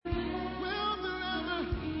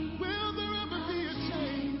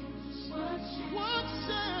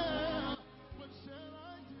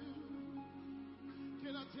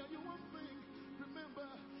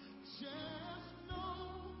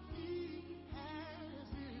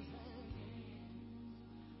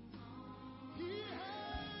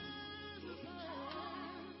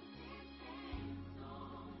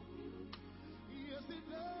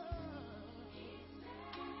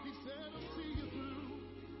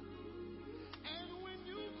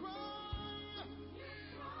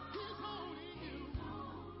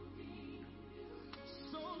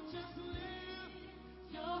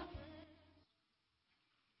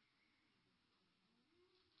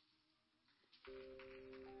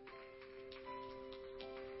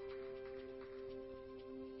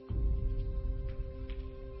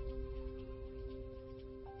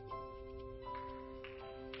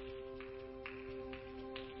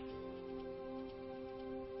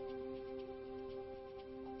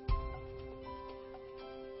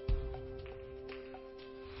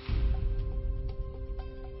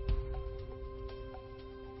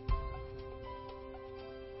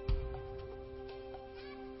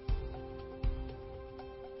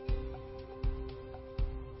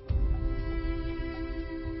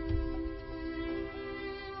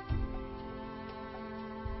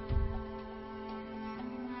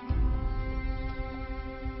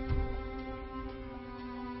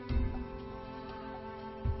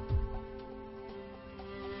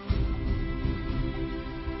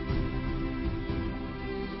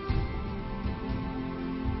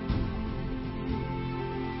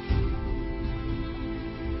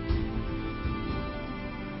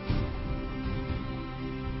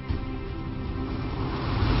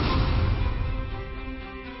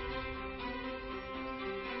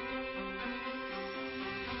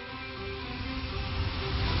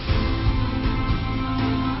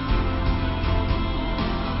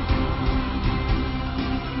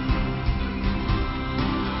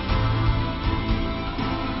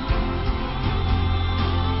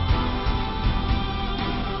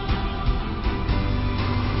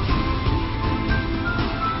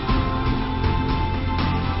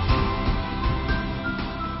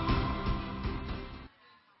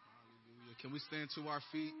to our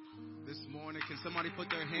feet this morning. Can somebody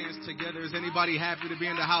put their hands together? Is anybody happy to be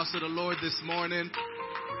in the house of the Lord this morning?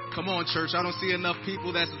 Come on, church. I don't see enough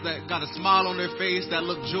people that got a smile on their face, that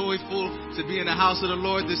look joyful to be in the house of the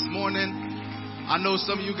Lord this morning. I know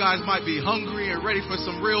some of you guys might be hungry and ready for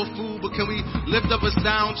some real food, but can we lift up a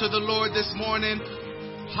sound to the Lord this morning?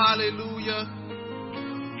 Hallelujah.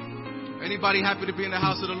 Anybody happy to be in the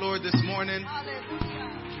house of the Lord this morning?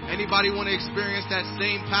 Anybody want to experience that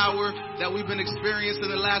same power that we've been experiencing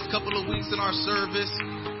the last couple of weeks in our service?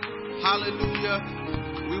 Hallelujah.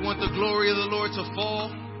 We want the glory of the Lord to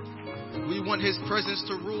fall. We want His presence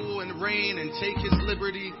to rule and reign and take His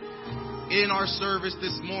liberty in our service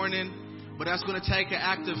this morning. But that's going to take an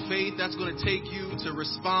act of faith. That's going to take you to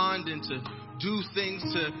respond and to do things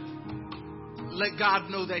to let God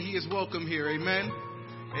know that He is welcome here. Amen.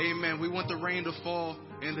 Amen. We want the rain to fall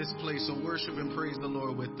in this place. So worship and praise the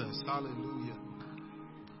Lord with us. Hallelujah.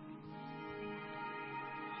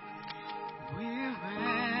 We're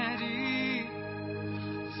ready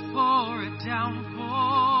for a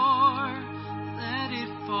downpour. Let it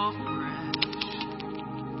fall fresh.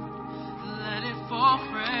 Let it fall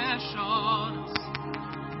fresh on us.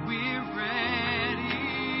 We're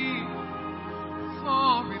ready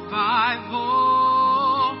for revival.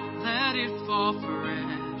 Let it fall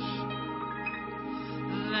fresh.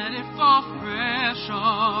 Let it fall fresh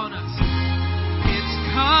on us. It's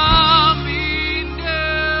coming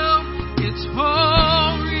down. It's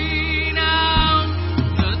pouring out.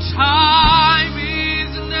 The time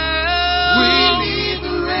is now. We need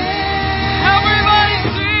the rain. Everybody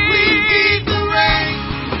sing. We need the rain.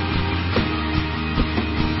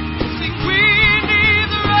 Sing, we need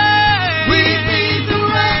the rain. We need the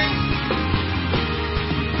rain.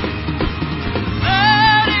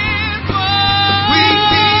 Let it fall. We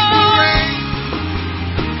need the rain.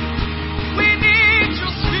 We need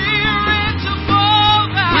your spirit to fall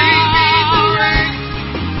down. We need the rain.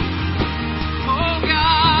 Oh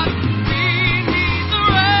God, we need the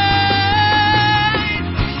rain.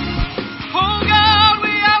 Oh God,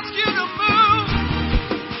 we ask you to move.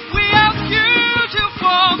 We ask you to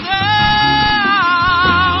fall down,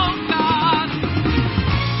 God.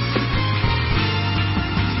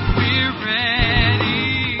 We're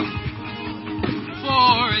ready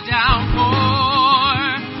for a downpour.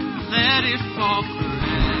 Let it fall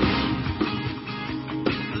fresh.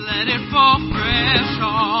 Let it fall fresh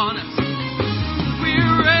on us.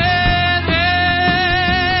 We're ready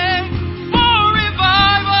for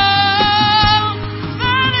revival.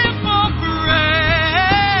 Let it fall fresh.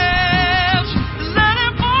 Let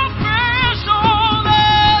it fall fresh on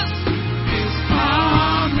us. It's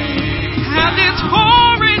coming. And it's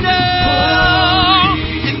pouring down.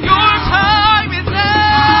 And your time is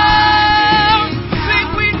now. Sing,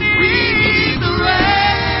 we need the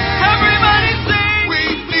rain. Everybody sing. We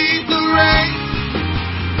need the rain.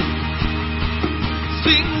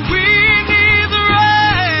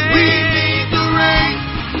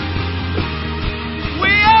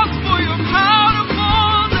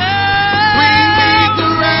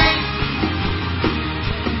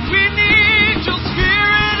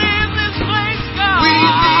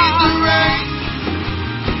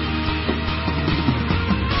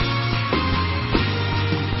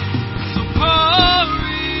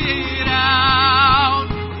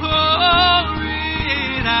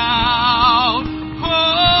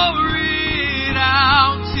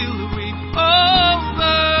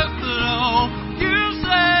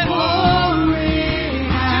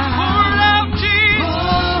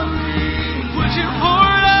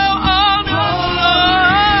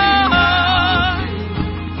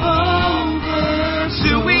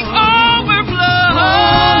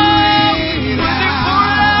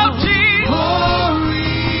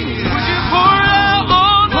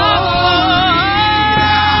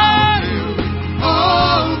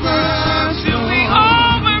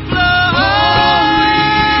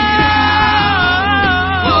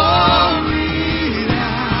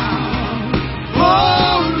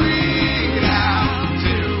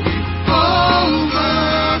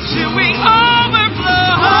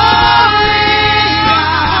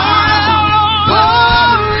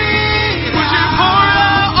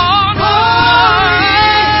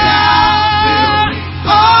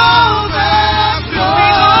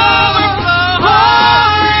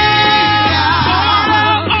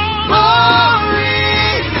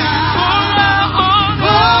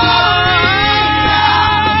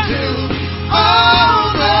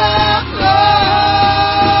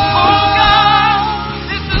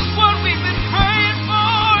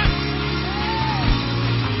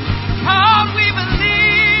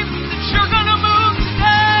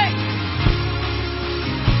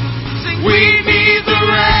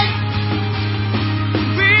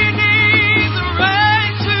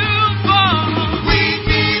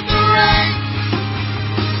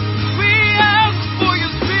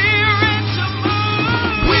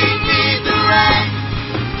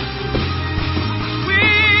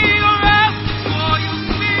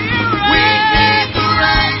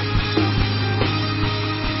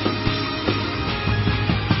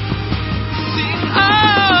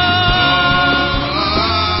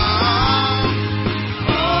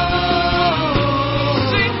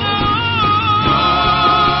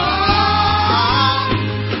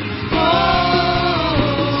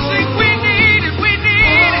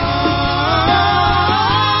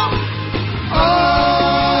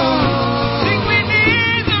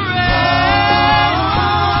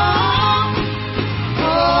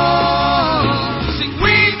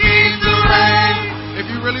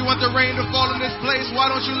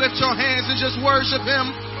 don't you lift your hands and just worship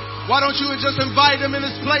Him? Why don't you just invite Him in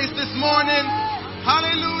this place this morning?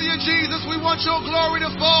 Hallelujah, Jesus. We want your glory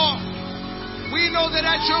to fall. We know that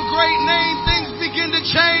at your great name, things begin to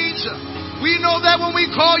change. We know that when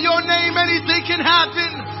we call your name, anything can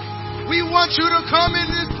happen. We want you to come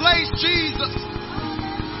in this place, Jesus.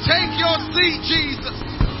 Take your seat, Jesus.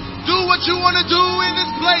 Do what you want to do in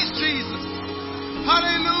this place, Jesus.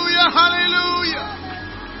 Hallelujah, hallelujah.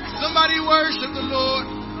 Somebody worship the Lord.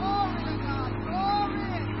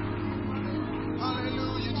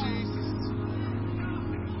 Hallelujah, Jesus.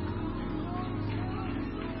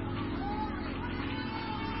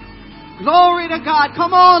 Glory to God.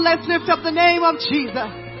 Come on, let's lift up the name of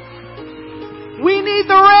Jesus. We need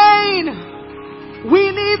the rain.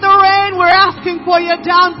 We need the rain. We're asking for your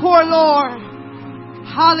downpour, Lord.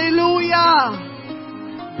 Hallelujah.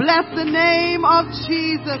 Bless the name of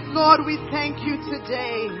Jesus. Lord, we thank you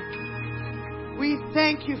today. We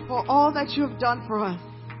thank you for all that you've done for us.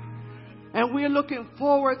 And we're looking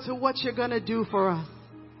forward to what you're going to do for us.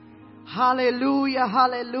 Hallelujah,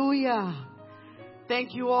 hallelujah.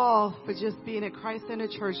 Thank you all for just being at Christ Center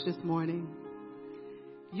Church this morning.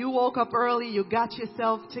 You woke up early, you got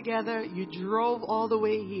yourself together, you drove all the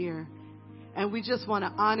way here. And we just want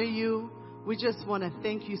to honor you. We just want to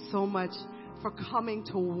thank you so much for coming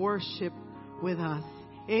to worship with us.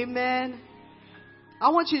 Amen. I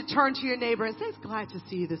want you to turn to your neighbor and say, it's glad to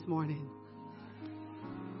see you this morning.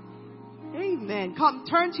 Amen. Come,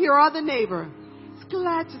 turn to your other neighbor. It's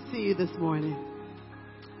glad to see you this morning.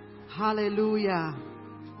 Hallelujah.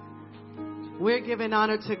 We're giving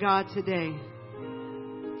honor to God today,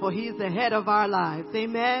 for He's the head of our lives.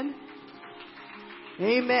 Amen.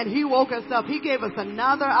 Amen. He woke us up. He gave us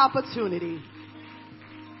another opportunity.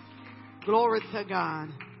 Glory to God.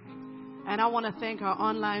 And I want to thank our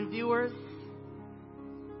online viewers.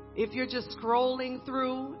 If you're just scrolling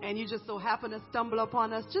through and you just so happen to stumble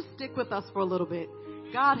upon us, just stick with us for a little bit.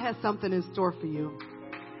 God has something in store for you.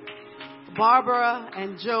 Barbara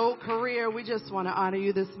and Joe Career, we just want to honor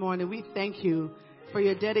you this morning. We thank you for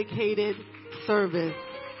your dedicated service.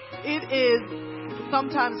 It is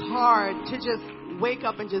sometimes hard to just wake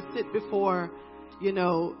up and just sit before,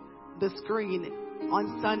 the screen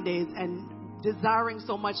on Sundays and desiring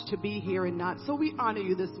so much to be here and not. So we honor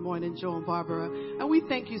you this morning, Joe and Barbara. And we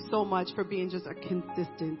thank you so much for being just a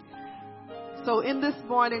consistent. So in this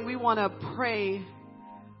morning, we want to pray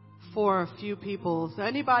for a few people. So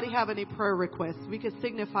anybody have any prayer requests? We can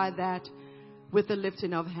signify that with the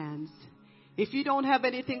lifting of hands. If you don't have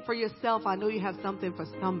anything for yourself, I know you have something for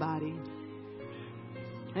somebody.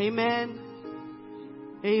 Amen.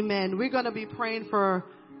 Amen. We're going to be praying for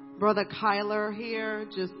Brother Kyler here.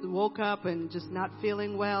 Just woke up and just not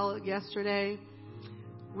feeling well yesterday.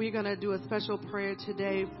 We're going to do a special prayer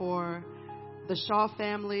today for the Shaw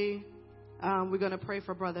family. We're going to pray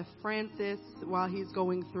for Brother Francis while he's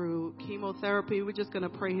going through chemotherapy. We're just going to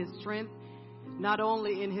pray his strength, not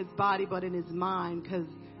only in his body, but in his mind, because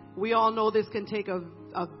we all know this can take a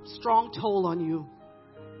strong toll on you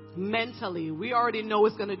mentally. We already know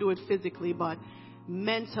it's going to do it physically, but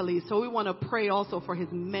mentally. So we want to pray also for his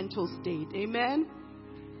mental state. Amen.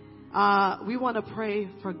 We want to pray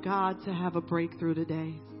for God to have a breakthrough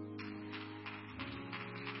today.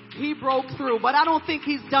 He broke through, but I don't think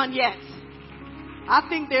he's done yet. I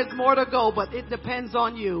think there's more to go, but it depends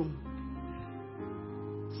on you.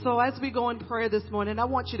 So as we go in prayer this morning, I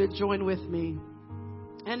want you to join with me.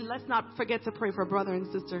 And let's not forget to pray for Brother and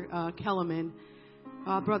Sister Kellerman.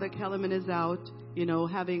 Brother Kellerman is out,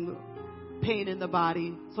 having pain in the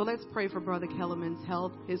body. So let's pray for Brother Kellerman's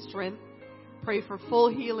health, his strength. Pray for full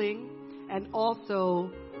healing. And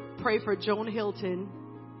also pray for Joan Hilton.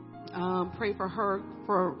 Pray for her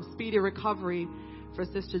for speedy recovery for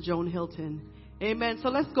Sister Joan Hilton. Amen. So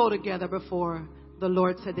let's go together before the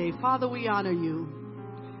Lord today. Father, we honor you.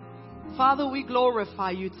 Father, we glorify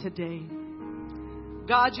you today.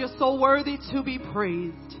 God, you're so worthy to be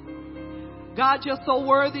praised. God, you're so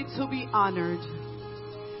worthy to be honored.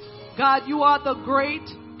 God, you are the great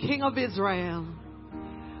King of Israel.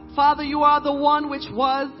 Father, you are the one which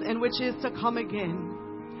was and which is to come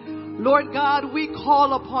again. Lord God, we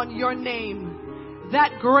call upon your name,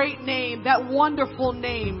 that great name, that wonderful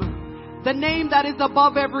name, the name that is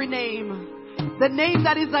above every name, the name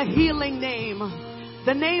that is a healing name,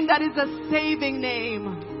 the name that is a saving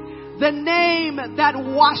name, the name that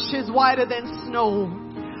washes whiter than snow.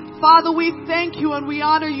 Father, we thank you and we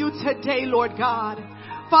honor you today, Lord God.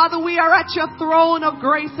 Father, we are at your throne of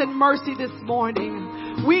grace and mercy this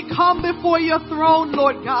morning. We come before your throne,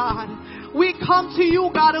 Lord God. We come to you,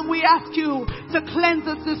 God, and we ask you to cleanse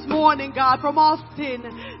us this morning, God, from all sin,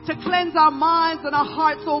 to cleanse our minds and our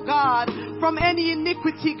hearts, oh God, from any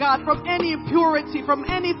iniquity, God, from any impurity, from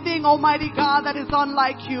anything, Almighty God, that is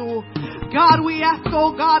unlike you. God, we ask,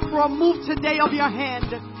 oh God, for a move today of your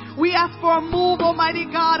hand. We ask for a move, Almighty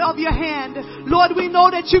God, of your hand. Lord, we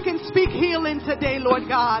know that you can speak healing today,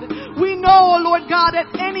 Lord God. We know, Lord God,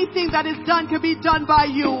 that anything that is done can be done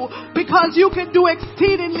by you, because you can do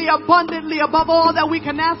exceedingly abundantly above all that we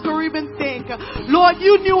can ask or even think. Lord,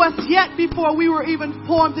 you knew us yet before we were even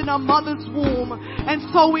formed in our mother's womb. And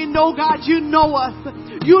so we know, God, you know us.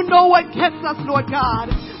 You know what gets us, Lord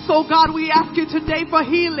God. So God, we ask you today for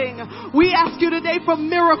healing. We ask you today for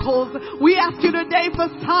miracles. We ask you today for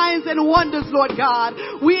signs and wonders, Lord God.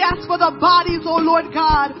 We ask for the bodies, oh Lord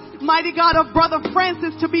God, mighty God, of Brother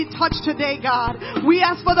Francis to be touched today, God. We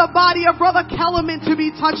ask for the body of Brother Kellerman to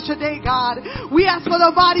be touched today, God. We ask for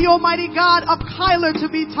the body, Almighty God, of Kyler to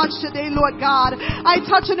be touched today, Lord God. I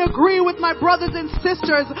touch and agree with my brothers and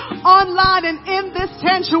sisters online and in this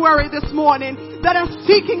sanctuary this morning that are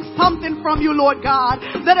seeking something from you, Lord God,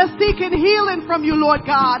 that are seeking healing from you, Lord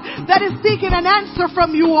God, that is seeking an answer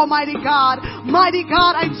from you, Almighty God. Mighty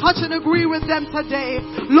God, I touch and agree with them today.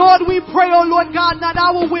 Lord, we pray, oh Lord God, not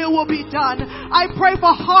our will be done. I pray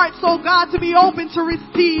for hearts, oh God, to be open to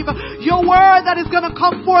receive your word that is going to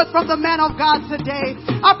come forth from the man of God today.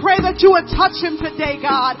 I pray that you would touch him today,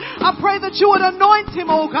 God. I pray that you would anoint him,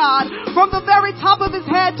 oh God, from the very top of his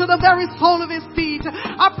head to the very sole of his feet.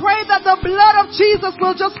 I pray that the blood of Jesus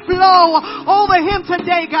will just flow over him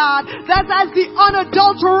today, God. That as the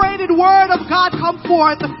unadulterated word of God come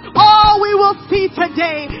forth, all we will see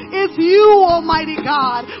today is you, Almighty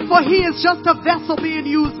God, for he is just a vessel being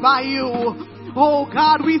used by you. Oh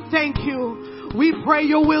God, we thank you. We pray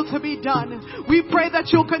your will to be done. We pray that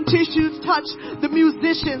you'll continue to touch the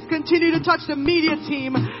musicians, continue to touch the media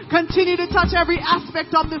team, continue to touch every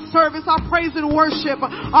aspect of this service, our praise and worship,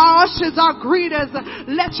 our ushers, our greeters.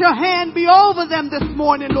 Let your hand be over them this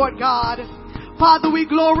morning, Lord God. Father, we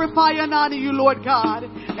glorify and honor you, Lord God.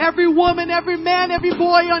 Every woman, every man, every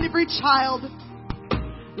boy, and every child,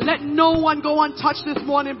 let no one go untouched this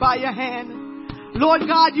morning by your hand. Lord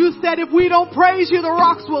God, you said if we don't praise you, the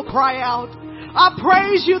rocks will cry out. I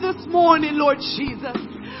praise you this morning, Lord Jesus.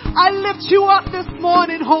 I lift you up this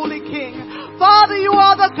morning, Holy King. Father, you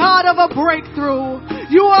are the God of a breakthrough.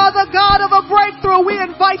 You are the God of a breakthrough. We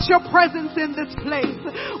invite your presence in this place.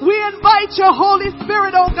 We invite your Holy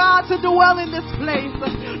Spirit, oh God, to dwell in this place.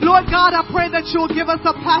 Lord God, I pray that you'll give us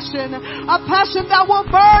a passion that will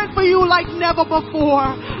burn for you like never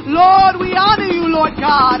before. Lord, we honor you, Lord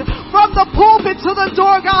God. From the pulpit to the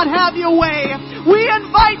door, God, have your way. We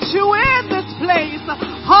invite you in this place.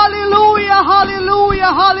 Hallelujah,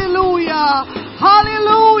 hallelujah, hallelujah.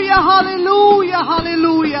 Hallelujah, hallelujah,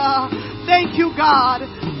 hallelujah. Thank you, God.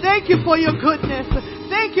 Thank you for your goodness.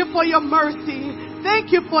 Thank you for your mercy.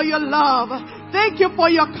 Thank you for your love. Thank you for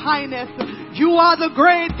your kindness. You are the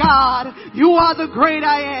great God. You are the great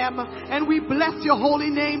I am. And we bless your holy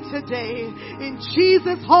name today. In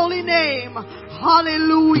Jesus' holy name.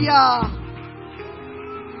 Hallelujah.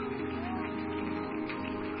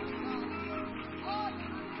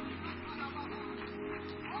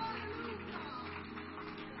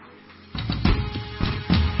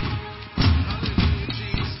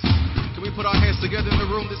 Put our hands together in the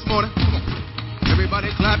room this morning. Come on. Everybody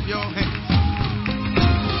clap your hands.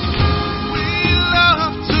 We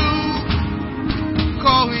love to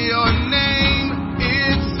call your name.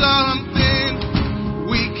 It's something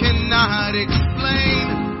we cannot explain.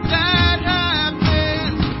 That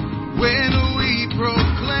happens when we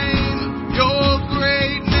proclaim your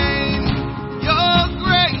great name. Your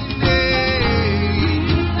great name.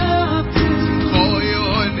 We love to call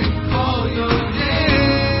your name. Call your name.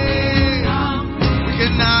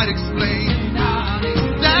 Cannot explain.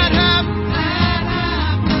 That happens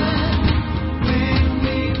when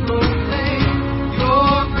we proclaim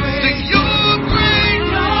your grace. Sing your grace.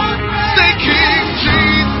 Say King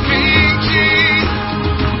Jesus, King Jesus.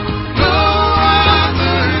 No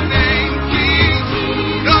other name, King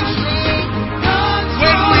Jesus. None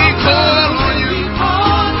strong. When we call on you.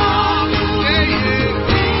 Yeah, yeah.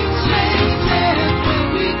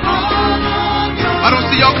 I don't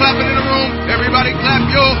see y'all clapping in the room. Everybody clap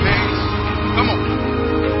your hands. Come on.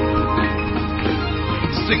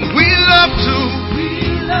 Sing, we love to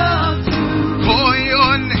call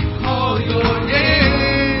your name. Call your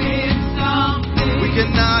name. It's something we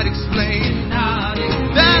cannot explain.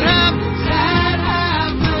 That happens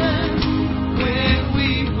when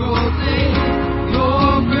we proclaim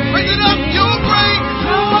your grace. Raise it up, your grace.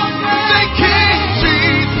 Say King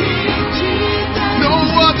Jesus.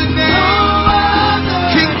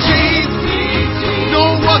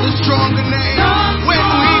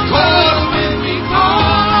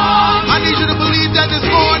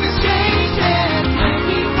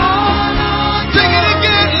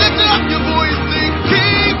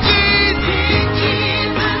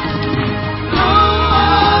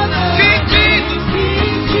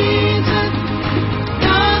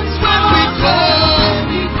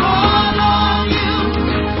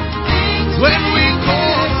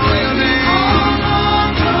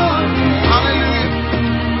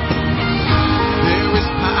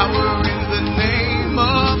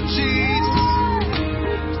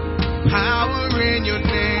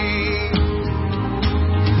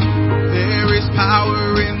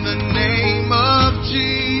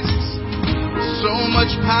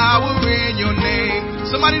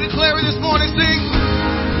 Somebody declare it this morning. Sing.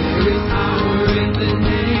 There is power in the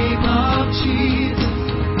name of Jesus.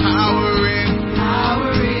 Power in.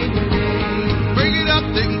 Power in your name. Bring it up.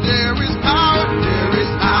 Sing. There is power. There is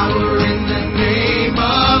power in the name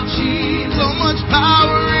of Jesus. So much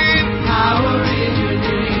power in. Power in your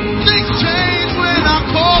name. Things change when I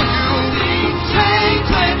call you. Things change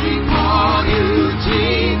when we call you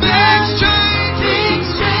Jesus. Things change. Things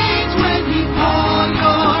change when we call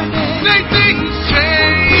your name. Say things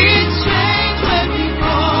change. Things change when we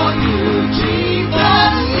call you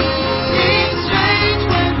Jesus. Things change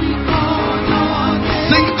when we call your name.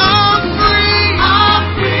 Sing. I'm free. I'm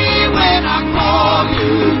free when I call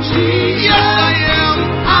you Jesus. Yes, I am.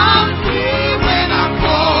 I'm free when I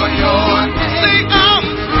call your name. Say I'm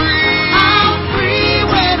free. I'm free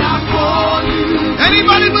when I call you.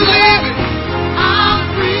 Anybody believe it? I'm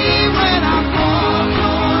free when I call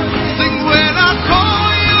your name. Sing when I call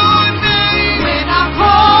your name. When I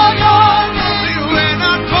call your name. Sing when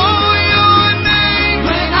I call your name.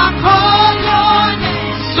 When I call your name.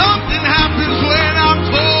 Something happens when I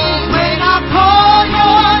call. When I call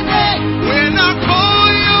your name. When I call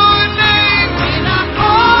your name. When I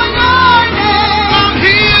call your name. I'm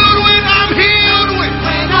healed when I'm healed when.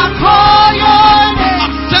 When I call your name.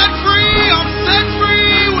 I'm set free. I'm set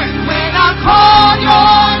free when. When I call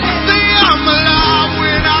your name. Say I'm alive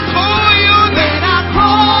when I call your name. When I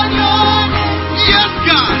call your name. Yes,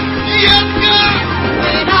 God. Yes, God.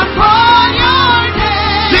 When I call your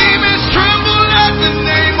name. Demons tremble at the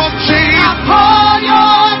name of When I Jesus. call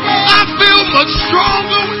your name. I feel much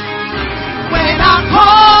stronger when. When I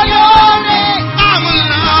call your name. I'm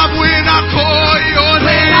alive when I call your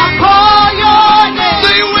When I name. call your name.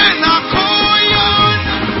 Say when I call your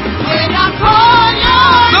name. When I call your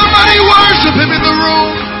name. Somebody worship him in the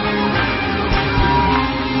room.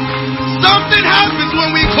 Something happens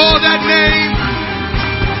when we call that name.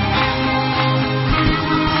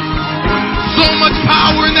 So much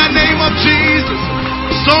power in that name of Jesus.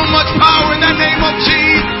 So much power in that name of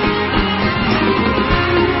Jesus.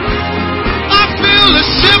 I feel a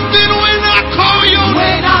shifting when I call your name.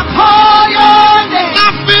 When I call your name. I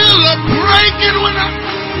feel a breaking when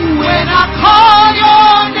I call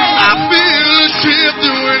your name. I feel a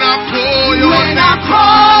shifting when I call your When name. I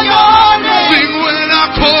call your name. Sing when I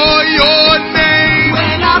call your name.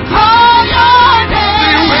 When I call your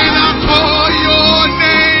Sing when name. I call your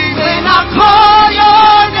name. When I call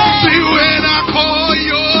your name. Sing when I call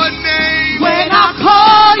your name. When I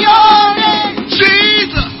call your name.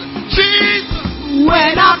 Jesus, Jesus.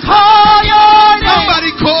 When I call your name.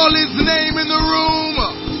 Somebody call his name in the room.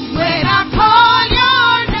 When I call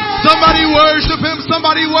your name. Somebody worship him.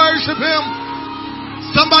 Somebody worship him.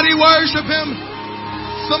 Somebody worship him.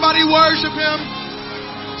 Somebody worship him.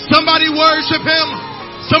 Somebody worship him.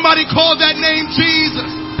 Somebody call that name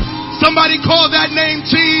Jesus. Somebody call that name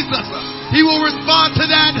Jesus. He will respond to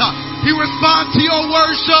that. He responds to your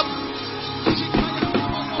worship.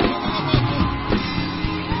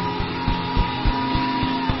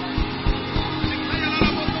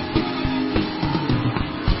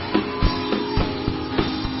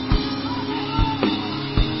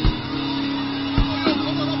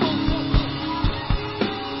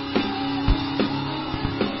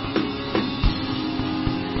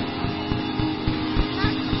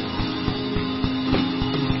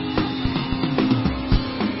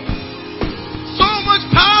 So much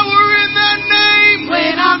power in that name.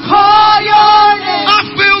 When I call your name. I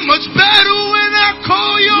feel much better when I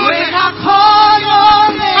call your When name. I call your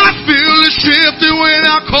name. I feel a shifting when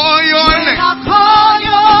I call your When name. I call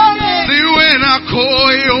your name. See when I call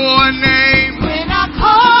your name. When I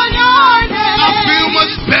call your name. I feel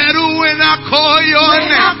much better when I call your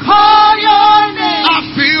When I name. call your name. I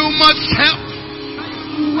feel much help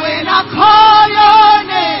When I call your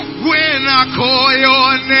name. when I call your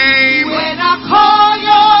name. When I call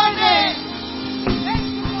your name.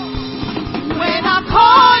 When I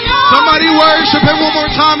call your Somebody name. worship him one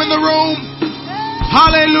more time in the room.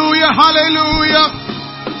 Hallelujah, hallelujah.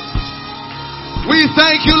 We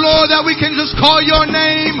thank you, Lord, that we can just call your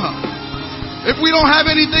name. If we don't have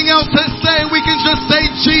anything else to say, we can just say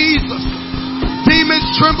Jesus. Demons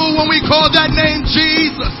tremble when we call that name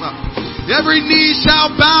Jesus. Every knee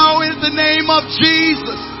shall bow in the name of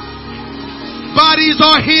Jesus. Bodies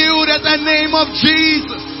are healed at the name of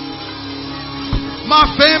Jesus. My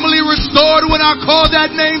family restored when I call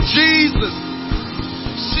that name Jesus.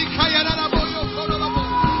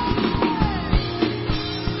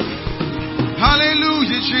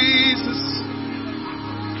 Hallelujah, Jesus.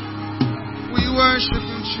 We worship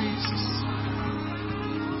you, Jesus.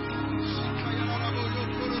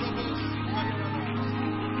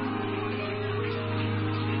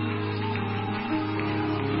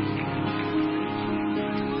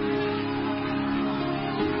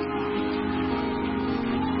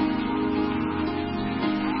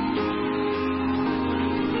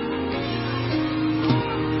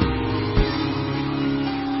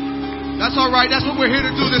 That's all right. That's what we're here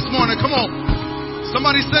to do this morning. Come on.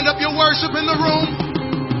 Somebody send up your worship in the room.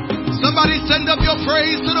 Somebody send up your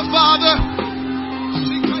praise to the Father.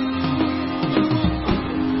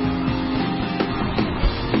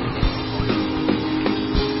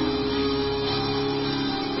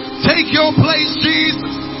 Take your place,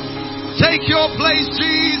 Jesus. Take your place,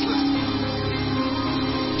 Jesus.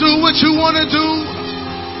 Do what you want to do.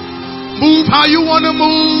 Move how you want to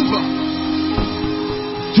move.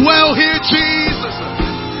 Dwell here, Jesus.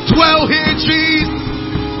 Dwell here, Jesus.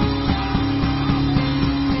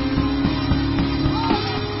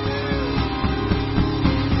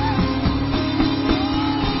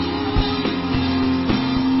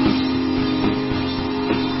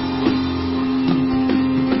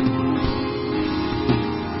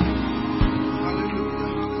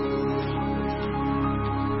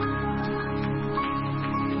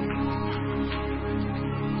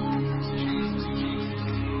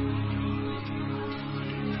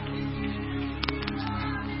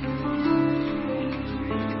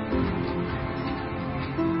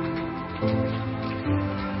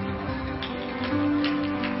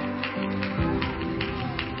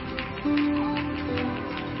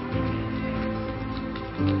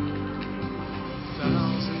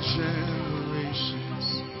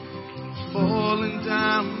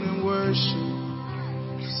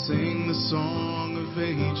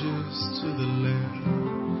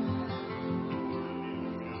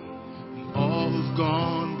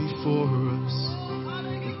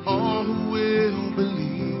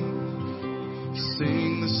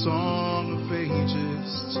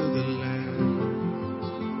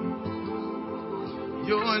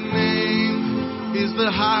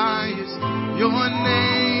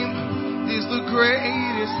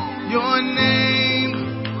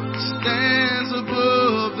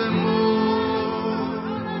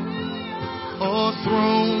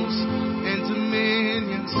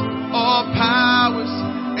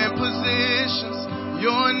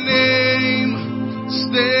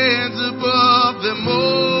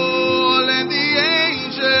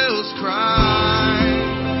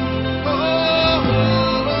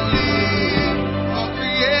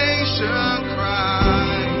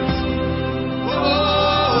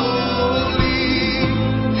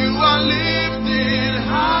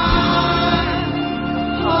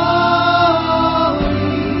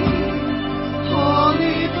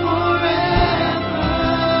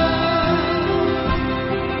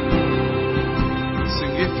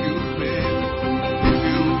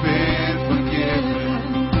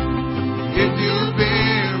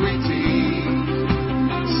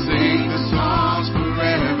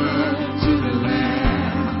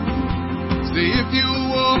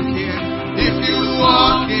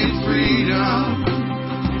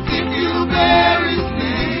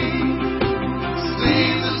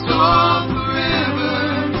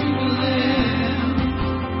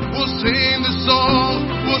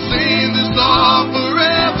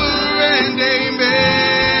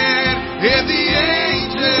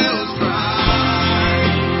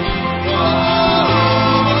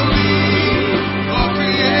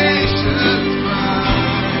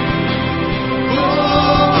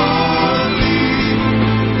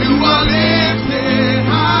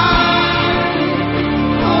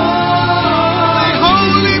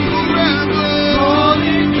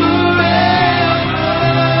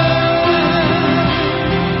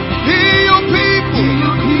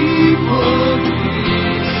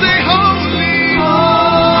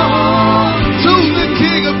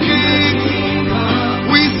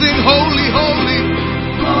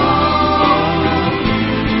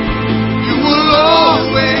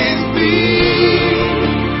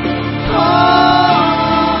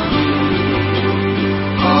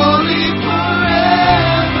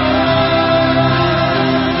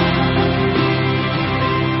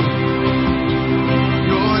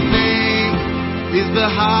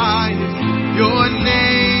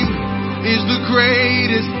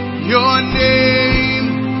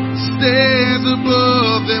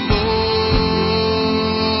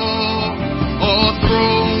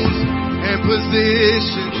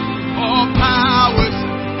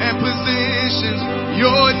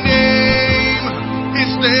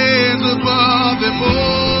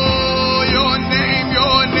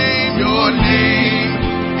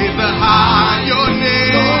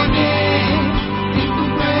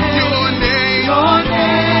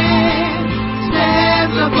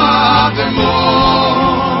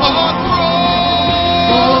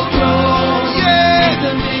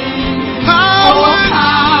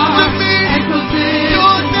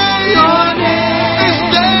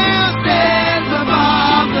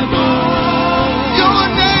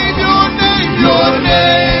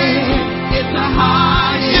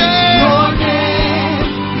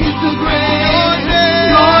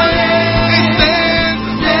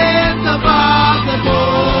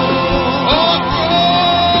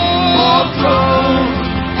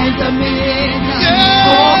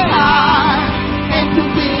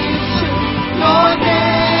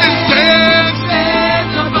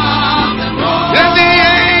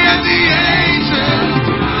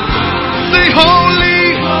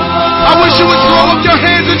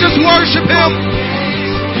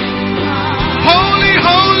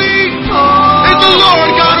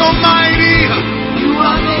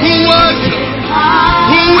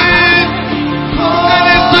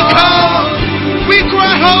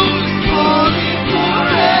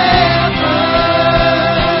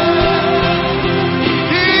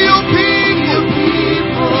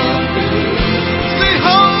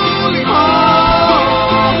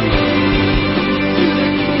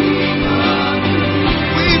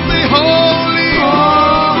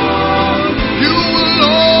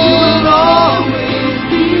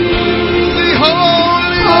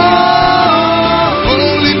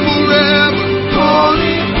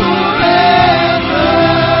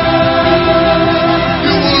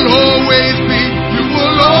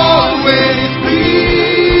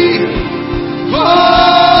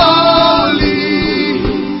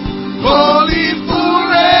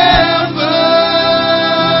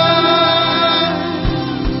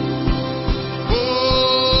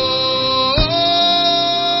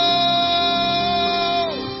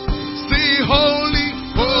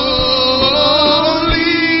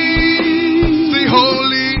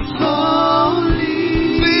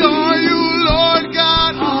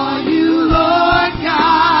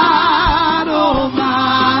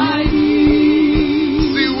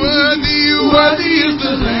 worthy is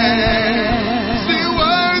the Lamb. Say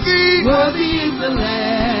worthy. Worthy is the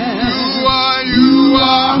Lamb. You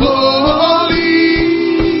are holy.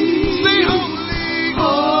 Say holy.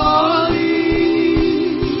 Holy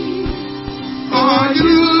Are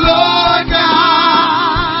you Lord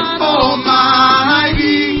God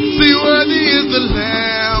Almighty? Say worthy is the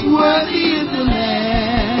Lamb. Worthy is the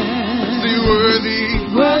Lamb. Say worthy.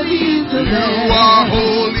 Worthy is the You Lamb. are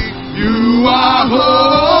holy. You are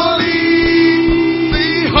holy.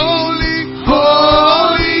 Say holy.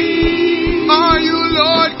 Holy are you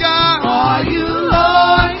Lord God Are you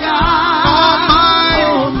Lord God Almighty?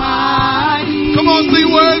 Almighty? Come on, say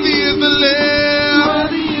worthy is the Lamb.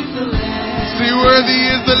 Worthy is the Lamb. Say worthy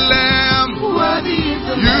is the Lamb. Worthy is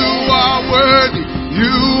the You Lamb. are worthy.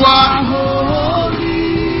 You are.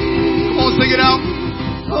 Holy. Come on, sing it out.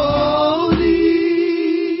 Holy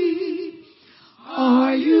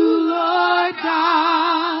are you, Lord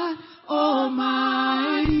God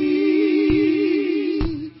Almighty.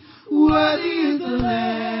 Worthy is the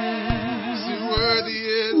Lamb. Say worthy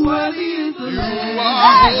is. Worthy is the You Lamb.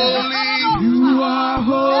 are holy. You are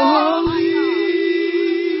holy.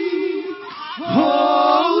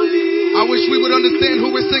 Holy. I wish we would understand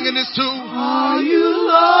who we're singing this to. Are you,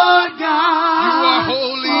 Lord God? You are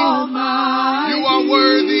holy. Almighty. You are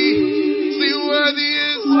worthy. See, worthy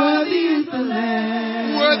is. Worthy is the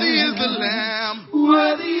Lamb. Worthy is the Lamb.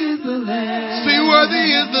 Worthy is the Lamb. See, worthy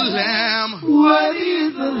is the Lamb. Worthy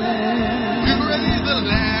is the Lamb. Worthy is the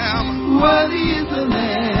Lamb. Worthy is the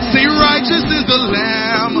Lamb. See, righteous is the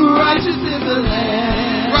Lamb. Righteous is the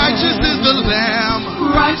Lamb. Righteous is the Lamb.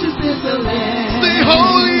 Righteous is the Lamb. See,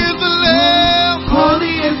 holy is the Lamb.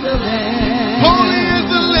 Holy is the Lamb. Holy is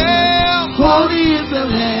the Lamb. Holy is the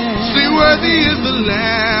Lamb. See, worthy is the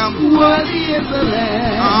Lamb. Worthy is the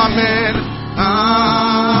Lamb. Amen.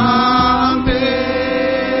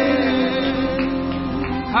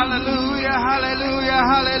 Amen. Hallelujah, hallelujah,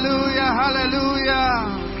 hallelujah, hallelujah.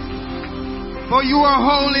 For you are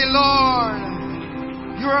holy, Lord.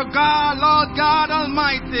 You are God, Lord God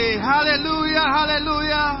Almighty. Hallelujah,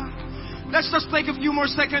 hallelujah. Let's just take a few more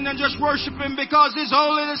seconds and just worship Him because He's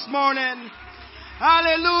holy this morning.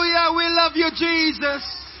 Hallelujah. We love you, Jesus.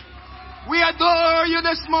 We adore you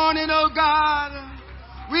this morning, oh God.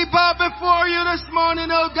 We bow before you this morning,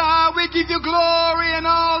 oh God. We give you glory and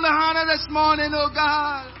all the honor this morning, oh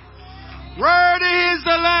God. Worthy is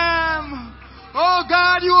the Lamb. Oh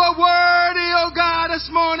God, you are worthy, oh God, this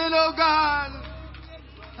morning, oh God.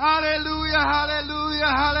 Hallelujah, hallelujah,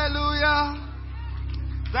 hallelujah.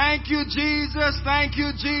 Thank you, Jesus. Thank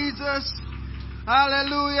you, Jesus.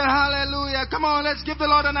 Hallelujah, hallelujah. Come on, let's give the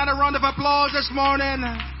Lord another round of applause this morning.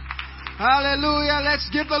 Hallelujah. Let's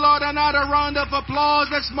give the Lord another round of applause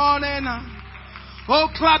this morning. Oh,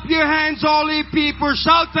 clap your hands, all ye people.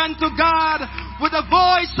 Shout unto God with a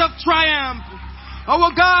voice of triumph.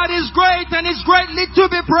 Our God is great and is greatly to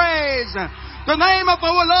be praised. The name of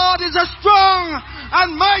our Lord is a strong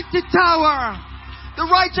and mighty tower. The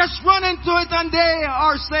righteous run into it and they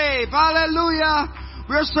are saved. Hallelujah.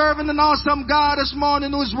 We're serving an awesome God this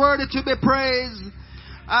morning who is worthy to be praised.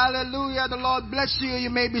 Hallelujah. The Lord bless you. You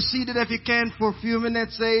may be seated if you can for a few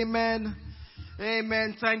minutes. Amen.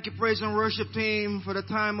 Amen. Thank you, praise and worship team, for the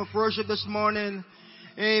time of worship this morning.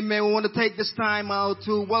 Amen. We want to take this time out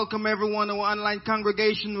to welcome everyone in our online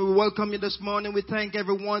congregation. We welcome you this morning. We thank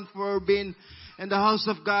everyone for being in the house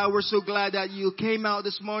of God. We're so glad that you came out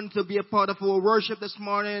this morning to be a part of our worship this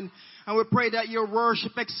morning. And we pray that your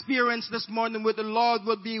worship experience this morning with the Lord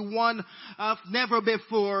would be one of never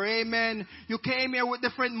before. Amen. You came here with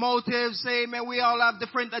different motives. Amen. We all have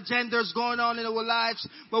different agendas going on in our lives.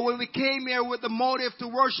 But when we came here with the motive to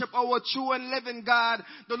worship our true and living God,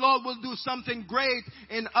 the Lord will do something great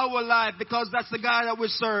in our life because that's the God that we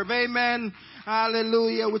serve. Amen.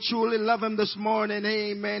 Hallelujah. We truly love Him this morning.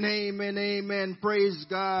 Amen. Amen. Amen. Praise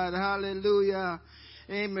God. Hallelujah.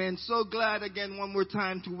 Amen. So glad again one more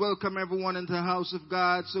time to welcome everyone into the house of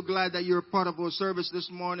God. So glad that you're a part of our service this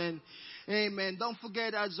morning. Amen. Don't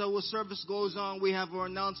forget, as our service goes on, we have our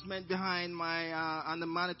announcement behind on the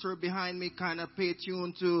monitor behind me. Kind of pay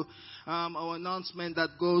tune to our announcement that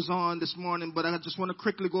goes on this morning. But I just want to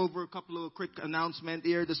quickly go over a couple of quick announcements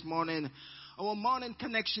here this morning. Our morning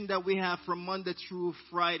connection that we have from Monday through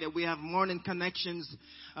Friday. We have morning connections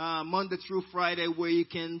Monday through Friday where you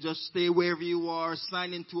can just stay wherever you are,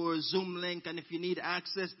 sign into our Zoom link. And if you need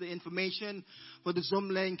access to information for the Zoom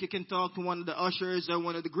link, you can talk to one of the ushers or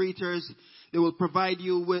one of the greeters. They will provide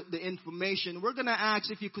you with the information. We're going to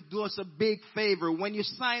ask if you could do us a big favor. When you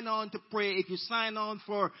sign on to pray, if you sign on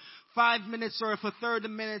for 5 minutes or for 30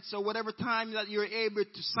 minutes or whatever time that you're able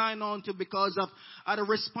to sign on to because of other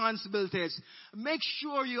responsibilities. Make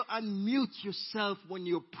sure you unmute yourself when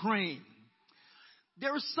you're praying.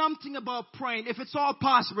 There is something about praying, if it's all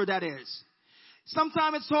possible, that is.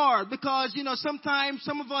 Sometimes it's hard because, sometimes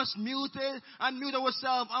some of us unmute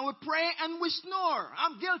ourselves and we pray and we snore.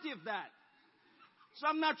 I'm guilty of that. So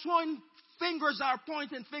I'm not throwing fingers or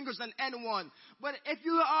pointing fingers at anyone. But if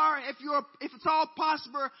it's all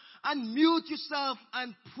possible, unmute yourself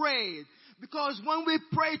and pray. Because when we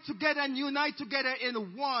pray together and unite together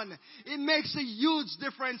in one, it makes a huge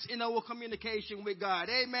difference in our communication with God.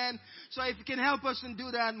 Amen. So if you can help us and do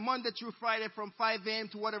that Monday through Friday from 5 a.m.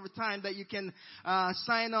 to whatever time that you can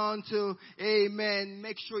sign on to. Amen.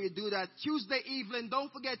 Make sure you do that. Tuesday evening,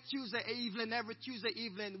 don't forget Tuesday evening. Every Tuesday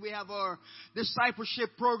evening we have our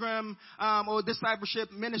discipleship program or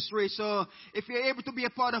discipleship ministry. So if you're able to be a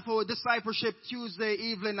part of our discipleship Tuesday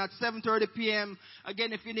evening at 7:30 p.m.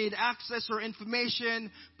 Again, if you need access or information,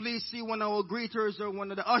 please see one of our greeters or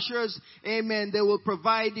one of the ushers. Amen. They will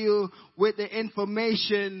provide you with the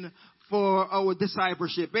information for our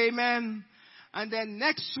discipleship. Amen. And then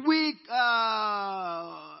next week, 2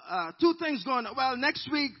 things going on. Well, next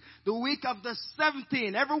week, the week of the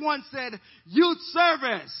 17th, everyone said youth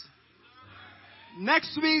service.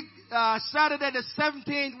 Next week, Saturday the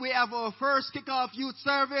 17th, we have our first kickoff youth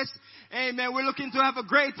service. Amen. We're looking to have a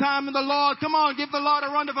great time in the Lord. Come on, give the Lord a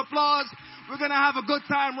round of applause. We're going to have a good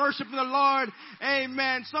time worshiping the Lord.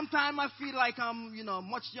 Amen. Sometimes I feel like I'm,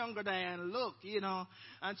 much younger than I look,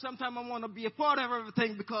 And sometimes I want to be a part of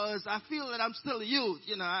everything because I feel that I'm still a youth.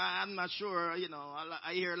 I'm not sure,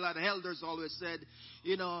 I hear a lot of elders always said,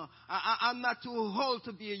 I'm not too old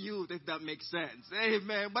to be a youth, if that makes sense.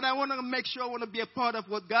 Amen. But I want to make sure I want to be a part of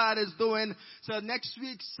what God is doing. So next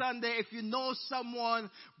week, Sunday, if you know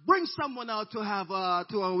someone, bring someone out to have,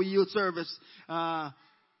 to our youth service,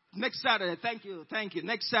 next Saturday. Thank you.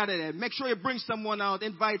 Next Saturday. Make sure you bring someone out.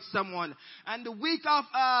 Invite someone. And the week of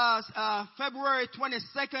February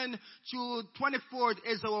 22nd to 24th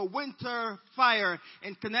is our winter fire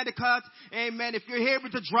in Connecticut. Amen. If you're able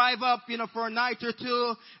to drive up, for a night or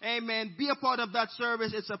two, amen, be a part of that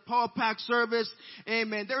service. It's a power pack service.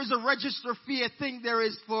 Amen. There is a register fee. I think there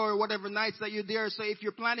is for whatever nights that you're there. So if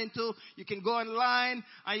you're planning to, you can go online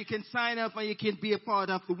and you can sign up and you can be a part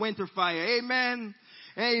of the winter fire. Amen.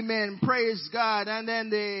 Amen. Praise God. And then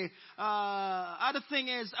the other thing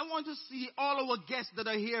is, I want to see all our guests that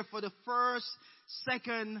are here for the first,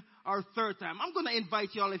 second, or third time. I'm going to invite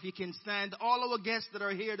y'all, if you can stand, all our guests that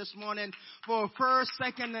are here this morning for first,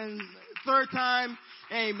 second, and third time.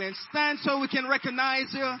 Amen. Stand so we can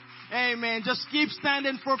recognize you. Amen. Just keep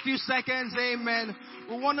standing for a few seconds. Amen.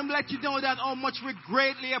 We want to let you know that how much we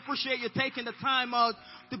greatly appreciate you taking the time out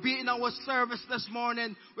to be in our service this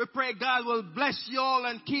morning. We pray God will bless you all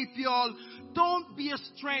and keep you all. Don't be a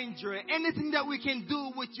stranger. Anything that we can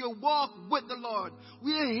do with your walk with the Lord,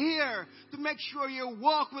 we are here to make sure your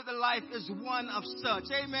walk with the life is one of such.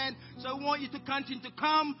 Amen. So I want you to continue to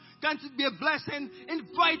come, continue to be a blessing.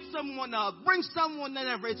 Invite someone out. Bring someone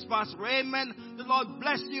whenever it's possible. Amen. The Lord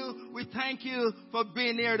bless you. We thank you for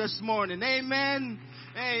being here this morning. Amen.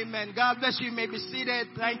 Amen. God bless you. You may be seated.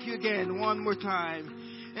 Thank you again one more time.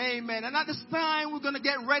 Amen. And at this time, we're going to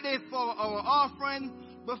get ready for our offering.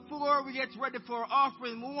 Before we get ready for our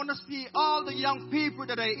offering, we want to see all the young people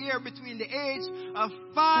that are here between the age of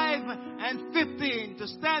 5 and 15 to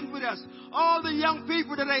stand with us. All the young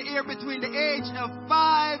people that are here between the age of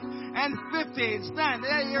 5 and 15. Stand.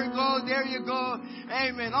 There you go. There you go.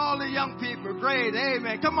 Amen. All the young people. Great.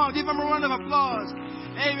 Amen. Come on. Give them a round of applause.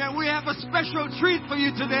 Amen. We have a special treat for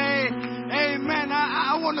you today. Amen.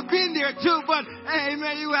 I want to be in there too, but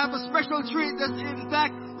amen. You have a special treat that's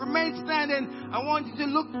intact. Remain standing. I want you to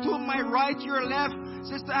look to my right, your left.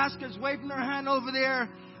 Sister Aska's waving her hand over there.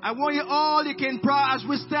 I want you all, you can pray as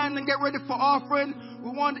we stand and get ready for offering. We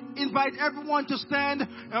want to invite everyone to stand.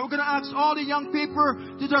 And we're going to ask all the young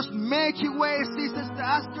people to just make your way. See Sister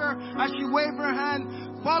Aska as she waves her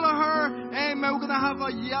hand. Follow her. Amen. We're going to have a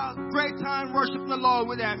great time worshiping the Lord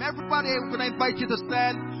with them. Everybody, we're going to invite you to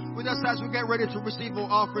stand with us as we get ready to receive our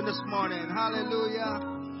offering this morning.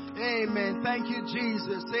 Hallelujah. Amen. Thank you,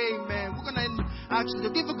 Jesus. Amen. We're going to ask you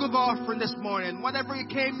to give a good offering this morning. Whatever you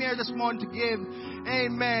came here this morning to give,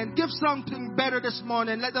 amen. Give something better this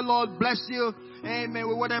morning. Let the Lord bless you. Amen.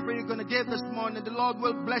 With whatever you're going to give this morning, the Lord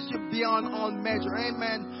will bless you beyond all measure.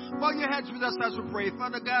 Amen. Bow your heads with us as we pray.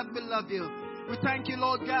 Father God, we love you. We thank you,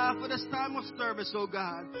 Lord God, for this time of service, oh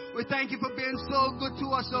God. We thank you for being so good to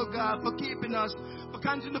us, oh God, for keeping us, for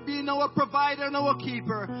continuing to be our provider and our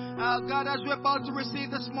keeper. God, as we're about to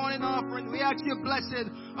receive this morning offering, we ask your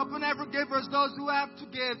blessing upon every givers, those who have to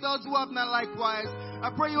give, those who have not likewise.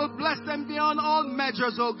 I pray you will bless them beyond all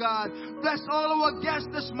measures, oh God. Bless all our guests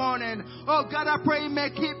this morning. Oh God, I pray you may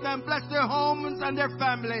keep them. Bless their homes and their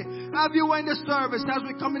family. Have you in the service as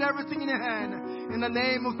we commit everything in your hand. In the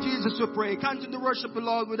name of Jesus we pray. Continue to worship the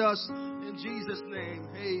Lord with us. In Jesus' name,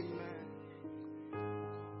 amen.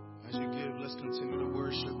 As you give, let's continue to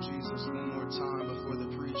worship Jesus one more time before the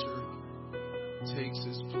preacher takes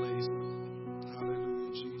his place.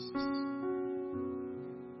 Hallelujah, Jesus.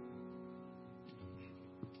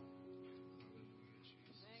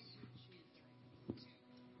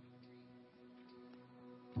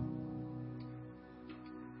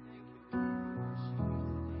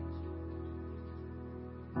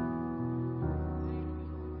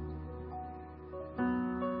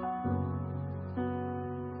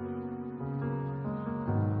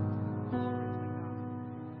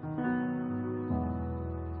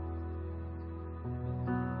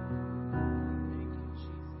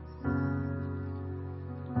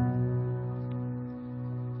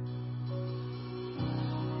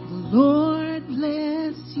 Lord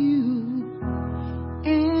bless you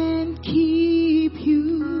and keep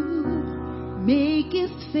you, make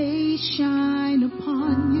his face shine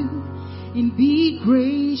upon you and be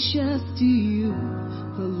gracious to you.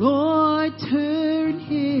 The Lord turn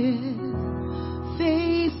his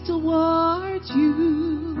face towards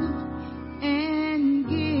you and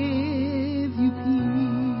give you peace.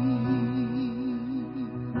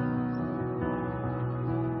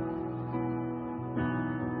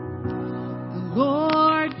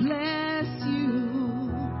 Lord bless you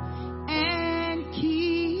and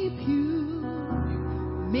keep you,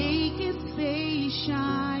 make his face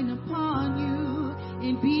shine upon you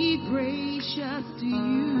and be gracious to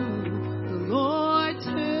you. The Lord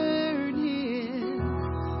turn his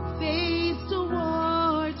face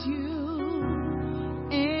towards you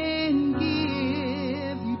and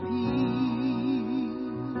give you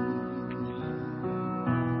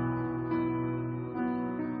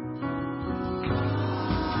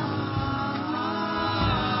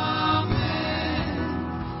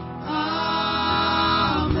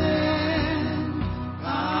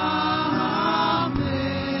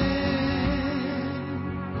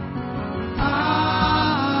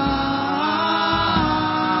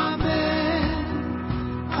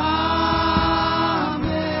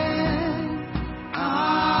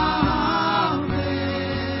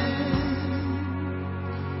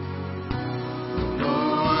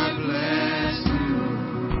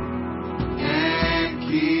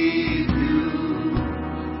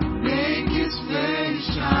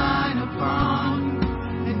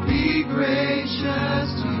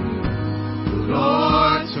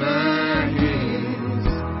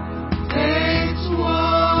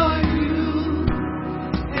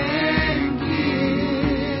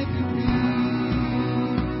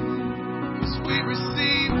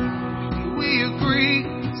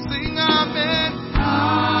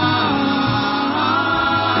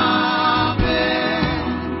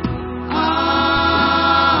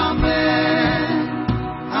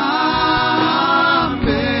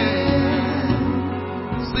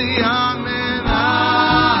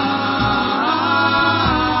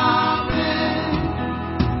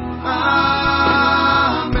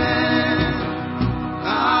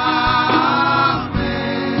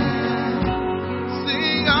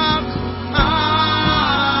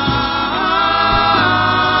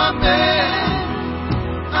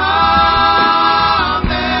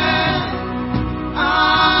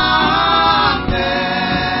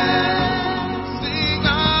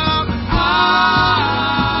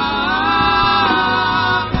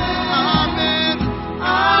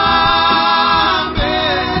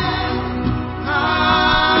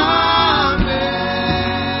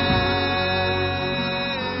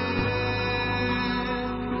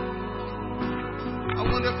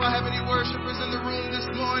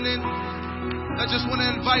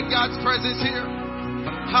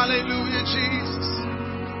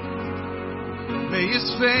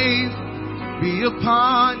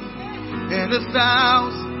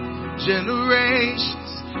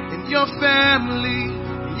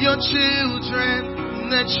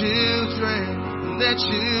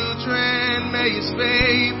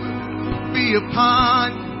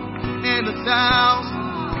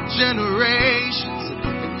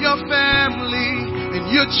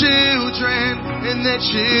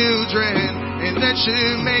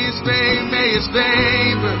May his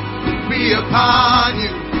favor be upon you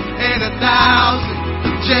and 1,000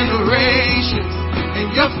 generations, and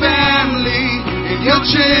your family, and your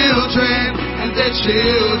children, and their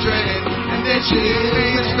children, and their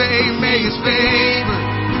children. May his favor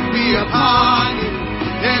be upon you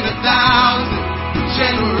and 1,000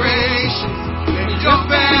 generations, and your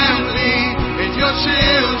family, and your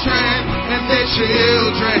children, and their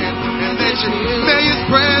children, and their children. May His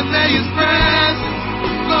presence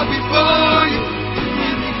go before you,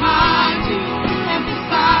 and behind you, and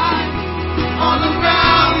beside you, all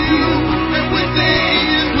around you, and within.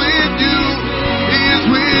 He is with you. He is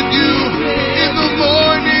with you in the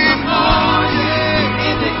morning,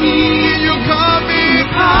 in the evening. You're coming,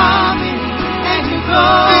 and you're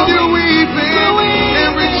going, and you're weeping,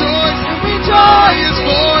 and rejoice. He is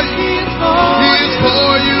for you. He is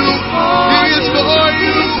for you. He is for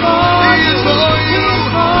you. He is for you. He is for you.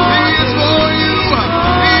 He is for you.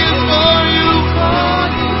 He is for you. He is for you.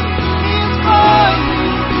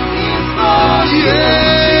 Yeah.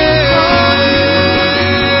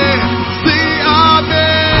 Sing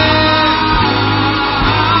amen.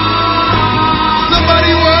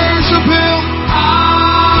 Somebody worship Him.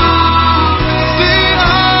 Sing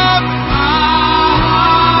amen.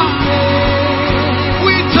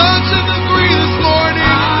 We touch and agree this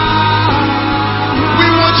morning. We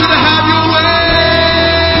want you to have your way.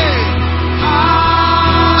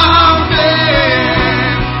 Amen.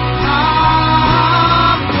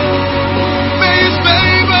 May His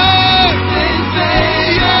favor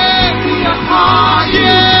be upon you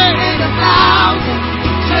and 1,000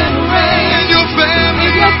 generations, and your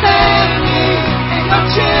family, and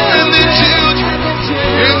your children, and their children,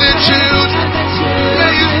 and their children.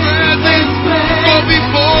 May His presence go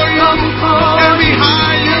before you, and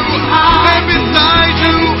behind you, and beside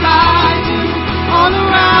you, all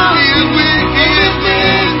around. He is with you.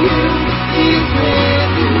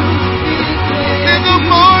 In the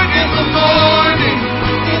morning,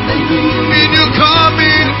 in your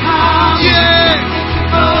coming, yeah,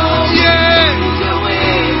 yeah.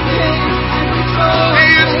 He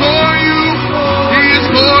is for you. He is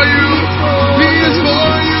for you. He is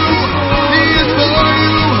for you. He is for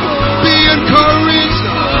you. Be encouraged.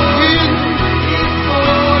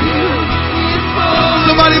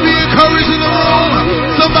 Somebody be encouraged in the room.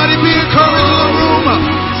 Somebody be encouraged in the room.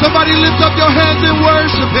 Somebody lift up your hands and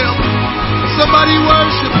worship Him. Somebody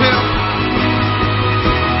worship Him.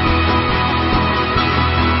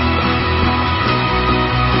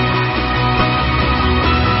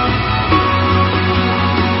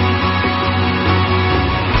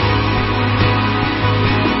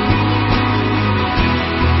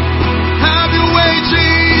 Have your way,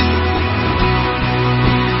 Jesus.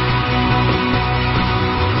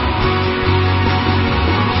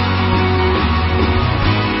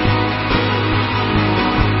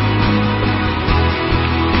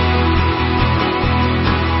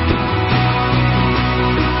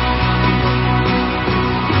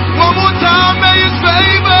 One more time, may His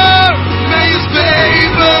favor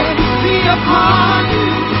be upon you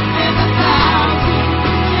and 1,000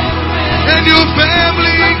 generations, and your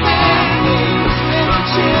family,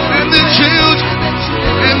 and the children,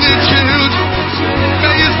 and their children.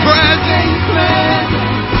 May His presence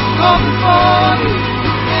go before you,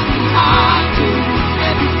 and behind you,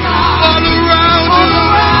 and beside all around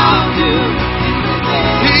you.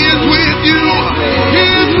 He is with you. He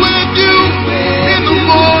is with you in the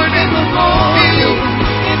morning,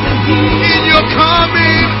 in your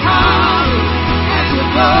coming,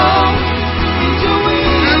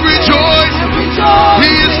 and rejoice.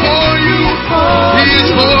 He is for you. He is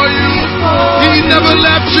for you. He never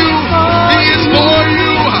left you. He is for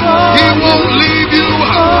you. He won't leave you.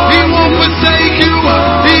 He won't forsake you.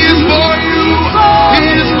 He is for you. He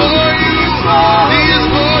is for you. He is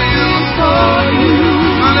for you.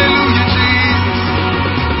 Hallelujah, Jesus.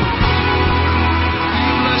 We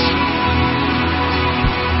bless you.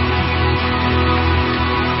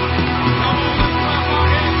 Come on, let's clap our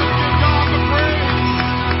hands and give God the praise.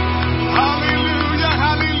 Hallelujah,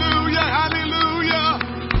 hallelujah, hallelujah.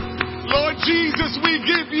 Lord Jesus, we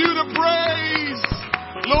give you the praise.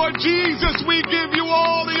 Lord Jesus, we give you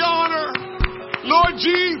all the honor. Lord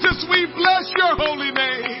Jesus, we bless your holy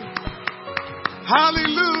name.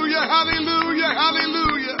 Hallelujah, hallelujah,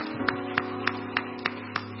 hallelujah.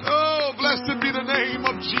 Oh, blessed be the name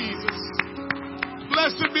of Jesus.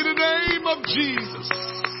 Blessed be the name of Jesus.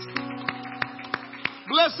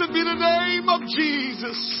 Blessed be the name of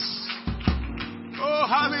Jesus. Oh,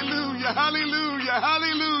 hallelujah, hallelujah,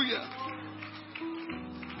 hallelujah.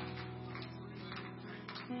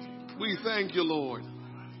 We thank you, Lord.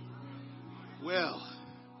 Well,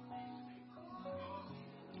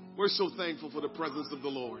 we're so thankful for the presence of the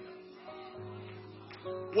Lord.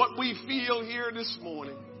 What we feel here this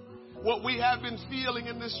morning, what we have been feeling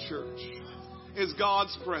in this church, is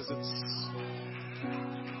God's presence.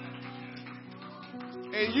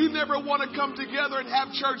 And you never want to come together and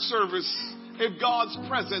have church service if God's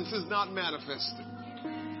presence is not manifested.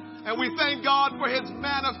 And we thank God for his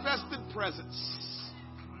manifested presence.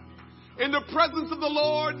 In the presence of the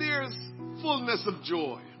Lord, there's fullness of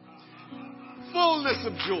joy. Fullness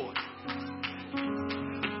of joy.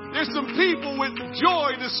 There's some people with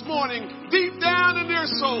joy this morning deep down in their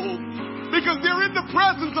soul because they're in the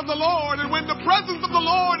presence of the Lord. And when the presence of the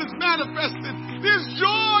Lord is manifested, there's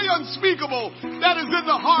joy unspeakable that is in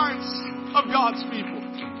the hearts of God's people.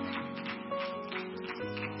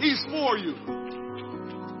 He's for you.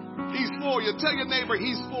 He's for you. Tell your neighbor,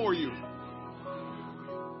 he's for you.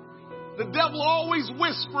 The devil always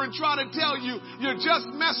whisper and try to tell you, you're just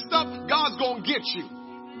messed up. God's going to get you.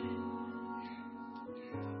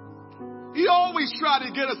 He always try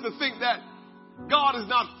to get us to think that God is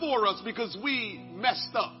not for us because we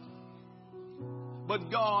messed up. But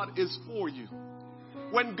God is for you.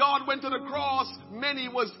 When God went to the cross, many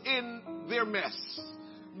was in their mess.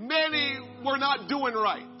 Many were not doing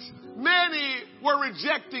right. Many were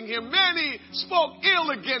rejecting him. Many spoke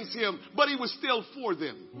ill against him, but he was still for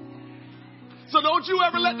them. So don't you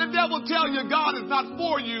ever let the devil tell you God is not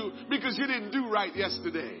for you because you didn't do right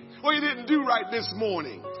yesterday or you didn't do right this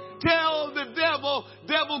morning. Tell the devil,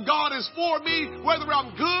 God is for me, whether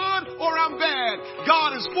I'm good or I'm bad.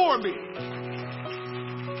 God is for me.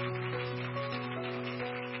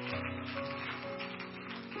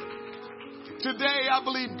 Today, I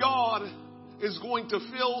believe God is going to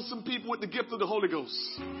fill some people with the gift of the Holy Ghost.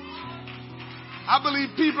 I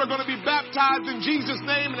believe people are going to be baptized in Jesus'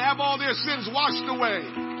 name and have all their sins washed away.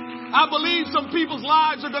 I believe some people's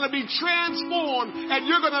lives are going to be transformed and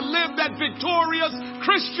you're going to live that victorious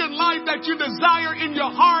Christian life that you desire in your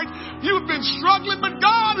heart. You've been struggling, but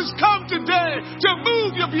God has come today to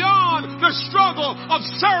move you beyond the struggle of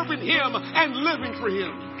serving him and living for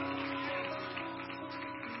him.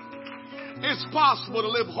 It's possible to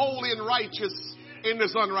live holy and righteous in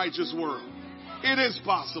this unrighteous world. It is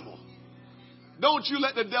possible. Don't you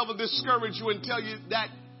let the devil discourage you and tell you that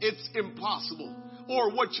it's impossible or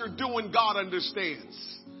what you're doing, God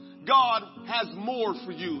understands. God has more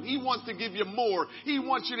for you. He wants to give you more. He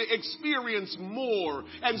wants you to experience more.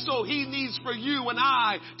 And so he needs for you and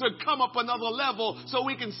I to come up another level so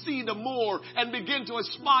we can see the more and begin to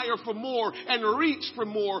aspire for more and reach for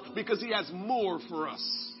more because he has more for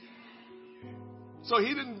us. So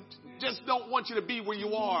he don't want you to be where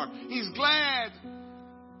you are. He's glad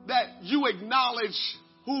that you acknowledge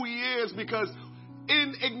who he is because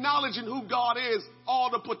in acknowledging who God is,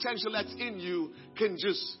 all the potential that's in you can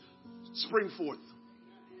just spring forth.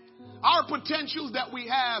 Our potentials that we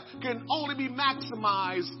have can only be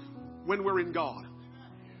maximized when we're in God.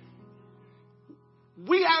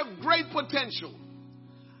 We have great potential.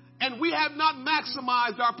 And we have not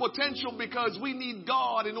maximized our potential because we need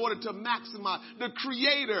God in order to maximize. The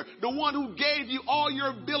Creator, the one who gave you all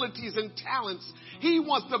your abilities and talents, he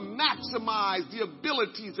wants to maximize the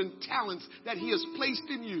abilities and talents that he has placed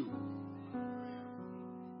in you.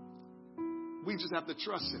 We just have to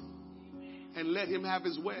trust him and let him have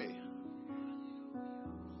his way.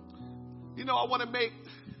 You know, I want to make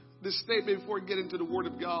this statement before we get into the Word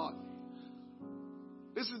of God.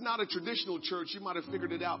 This is not a traditional church. You might have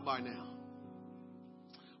figured it out by now.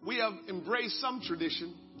 We have embraced some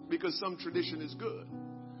tradition because some tradition is good.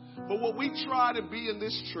 But what we try to be in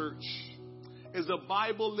this church is a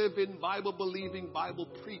Bible living, Bible believing, Bible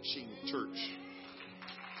preaching church.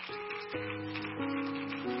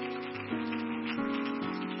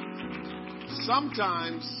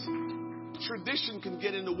 Sometimes tradition can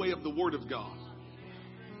get in the way of the Word of God.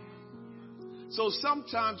 So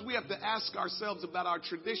sometimes we have to ask ourselves about our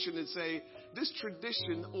tradition and say, this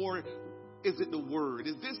tradition or is it the Word?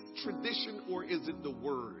 Is this tradition or is it the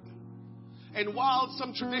Word? And while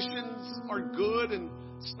some traditions are good and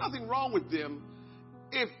there's nothing wrong with them,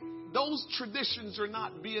 if those traditions are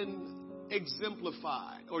not being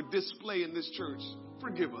exemplified or displayed in this church,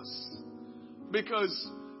 forgive us. Because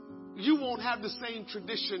you won't have the same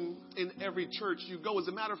tradition in every church you go. As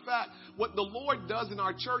a matter of fact, what the Lord does in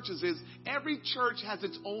our churches is every church has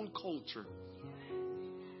its own culture.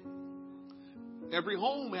 Every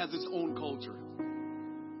home has its own culture.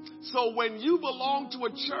 So when you belong to a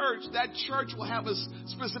church, that church will have a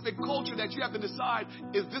specific culture that you have to decide,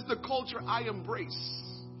 is this the culture I embrace?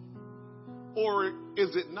 Or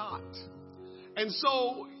is it not? And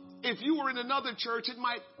so if you were in another church, it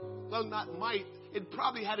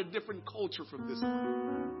probably had a different culture from this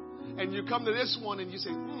one. And you come to this one and you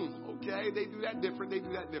say, okay, they do that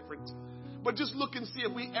different. But just look and see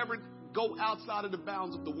if we ever go outside of the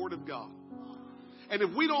bounds of the Word of God. And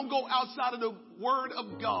if we don't go outside of the Word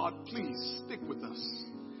of God, please stick with us.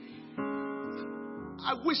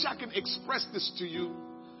 I wish I could express this to you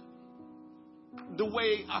the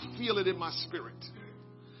way I feel it in my spirit.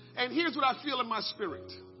 And here's what I feel in my spirit.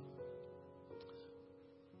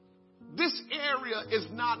 This area is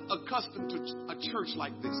not accustomed to a church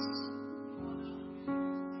like this.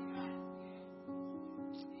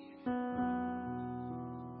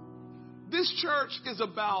 This church is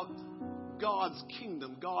about God's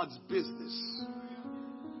kingdom, God's business.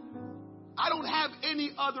 I don't have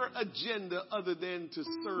any other agenda other than to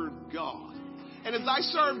serve God. And as I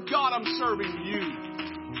serve God, I'm serving you.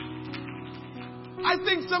 I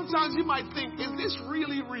think sometimes you might think, is this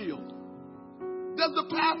really real? Does the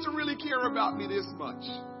pastor really care about me this much?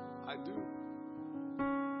 I do.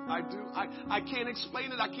 I can't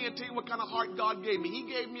explain it. I can't tell you what kind of heart God gave me. He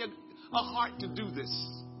gave me a heart to do this.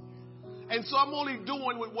 And so I'm only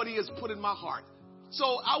doing with what He has put in my heart. So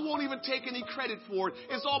I won't even take any credit for it.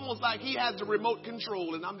 It's almost like He has the remote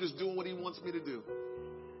control and I'm just doing what He wants me to do.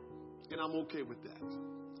 And I'm okay with that.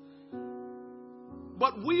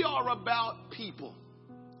 But we are about people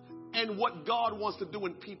and what God wants to do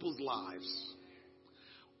in people's lives.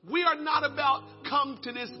 We are not about come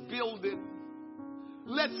to this building.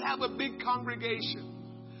 Let's have a big congregation.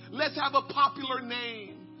 Let's have a popular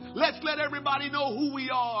name. Let's let everybody know who we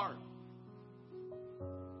are.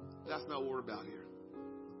 That's not what we're about here.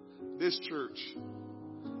 This church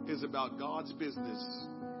is about God's business,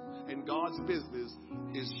 and God's business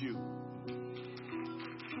is you.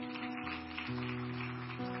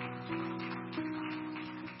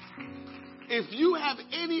 If you have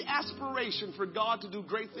any aspiration for God to do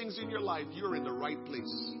great things in your life, you're in the right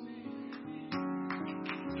place.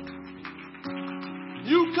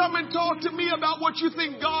 You come and talk to me about what you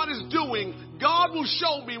think God is doing. God will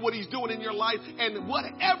show me what He's doing in your life. And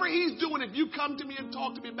whatever He's doing, if you come to me and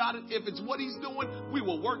talk to me about it, if it's what He's doing, we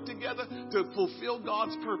will work together to fulfill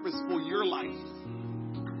God's purpose for your life.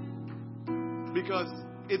 Because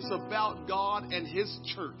it's about God and His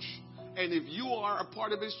church. And if you are a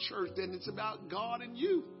part of His church, then it's about God and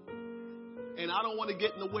you. And I don't want to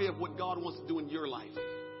get in the way of what God wants to do in your life.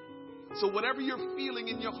 So whatever you're feeling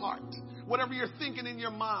in your heart, whatever you're thinking in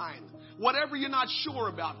your mind, whatever you're not sure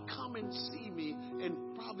about, come and see me and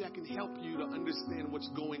probably I can help you to understand what's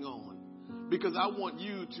going on. Because I want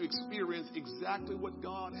you to experience exactly what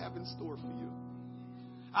God has in store for you.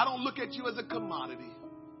 I don't look at you as a commodity.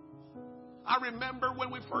 I remember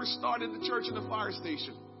when we first started the church in the fire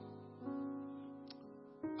station.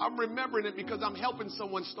 I'm remembering it because I'm helping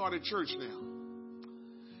someone start a church now.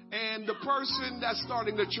 And the person that's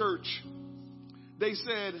starting the church, they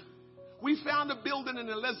said, we found a building in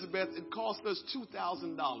Elizabeth. It cost us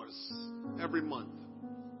 $2,000 every month.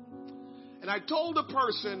 And I told the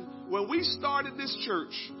person, when we started this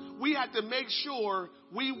church, we had to make sure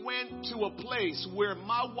we went to a place where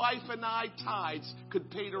my wife and I tithes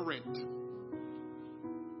could pay the rent.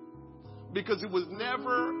 Because it was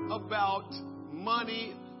never about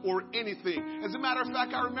money or anything. As a matter of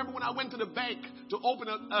fact, I remember when I went to the bank to open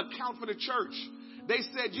an account for the church, they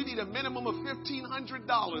said you need a minimum of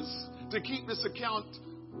 $1,500 to keep this account,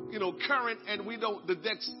 current, and we don't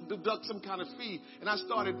deduct some kind of fee. And I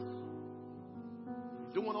started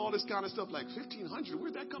doing all this kind of stuff like $1,500.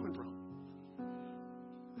 Where's that coming from?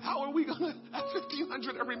 How are we going to have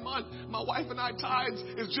 $1,500 every month? My wife and I tithes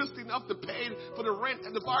is just enough to pay for the rent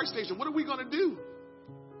at the fire station. What are we going to do?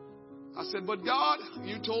 I said, but God,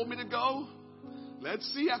 you told me to go. Let's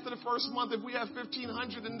see after the first month if we have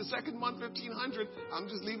 $1,500 and the second month $1,500. I'm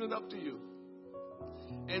just leaving it up to you.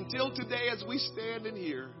 Until today, as we stand in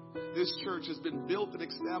here, this church has been built and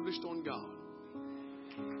established on God,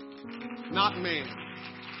 not man.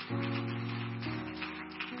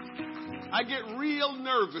 I get real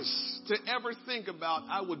nervous to ever think about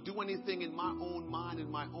I would do anything in my own mind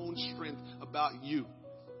and my own strength about you.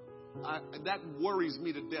 That worries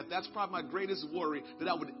me to death. That's probably my greatest worry, that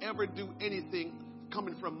I would ever do anything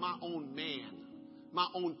coming from my own man, my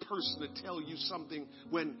own person, to tell you something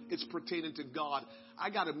when it's pertaining to God. I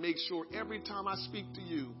got to make sure every time I speak to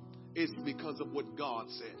you, it's because of what God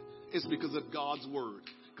said. It's because of God's word.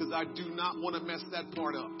 Because I do not want to mess that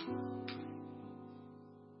part up.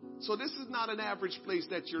 So this is not an average place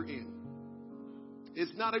that you're in.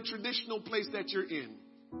 It's not a traditional place that you're in.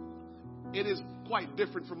 It is quite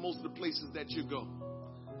different from most of the places that you go.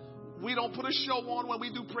 We don't put a show on when we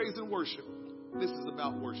do praise and worship. This is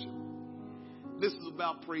about worship. This is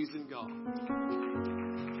about praising God.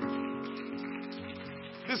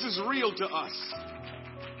 This is real to us.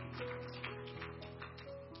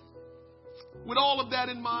 With all of that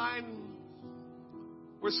in mind,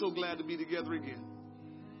 we're so glad to be together again.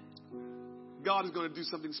 God is going to do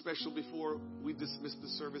something special before we dismiss the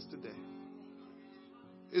service today.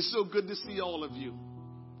 It's so good to see all of you.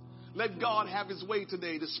 Let God have his way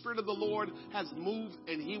today. The Spirit of the Lord has moved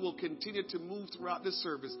and he will continue to move throughout this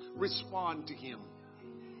service. Respond to him.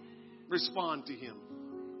 Respond to him.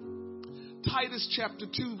 Titus chapter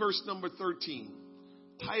 2, verse number 13.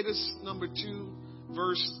 Titus number 2,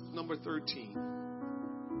 verse number 13.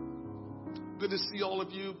 Good to see all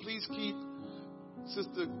of you. Please keep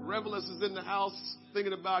Sister Revelous is in the house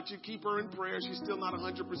thinking about you. Keep her in prayer. She's still not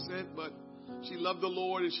 100%, but she loved the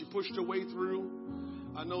Lord and she pushed her way through.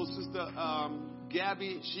 I know Sister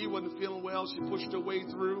Gabby, she wasn't feeling well. She pushed her way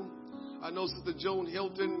through. I know Sister Joan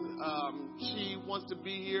Hilton, she wants to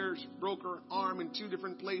be here. She broke her arm in 2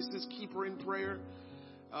 different places. Keep her in prayer.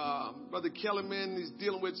 Brother Kellerman is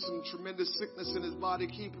dealing with some tremendous sickness in his body.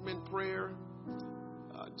 Keep him in prayer.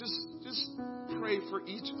 Just pray for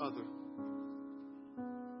each other.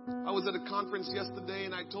 I was at a conference yesterday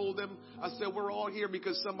and I told them, I said, we're all here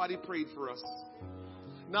because somebody prayed for us.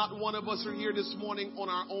 Not one of us are here this morning on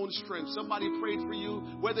our own strength. Somebody prayed for you,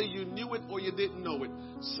 whether you knew it or you didn't know it.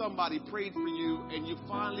 Somebody prayed for you and you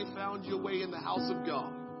finally found your way in the house of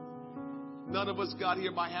God. None of us got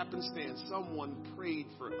here by happenstance. Someone prayed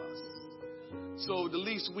for us. So the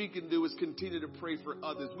least we can do is continue to pray for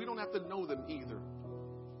others. We don't have to know them either.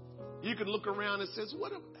 You can look around and say,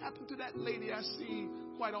 what happened to that lady I see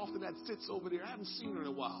quite often that sits over there? I haven't seen her in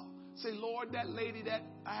a while. Say, Lord, that lady that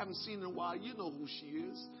I haven't seen in a while, you know who she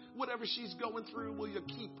is. Whatever she's going through, will you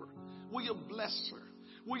keep her? Will you bless her?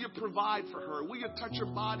 Will you provide for her? Will you touch her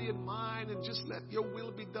body and mind and just let your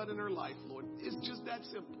will be done in her life, Lord? It's just that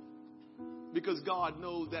simple. Because God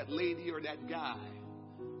knows that lady or that guy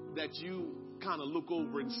that you kind of look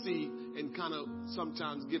over and see and kind of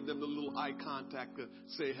sometimes give them the little eye contact to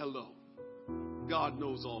say hello. God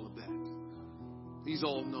knows all of that. He's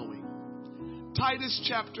all knowing. Titus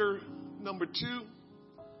chapter number 2,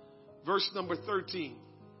 verse number 13.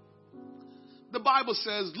 The Bible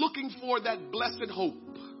says, looking for that blessed hope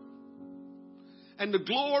and the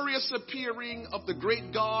glorious appearing of the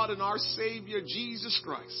great God and our Savior Jesus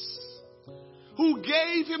Christ, who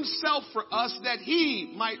gave himself for us that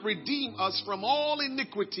he might redeem us from all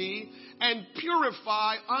iniquity and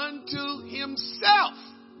purify unto himself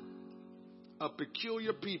a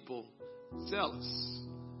peculiar people, zealous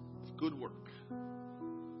of good work.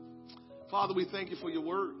 Father, we thank you for your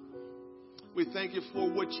word. We thank you for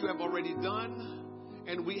what you have already done.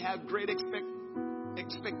 And we have great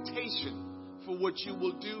expectation for what you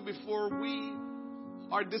will do before we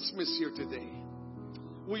are dismissed here today.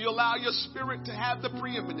 Will you allow your Spirit to have the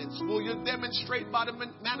preeminence? Will you demonstrate by the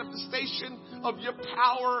manifestation of your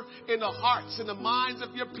power in the hearts and the minds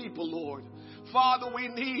of your people, Lord? Father, we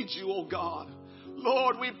need you, oh God.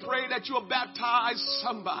 Lord, we pray that you'll baptize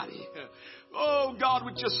somebody. Oh God,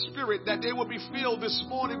 with your Spirit, that they will be filled this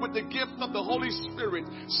morning with the gift of the Holy Spirit.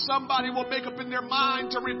 Somebody will make up in their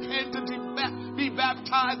mind to repent and to be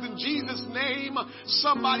baptized in Jesus' name.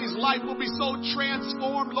 Somebody's life will be so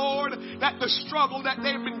transformed, Lord, that the struggle that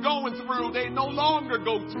they've been going through, they no longer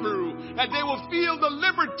go through. And they will feel the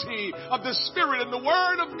liberty of the Spirit and the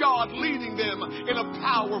Word of God leading them in a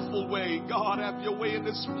powerful way. God, have your way in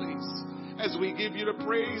this place as we give you the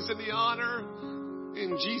praise and the honor.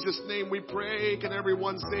 In Jesus' name we pray. Can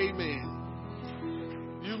everyone say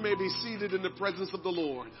amen? You may be seated in the presence of the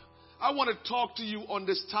Lord. I want to talk to you on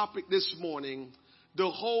this topic this morning, the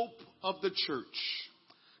hope of the church.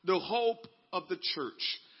 The hope of the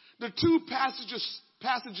church. The 2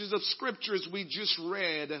 passages of scriptures we just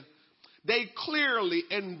read, they clearly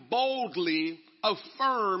and boldly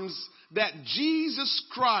affirms that Jesus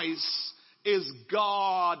Christ is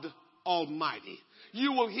God Almighty.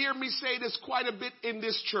 You will hear me say this quite a bit in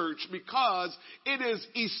this church because it is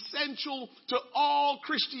essential to all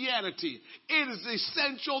Christianity. It is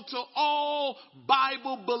essential to all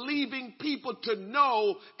Bible-believing people to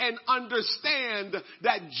know and understand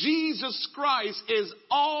that Jesus Christ is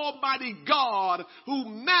Almighty God who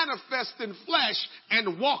manifested in flesh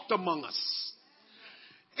and walked among us.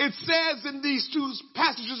 It says in these 2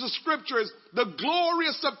 passages of scriptures, the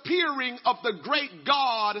glorious appearing of the great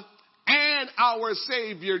God and our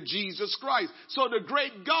Savior, Jesus Christ. So the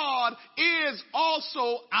great God is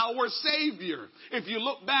also our Savior. If you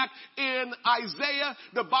look back in Isaiah,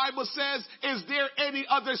 the Bible says, is there any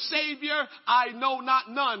other Savior? I know not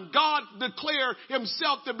none. God declared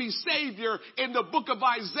himself to be Savior in the book of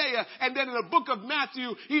Isaiah. And then in the book of Matthew,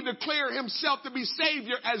 he declared himself to be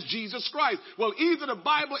Savior as Jesus Christ. Well, either the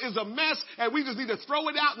Bible is a mess and we just need to throw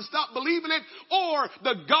it out and stop believing it, or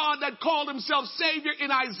the God that called himself Savior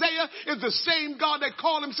in Isaiah is the same God that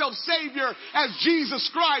called himself Savior as Jesus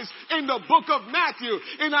Christ in the book of Matthew.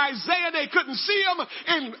 In Isaiah, they couldn't see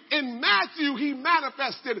him. In Matthew, he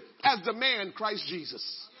manifested as the man Christ Jesus.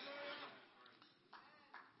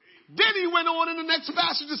 Then he went on in the next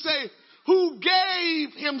passage to say, who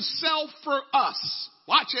gave himself for us.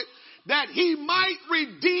 Watch it. That he might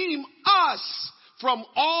redeem us from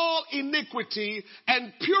all iniquity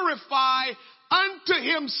and purify unto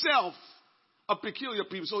himself a peculiar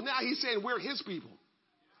people. So now he's saying we're his people.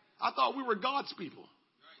 I thought we were God's people.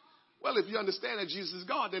 Well, if you understand that Jesus is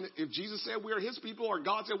God, then if Jesus said we're his people or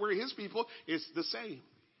God said we're his people, it's the same.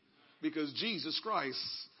 Because Jesus Christ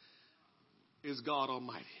is God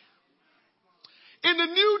Almighty. In the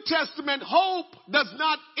New Testament, hope does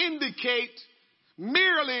not indicate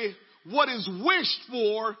merely what is wished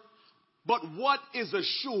for, but what is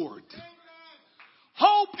assured.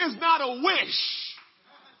 Hope is not a wish.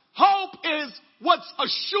 Hope is what's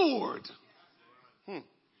assured. In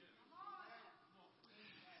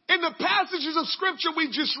the passages of scripture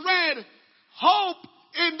we just read, hope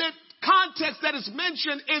in the context that is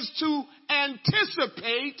mentioned is to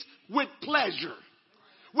anticipate with pleasure.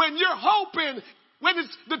 When you're hoping, when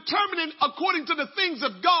it's determining according to the things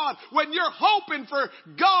of God, when you're hoping for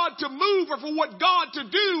God to move or for what God to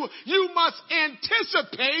do, you must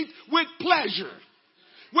anticipate with pleasure.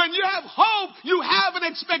 When you have hope, you have an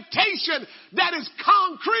expectation that is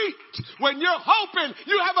concrete. When you're hoping,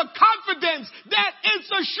 you have a confidence that it's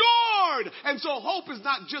assured. And so hope is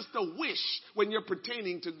not just a wish when you're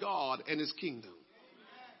pertaining to God and his kingdom.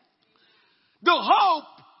 The hope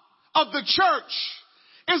of the church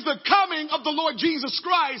is the coming of the Lord Jesus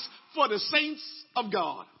Christ for the saints of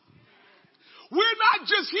God. We're not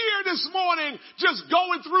just here this morning just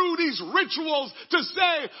going through these rituals to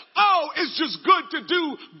say, oh, it's just good to do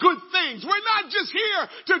good things. We're not just here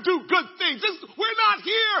to do good things. We're not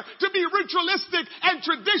here to be ritualistic and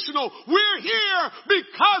traditional. We're here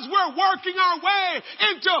because we're working our way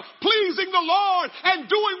into pleasing the Lord and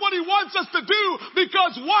doing what he wants us to do,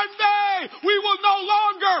 because one day we will no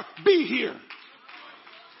longer be here.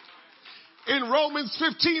 In Romans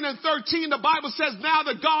 15 and 13, the Bible says, now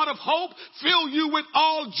the God of hope fill you with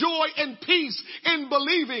all joy and peace in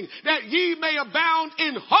believing, that ye may abound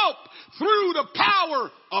in hope through the power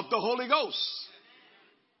of the Holy Ghost.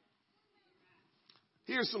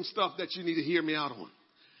 Here's some stuff that you need to hear me out on.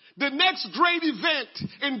 The next great event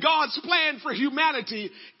in God's plan for humanity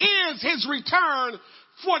is his return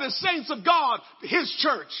for the saints of God, his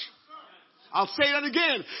church. I'll say that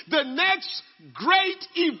again. The next great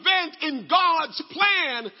event in God's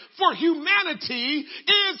plan for humanity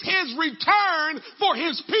is his return for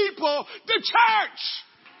his people, the church.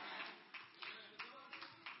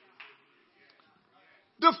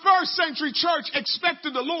 The first century church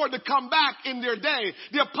expected the Lord to come back in their day.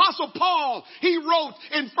 The Apostle Paul, he wrote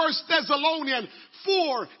in 1 Thessalonians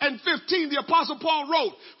 4 and 15, the Apostle Paul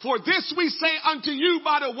wrote, for this we say unto you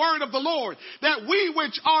by the word of the Lord, that we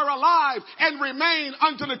which are alive and remain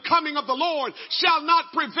unto the coming of the Lord shall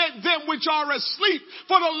not prevent them which are asleep.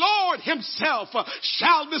 For the Lord himself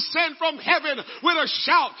shall descend from heaven with a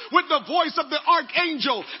shout, with the voice of the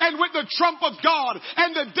archangel, and with the trump of God,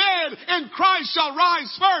 and the dead in Christ shall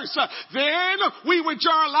rise first. Then we which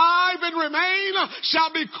are alive and remain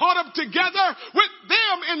shall be caught up together with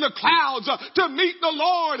them in the clouds to meet the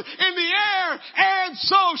Lord in the air, and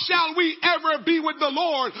so shall we ever be with the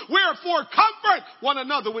Lord. Wherefore comfort one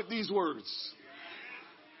another with these words.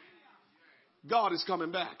 God is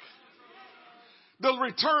coming back. The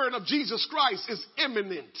return of Jesus Christ is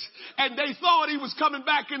imminent. And they thought he was coming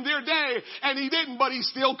back in their day, and he didn't, but he's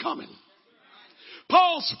still coming.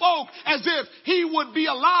 Paul spoke as if he would be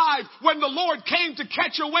alive when the Lord came to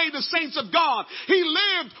catch away the saints of God. He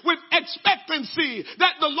lived with expectancy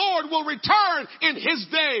that the Lord will return in his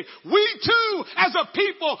day. We too, as a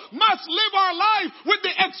people, must live our life with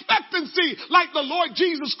the expectancy like the Lord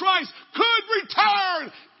Jesus Christ could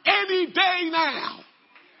return any day now.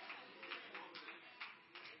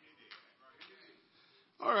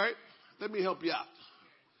 All right, let me help you out.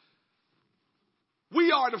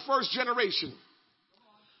 We are the first generation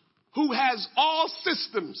who has all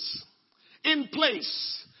systems in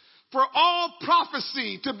place for all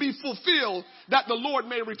prophecy to be fulfilled that the Lord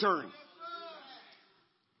may return.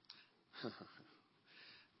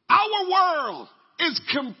 Our world is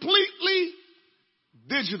completely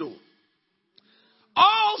digital.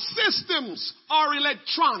 All systems are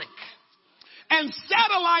electronic, and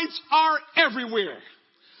satellites are everywhere.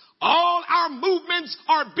 All our movements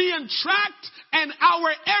are being tracked, and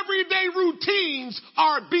our everyday routines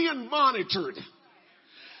are being monitored.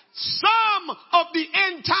 Some of the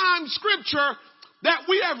end time scripture that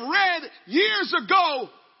we have read years ago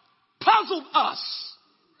puzzled us.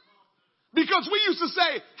 Because we used to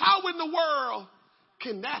say, how in the world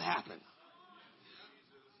can that happen?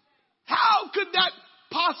 How could that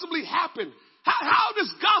possibly happen? How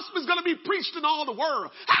this gospel is going to be preached in all the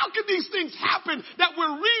world? How can these things happen that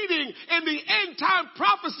we're reading in the end time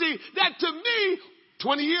prophecy that to me,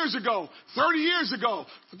 20 years ago, 30 years ago,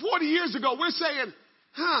 40 years ago, we're saying,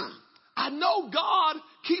 I know God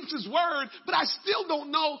keeps his word, but I still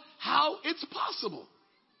don't know how it's possible.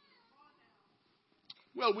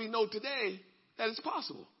 Well, we know today that it's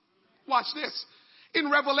possible. Watch this. In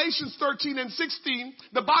Revelations 13 and 16,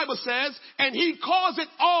 the Bible says, and he caused it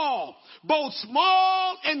all, both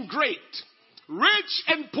small and great, rich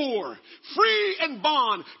and poor, free and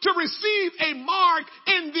bond, to receive a mark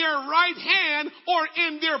in their right hand or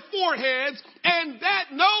in their foreheads, and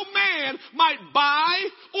that no man might buy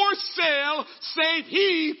or sell save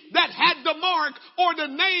he that had the mark or the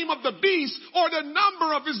name of the beast or the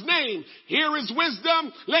number of his name. Here is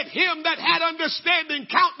wisdom. Let him that had understanding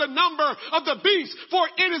count the number of the beast, for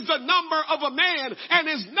it is the number of a man, and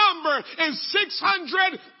his number is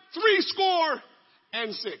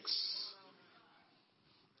 666.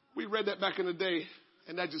 We read that back in the day,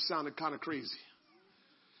 and that just sounded kind of crazy.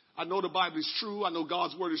 I know the Bible is true. I know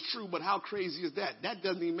God's word is true, but how crazy is that? That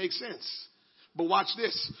doesn't even make sense. But watch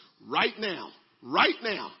this. Right now,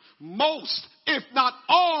 most, if not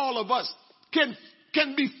all of us can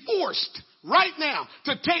be forced right now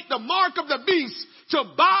to take the mark of the beast to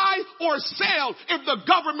buy or sell if the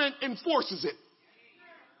government enforces it.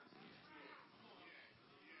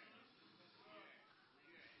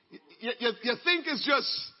 You think it's just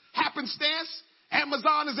happenstance?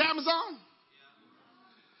 Amazon is Amazon?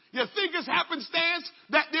 You think it's happenstance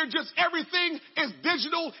that they're just everything is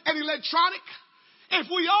digital and electronic? If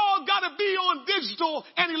we all got to be on digital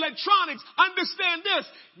and electronics, understand this.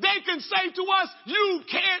 They can say to us, you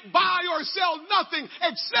can't buy or sell nothing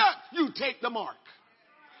except you take the mark.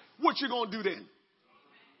 What you going to do then?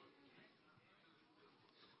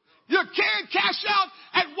 You can't cash out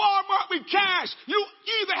at Walmart with cash. You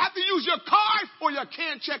either have to use your card or you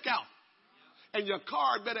can't check out. And your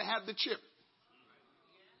card better have the chip.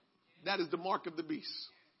 That is the mark of the beast.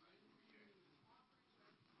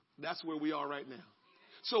 That's where we are right now.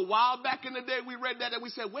 So while back in the day we read that and we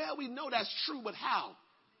said, well, we know that's true, but how?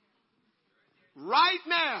 Right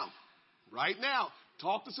now,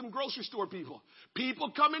 talk to some grocery store people.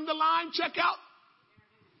 People come in the line, check out.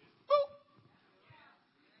 Boop.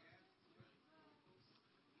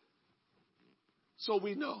 So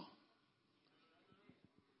we know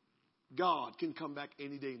God can come back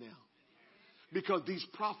any day now. Because these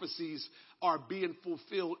prophecies are being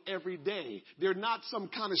fulfilled every day. They're not some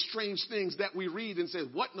kind of strange things that we read and say,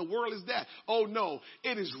 what in the world is that? Oh no,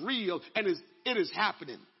 it is real and it is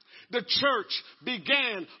happening. The church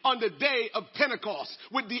began on the day of Pentecost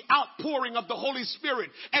with the outpouring of the Holy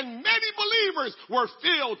Spirit. And many believers were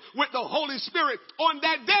filled with the Holy Spirit on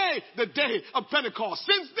that day, the day of Pentecost.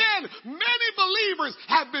 Since then, many believers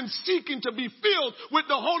have been seeking to be filled with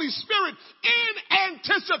the Holy Spirit in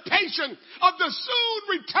anticipation of the soon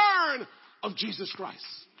return of Jesus Christ.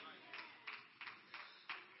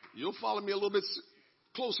 You'll follow me a little bit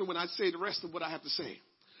closer when I say the rest of what I have to say.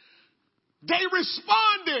 They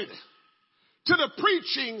responded to the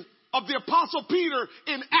preaching of the Apostle Peter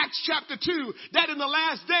in Acts chapter 2, that in the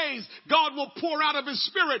last days God will pour out of his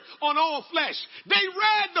Spirit on all flesh. They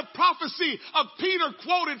read the prophecy of Peter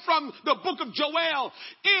quoted from the book of Joel,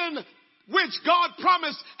 in which God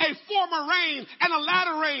promised a former rain and a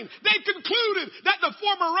latter rain. They concluded that the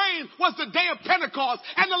former rain was the day of Pentecost,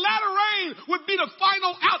 and the latter rain would be the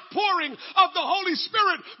final outpouring of the Holy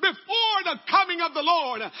Spirit before the coming of the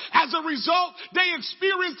Lord. As a result, they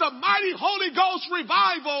experienced a mighty Holy Ghost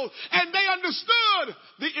revival, and they understood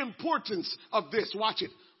the importance of this. Watch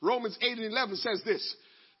it. Romans 8:11 says this,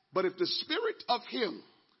 but if the Spirit of him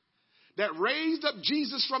that raised up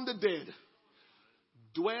Jesus from the dead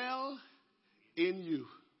dwell in you.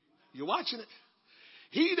 You're watching it.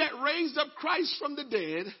 He that raised up Christ from the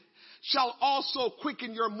dead shall also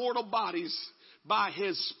quicken your mortal bodies by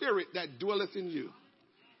his Spirit that dwelleth in you.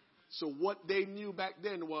 So what they knew back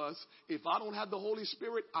then was, if I don't have the Holy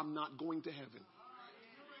Spirit, I'm not going to heaven.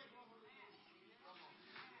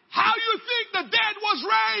 How you think the dead was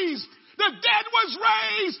raised? The dead was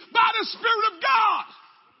raised by the Spirit of God.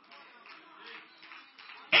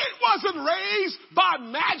 It wasn't raised by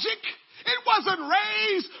magic. It wasn't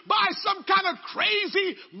raised by some kind of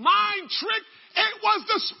crazy mind trick. It was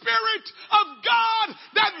the Spirit of God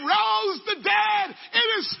that rose the dead. It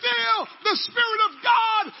is still the Spirit of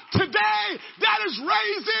God today that is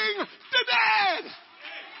raising the dead.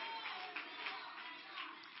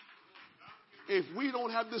 If we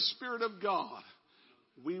don't have the Spirit of God,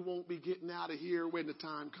 we won't be getting out of here when the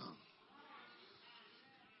time comes.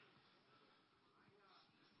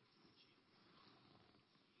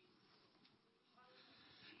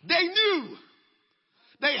 They knew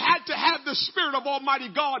they had to have the Spirit of Almighty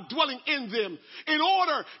God dwelling in them in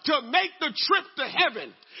order to make the trip to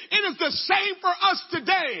heaven. It is the same for us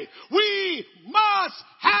today. We must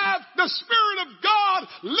have the Spirit of God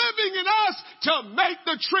living in us to make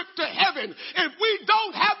the trip to heaven. If we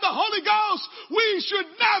don't have the Holy Ghost, we should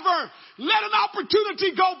never let an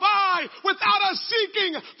opportunity go by without us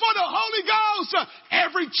seeking for the Holy Ghost.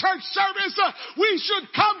 Every church service, we should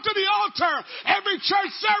come to the altar. Every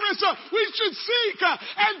church service, we should seek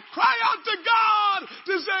and cry out to God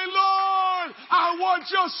to say, Lord, I want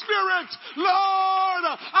your Spirit. Lord,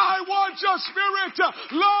 I want your Spirit.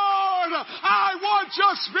 Lord, I want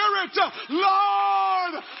your Spirit.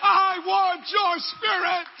 Lord, I want your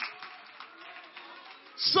Spirit.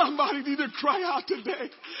 Somebody need to cry out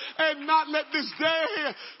today and not let this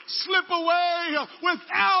day slip away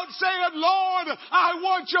without saying, Lord, I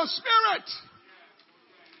want your Spirit.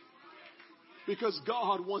 Because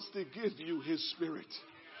God wants to give you His Spirit.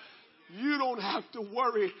 You don't have to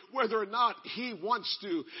worry whether or not He wants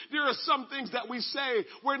to. There are some things that we say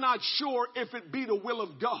we're not sure if it be the will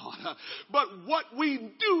of God. But what we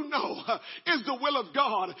do know is the will of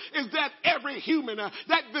God is that every human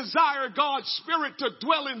that desire God's Spirit to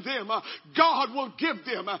dwell in them, God will give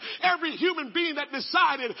them. Every human being that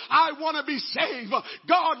decided, I want to be saved,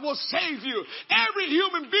 God will save you. Every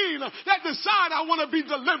human being that decide, I want to be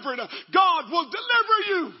delivered, God will deliver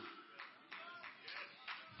you.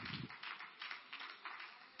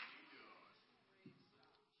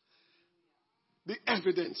 The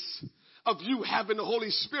evidence of you having the Holy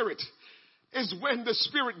Spirit is when the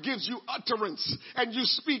Spirit gives you utterance and you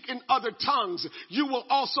speak in other tongues. You will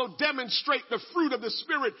also demonstrate the fruit of the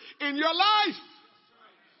Spirit in your life.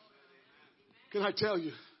 Can I tell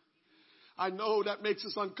you? I know that makes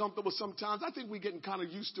us uncomfortable sometimes. I think we're getting kind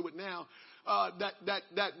of used to it now.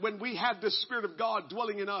 That when we have the Spirit of God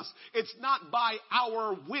dwelling in us, it's not by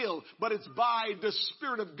our will, but it's by the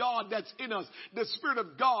Spirit of God that's in us. The Spirit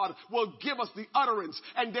of God will give us the utterance.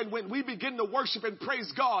 And then when we begin to worship and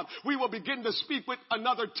praise God, we will begin to speak with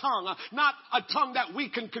another tongue, not a tongue that we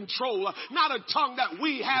can control, not a tongue that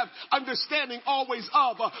we have understanding always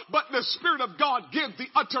of, but the Spirit of God gives the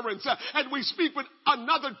utterance, and we speak with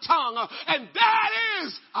another tongue, and that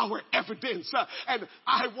is our evidence. And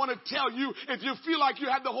I want to tell you, if you feel like you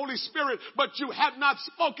have the Holy Spirit, but you have not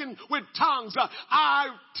spoken with tongues, I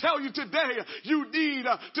tell you today, you need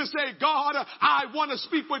to say, God, I want to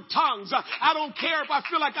speak with tongues. I don't care if I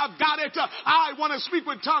feel like I've got it. I want to speak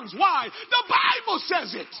with tongues. Why? The Bible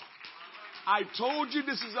says it. I told you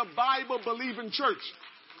this is a Bible-believing church.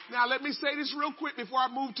 Now, let me say this real quick before I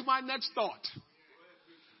move to my next thought.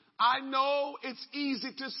 I know it's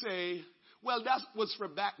easy to say, well, that was for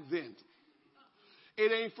back then.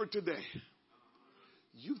 It ain't for today.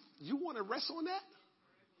 You want to rest on that?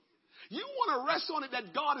 You want to rest on it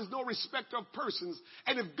that God is no respecter of persons.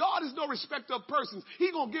 And if God is no respecter of persons,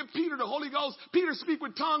 He's going to give Peter the Holy Ghost. Peter speak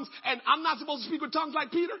with tongues, and I'm not supposed to speak with tongues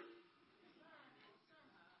like Peter?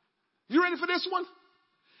 You ready for this one?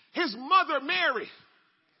 His mother, Mary,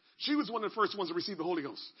 she was one of the first ones to receive the Holy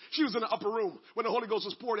Ghost. She was in the upper room when the Holy Ghost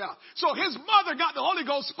was poured out. So his mother got the Holy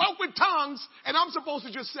Ghost, spoke with tongues, and I'm supposed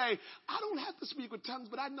to just say, I don't have to speak with tongues,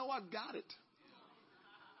 but I know I've got it.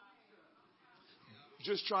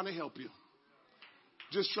 Just trying to help you.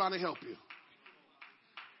 Just trying to help you.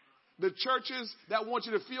 The churches that want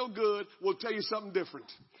you to feel good will tell you something different.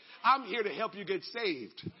 I'm here to help you get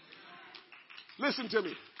saved. Listen to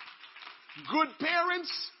me. Good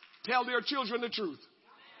parents tell their children the truth.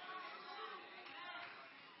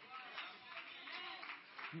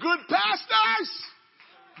 Good pastors,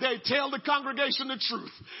 they tell the congregation the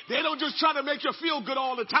truth. They don't just try to make you feel good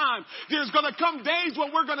all the time. There's going to come days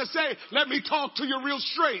when we're going to say, let me talk to you real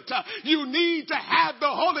straight. You need to have the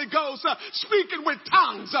Holy Ghost speaking with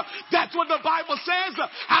tongues. That's what the Bible says.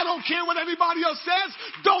 I don't care what anybody else says.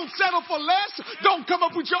 Don't settle for less. Don't come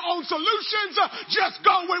up with your own solutions. Just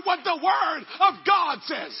go with what the Word of God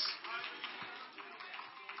says.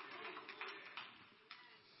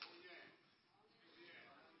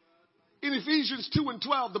 In Ephesians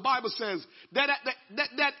 2:12, the Bible says that at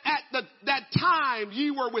that time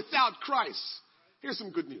ye were without Christ. Here's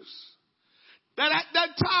some good news. That at that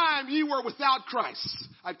time ye were without Christ.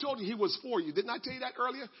 I told you he was for you. Didn't I tell you that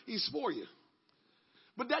earlier? He's for you.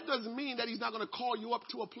 But that doesn't mean that he's not going to call you up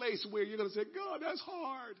to a place where you're going to say, God, that's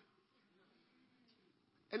hard.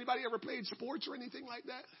 Anybody ever played sports or anything like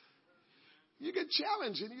that? You get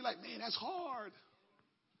challenged and you're like, man, that's hard.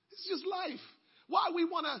 It's just life. Why we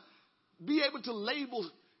want to be able to label,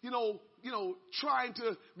 trying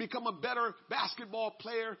to become a better basketball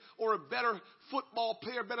player or a better football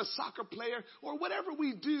player, better soccer player, or whatever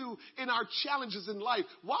we do in our challenges in life.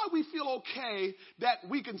 Why we feel okay that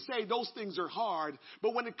we can say those things are hard,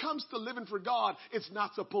 but when it comes to living for God, it's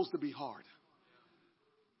not supposed to be hard.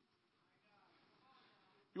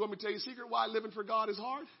 You want me to tell you a secret why living for God is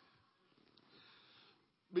hard?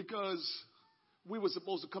 Because we were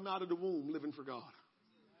supposed to come out of the womb living for God.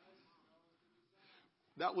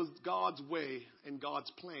 That was God's way and God's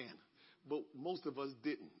plan. But most of us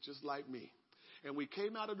didn't, just like me. And we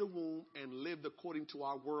came out of the womb and lived according to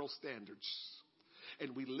our world standards.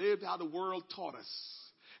 And we lived how the world taught us.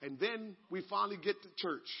 And then we finally get to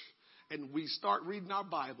church and we start reading our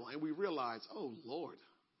Bible and we realize, oh, Lord,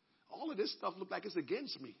 all of this stuff looked like it's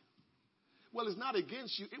against me. Well, it's not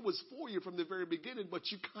against you. It was for you from the very beginning,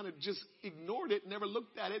 but you kind of just ignored it, never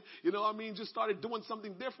looked at it. Just started doing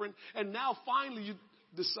something different. And now finally you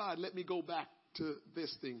decide, let me go back to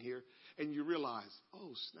this thing here. And you realize,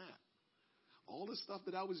 oh, snap. All the stuff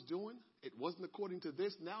that I was doing, it wasn't according to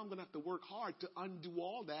this. Now I'm going to have to work hard to undo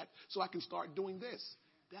all that so I can start doing this.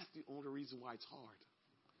 That's the only reason why it's hard.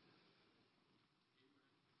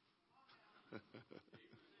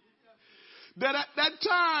 That at that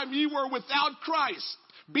time ye were without Christ,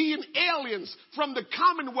 being aliens from the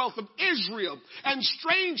commonwealth of Israel and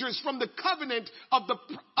strangers from the covenant of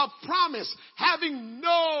promise, having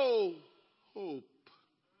no hope.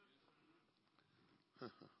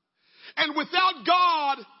 And without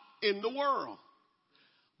God in the world.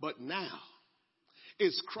 But now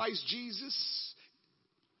is Christ Jesus.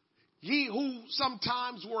 Ye who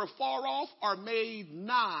sometimes were afar off are made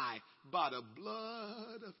nigh by the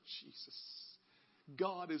blood of Jesus.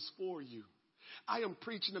 God is for you. I am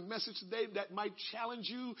preaching a message today that might challenge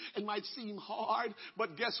you and might seem hard,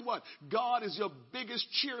 but guess what? God is your biggest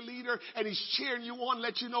cheerleader and he's cheering you on,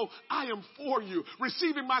 let you know I am for you.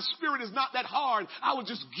 Receiving my spirit is not that hard. I will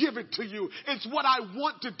just give it to you. It's what I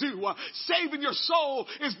want to do. Saving your soul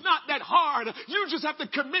is not that hard. You just have to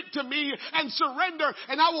commit to me and surrender,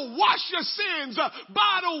 and I will wash your sins.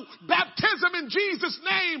 Bottle baptism in Jesus'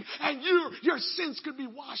 name, and your sins could be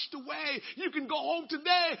washed away. You can go home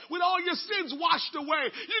today with all your sins washed away.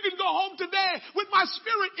 You can go home today with my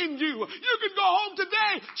spirit in you. You can go home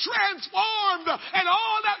today transformed, and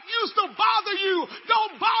all that used to bother you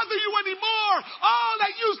don't bother you anymore. All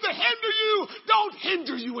that used to hinder you don't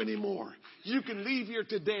hinder you anymore. You can leave here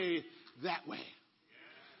today that way.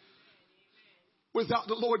 Without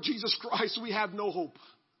the Lord Jesus Christ, we have no hope.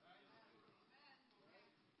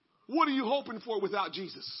 What are you hoping for without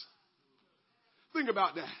Jesus? Think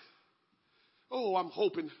about that. Oh, I'm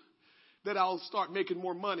hoping that I'll start making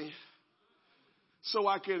more money so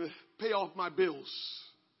I can pay off my bills.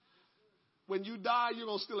 When you die, you're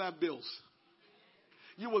going to still have bills.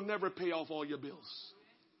 You will never pay off all your bills.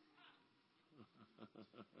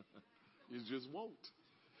 You just won't.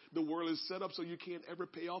 The world is set up so you can't ever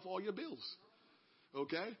pay off all your bills.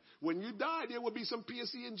 Okay? When you die, there will be some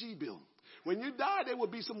PSE&G bill. When you die, there will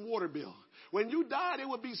be some water bill. When you die, there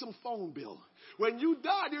will be some phone bill. When you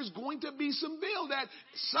die, there's going to be some bill that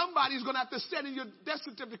somebody's going to have to send in your death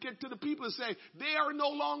certificate to the people and say, they are no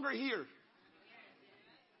longer here.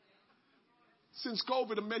 Since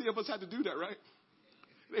COVID, many of us had to do that, right?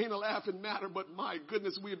 It ain't a laughing matter, but my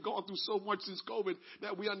goodness, we have gone through so much since COVID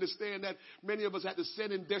that we understand that many of us had to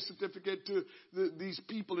send in death certificate to these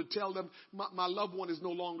people to tell them, my loved one is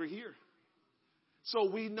no longer here.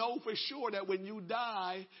 So we know for sure that when you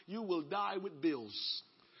die, you will die with bills.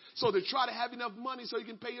 So to try to have enough money so you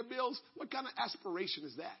can pay your bills, what kind of aspiration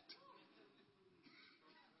is that?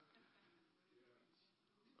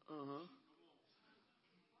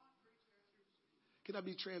 Can I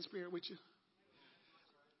be transparent with you?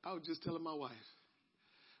 I was just telling my wife,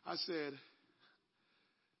 I said,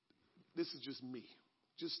 this is just me.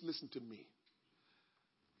 Just listen to me.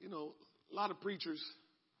 You know, a lot of preachers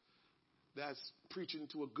that's preaching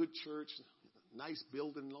to a good church, nice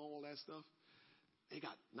building and all that stuff, they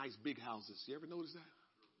got nice big houses. You ever notice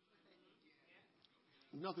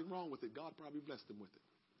that? Nothing wrong with it. God probably blessed them with it.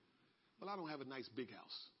 But I don't have a nice big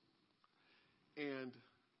house. And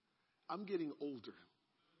I'm getting older.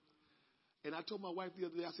 And I told my wife the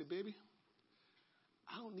other day, I said, baby,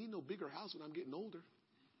 I don't need no bigger house when I'm getting older.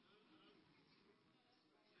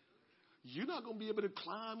 You're not going to be able to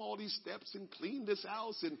climb all these steps and clean this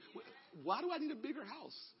house. And why do I need a bigger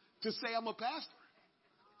house? To say I'm a pastor?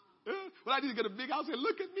 Well, I need to get a big house and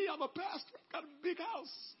look at me. I'm a pastor. I've got a big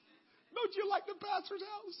house. Don't you like the pastor's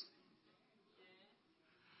house?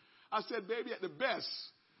 I said, baby, at the best,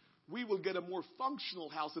 we will get a more functional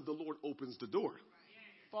house if the Lord opens the door.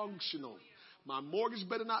 Functional. My mortgage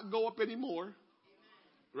better not go up anymore.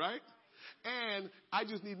 Right? And I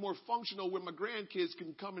just need more functional where my grandkids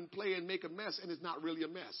can come and play and make a mess, and it's not really a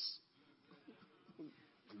mess.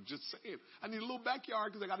 I'm just saying. I need a little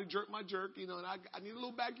backyard because I got to jerk my jerk, and I need a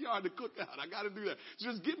little backyard to cook out. I got to do that. So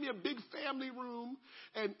just give me a big family room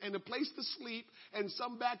and a place to sleep and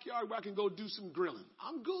some backyard where I can go do some grilling.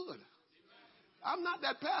 I'm good. I'm not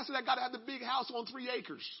that pastor that got to have the big house on 3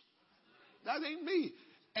 acres. That ain't me.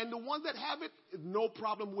 And the ones that have it, no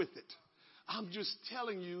problem with it. I'm just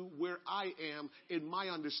telling you where I am in my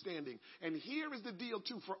understanding. And here is the deal,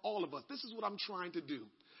 too, for all of us. This is what I'm trying to do.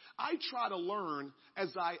 I try to learn as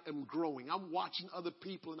I am growing. I'm watching other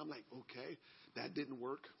people, and I'm like, okay, that didn't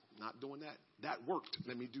work. Not doing that. That worked.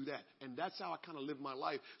 Let me do that. And that's how I kind of live my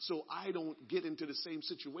life. So I don't get into the same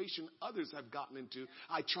situation others have gotten into.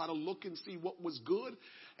 I try to look and see what was good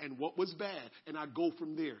and what was bad, and I go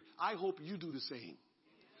from there. I hope you do the same.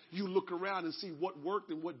 You look around and see what worked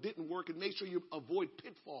and what didn't work and make sure you avoid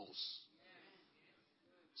pitfalls.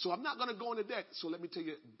 So I'm not going to go into that. So let me tell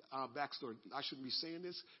you a backstory. I shouldn't be saying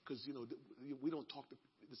this because, we don't talk to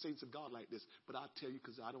the saints of God like this. But I'll tell you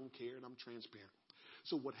because I don't care and I'm transparent.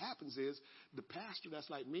 So what happens is the pastor that's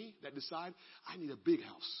like me that decide I need a big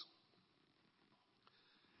house.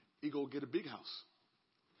 He go get a big house.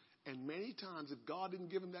 And many times if God didn't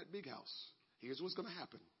give him that big house, here's what's going to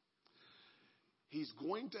happen. He's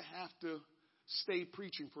going to have to stay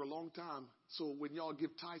preaching for a long time. So when y'all give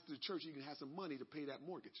tithes to the church, you can have some money to pay that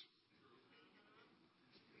mortgage.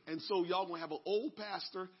 And so y'all going to have an old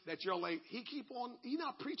pastor that you're like, he's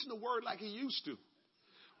not preaching the word like he used to.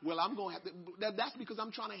 Well, I'm going to have to, that's because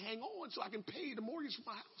I'm trying to hang on so I can pay the mortgage for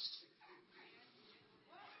my house.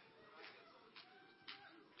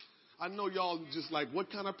 I know y'all just like,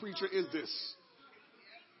 what kind of preacher is this?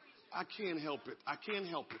 I can't help it. I can't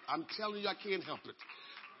help it. I'm telling you, I can't help it.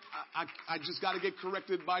 I just got to get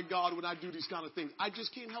corrected by God when I do these kind of things. I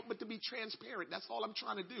just can't help but to be transparent. That's all I'm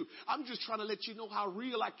trying to do. I'm just trying to let you know how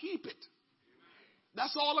real I keep it.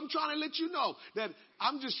 That's all I'm trying to let you know. That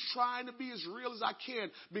I'm just trying to be as real as I can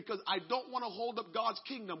because I don't want to hold up God's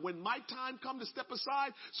kingdom. When my time comes to step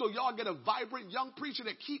aside, so y'all get a vibrant young preacher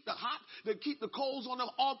that keep the coals on the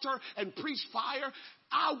altar and preach fire.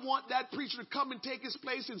 I want that preacher to come and take his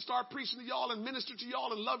place and start preaching to y'all and minister to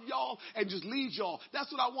y'all and love y'all and just lead y'all. That's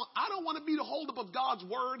what I want. I don't want to be the holdup of God's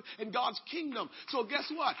word and God's kingdom. So guess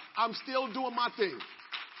what? I'm still doing my thing.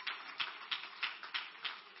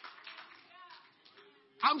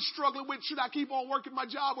 I'm struggling with, should I keep on working my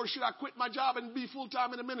job or should I quit my job and be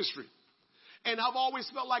full-time in the ministry? And I've always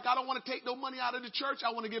felt like I don't want to take no money out of the church.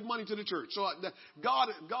 I want to give money to the church. So God,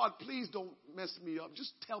 please don't mess me up.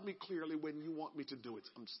 Just tell me clearly when you want me to do it.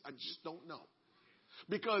 I just don't know.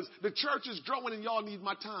 Because the church is growing and y'all need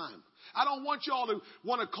my time. I don't want y'all to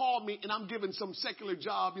want to call me and I'm giving some secular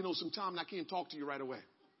job, some time and I can't talk to you right away.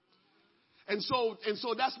 And so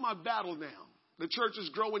that's my battle now. The church is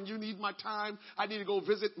growing. You need my time. I need to go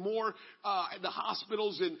visit more at the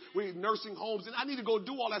hospitals and nursing homes. And I need to go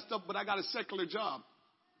do all that stuff, but I got a secular job.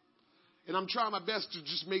 And I'm trying my best to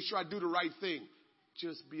just make sure I do the right thing.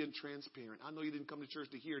 Just being transparent. I know you didn't come to church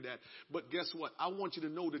to hear that. But guess what? I want you to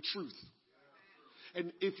know the truth.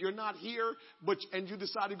 And if you're not here, and you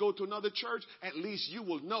decide to go to another church, at least you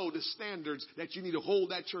will know the standards that you need to hold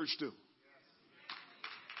that church to.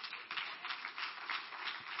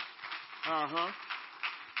 I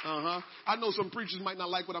know some preachers might not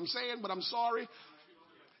like what I'm saying, but I'm sorry.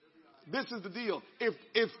 This is the deal.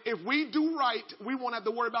 If we do right, we won't have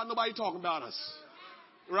to worry about nobody talking about us.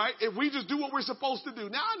 Right? If we just do what we're supposed to do.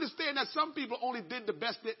 Now, I understand that some people only did the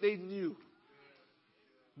best that they knew.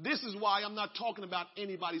 This is why I'm not talking about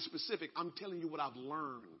anybody specific. I'm telling you what I've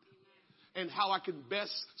learned and how I can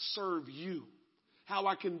best serve you. How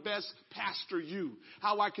I can best pastor you,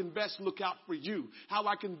 how I can best look out for you, how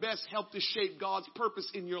I can best help to shape God's purpose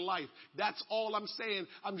in your life. That's all I'm saying.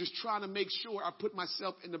 I'm just trying to make sure I put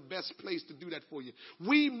myself in the best place to do that for you.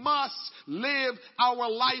 We must live our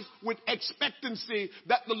life with expectancy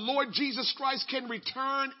that the Lord Jesus Christ can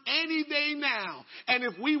return any day now. And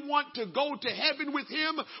if we want to go to heaven with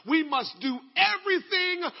him, we must do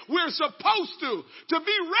everything we're supposed to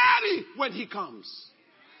be ready when he comes.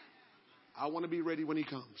 I want to be ready when he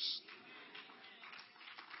comes.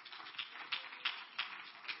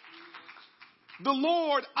 The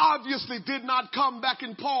Lord obviously did not come back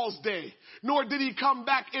in Paul's day, nor did he come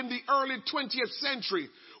back in the early 20th century.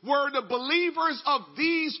 Were the believers of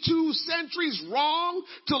these 2 centuries wrong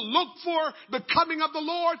to look for the coming of the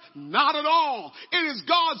Lord? Not at all. It is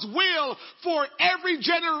God's will for every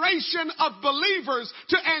generation of believers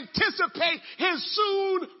to anticipate his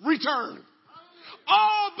soon return.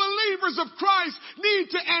 All believers of Christ need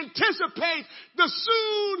to anticipate the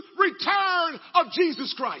soon return of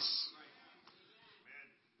Jesus Christ.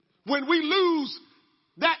 When we lose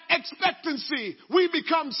that expectancy, we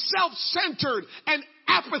become self-centered and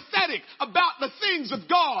apathetic about the things of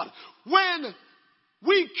God. When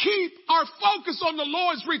we keep our focus on the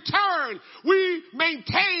Lord's return, we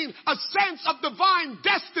maintain a sense of divine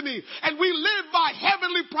destiny, and we live by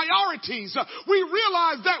heavenly priorities. We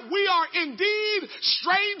realize that we are indeed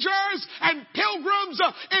strangers and pilgrims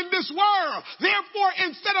in this world. Therefore,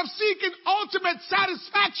 instead of seeking ultimate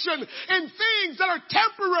satisfaction in things that are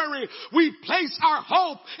temporary, we place our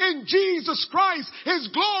hope in Jesus Christ, his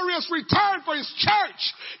glorious return for his church.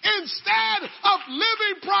 Instead of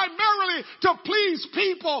living primarily to please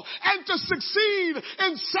people and to succeed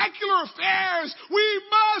in secular affairs, we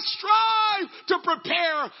must strive to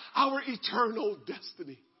prepare our eternal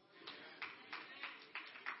destiny.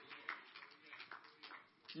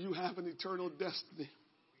 You have an eternal destiny.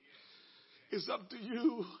 It's up to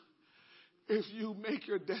you if you make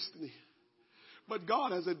your destiny. But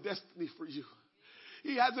God has a destiny for you.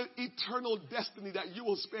 He has an eternal destiny that you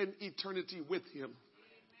will spend eternity with him.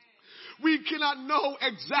 We cannot know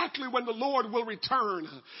exactly when the Lord will return.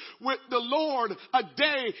 With the Lord, a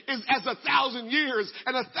day is as 1,000 years,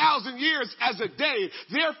 and 1,000 years as a day.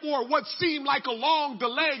 Therefore, what seemed like a long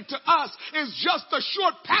delay to us is just a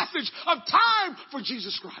short passage of time for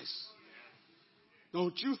Jesus Christ.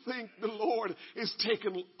 Don't you think the Lord is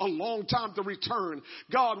taking a long time to return?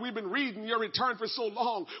 God, we've been reading your return for so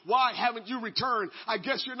long. Why haven't you returned? I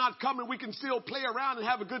guess you're not coming. We can still play around and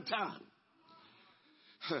have a good time.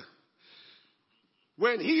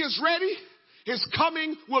 When he is ready, his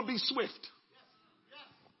coming will be swift.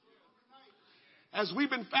 As we've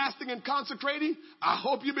been fasting and consecrating, I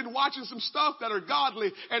hope you've been watching some stuff that are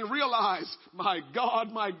godly and realize, my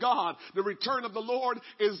God, the return of the Lord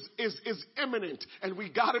is imminent, and we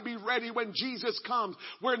got to be ready when Jesus comes.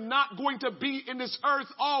 We're not going to be in this earth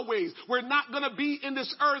always. We're not going to be in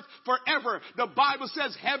this earth forever. The Bible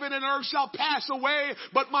says heaven and earth shall pass away,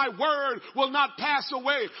 but my word will not pass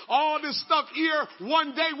away. All this stuff here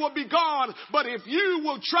one day will be gone, but if you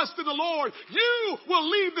will trust in the Lord, you will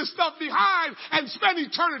leave this stuff behind and spend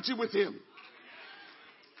eternity with him.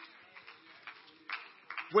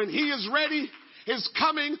 When he is ready, his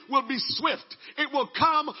coming will be swift. It will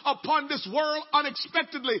come upon this world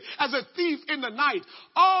unexpectedly as a thief in the night.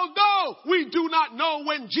 Although we do not know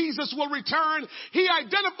when Jesus will return, he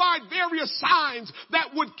identified various signs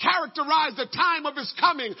that would characterize the time of his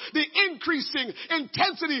coming. The increasing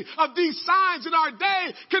intensity of these signs in our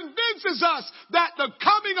day convinces us that the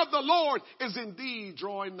coming of the Lord is indeed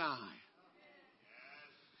drawing nigh.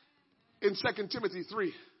 In 2 Timothy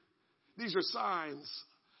 3, these are signs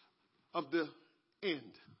of the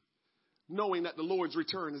end, knowing that the Lord's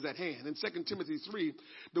return is at hand. In 2 Timothy 3,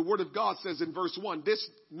 the word of God says in verse 1, this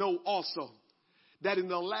know also, that in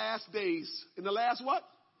the last days, in the last what?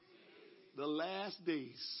 The last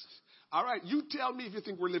days. All right, you tell me if you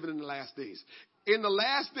think we're living in the last days. In the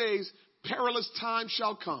last days, perilous times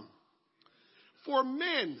shall come. For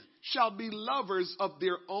men shall be lovers of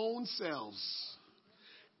their own selves,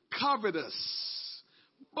 covetous,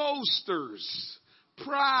 boasters,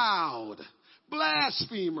 proud,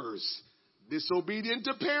 blasphemers, disobedient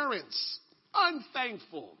to parents,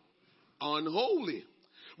 unthankful, unholy,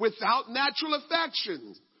 without natural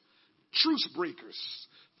affection, truce breakers,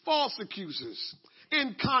 false accusers,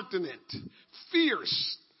 incontinent,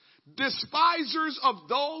 fierce, despisers of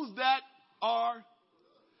those that are,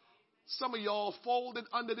 some of y'all folded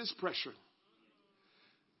under this pressure.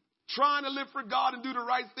 Trying to live for God and do the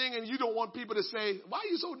right thing, and you don't want people to say, why are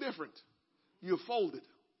you so different? You're folded.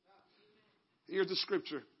 Here's the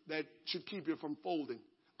scripture that should keep you from folding.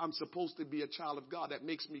 I'm supposed to be a child of God. That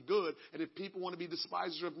makes me good. And if people want to be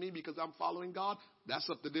despisers of me because I'm following God, that's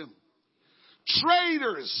up to them.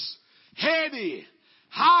 Traitors, heady,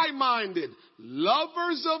 high-minded,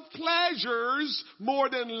 lovers of pleasures more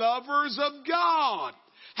than lovers of God,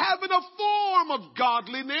 having a form of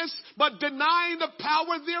godliness, but denying the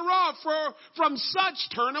power thereof. From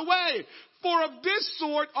such turn away. For of this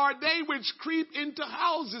sort are they which creep into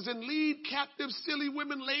houses and lead captive silly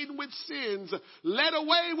women laden with sins, led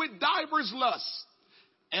away with divers lusts,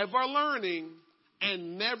 ever learning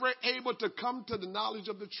and never able to come to the knowledge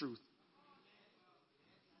of the truth.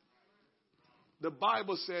 The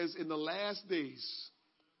Bible says in the last days,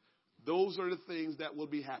 those are the things that will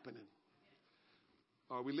be happening.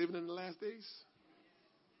 Are we living in the last days?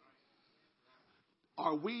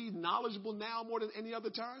 Are we knowledgeable now more than any other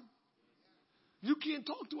time? You can't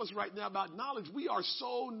talk to us right now about knowledge. We are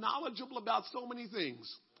so knowledgeable about so many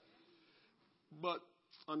things. But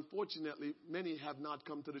unfortunately, many have not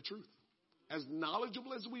come to the truth. As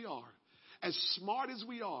knowledgeable as we are, as smart as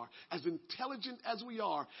we are, as intelligent as we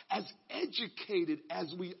are, as educated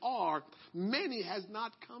as we are, many has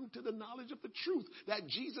not come to the knowledge of the truth. That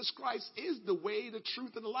Jesus Christ is the way, the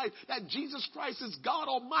truth, and the life. That Jesus Christ is God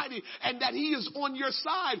Almighty, and that He is on your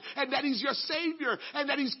side, and that He's your Savior, and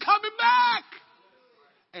that He's coming back.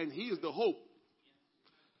 And He is the hope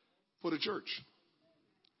for the church.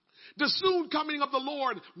 The soon coming of the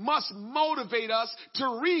Lord must motivate us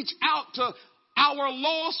to reach out to our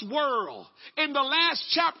lost world. In the last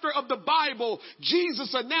chapter of the Bible,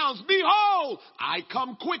 Jesus announced, behold, I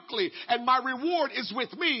come quickly, and my reward is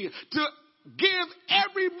with me to give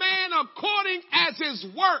every man according as his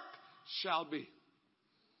work shall be.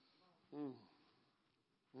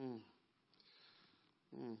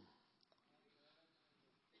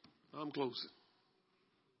 I'm closing.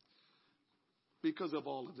 Because of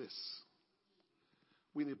all of this,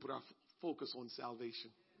 we need to put our focus on salvation.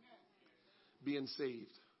 Being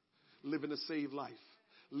saved, living a saved life,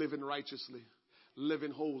 living righteously,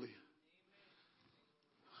 living holy.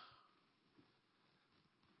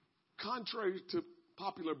 Contrary to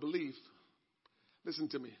popular belief, listen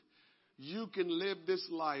to me, you can live this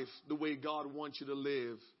life the way God wants you to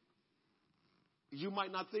live. You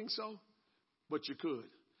might not think so, but you could.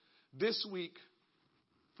 This week,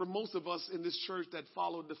 for most of us in this church that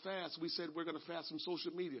followed the fast, we said we're going to fast from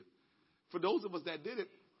social media. For those of us that did it,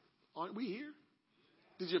 aren't we here?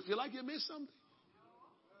 Did you feel like you missed something?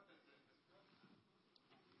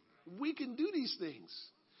 We can do these things.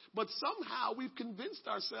 But somehow we've convinced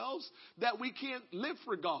ourselves that we can't live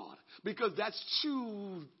for God because that's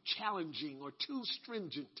too challenging or too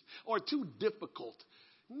stringent or too difficult.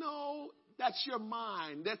 No, that's your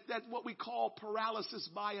mind. That's what we call paralysis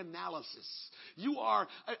by analysis. You are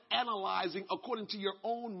analyzing according to your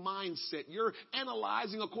own mindset. You're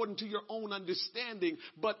analyzing according to your own understanding.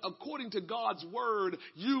 But according to God's word,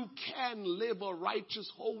 you can live a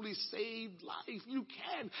righteous, holy, saved life. You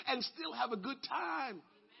can and still have a good time.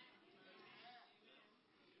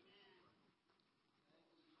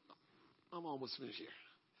 I'm almost finished here.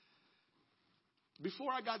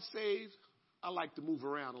 Before I got saved, I like to move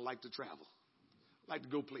around and like to travel. I like to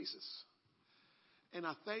go places. And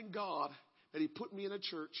I thank God that He put me in a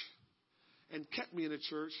church and kept me in a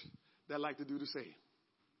church that like to do the same.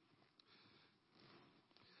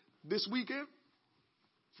 This weekend,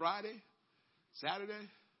 Friday, Saturday,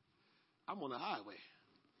 I'm on the highway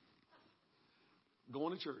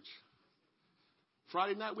going to church.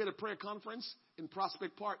 Friday night, we had a prayer conference in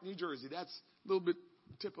Prospect Park, New Jersey. That's a little bit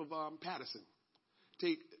tip of Patterson.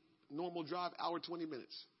 Take normal drive, hour, 20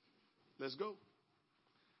 minutes. Let's go.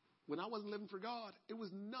 When I wasn't living for God, it was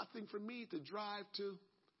nothing for me to drive to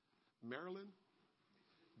Maryland,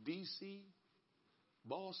 D.C.,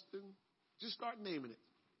 Boston. Just start naming it.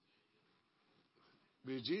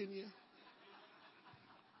 Virginia.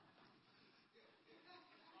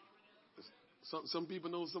 Some people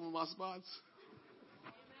know some of my spots.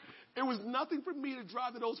 It was nothing for me to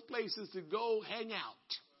drive to those places to go hang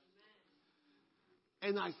out.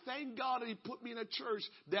 And I thank God that He put me in a church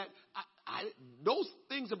that those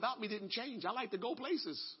things about me didn't change. I like to go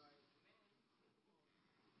places.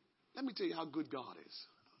 Let me tell you how good God is.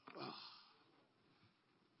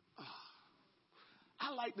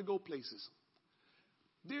 I like to go places.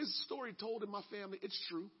 There's a story told in my family. It's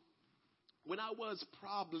true. When I was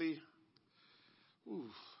probably,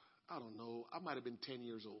 I don't know, I might have been 10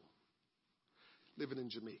 years old, living in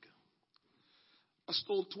Jamaica. I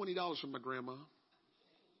stole $20 from my grandma.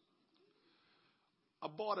 I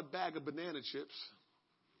bought a bag of banana chips,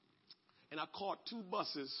 and I caught 2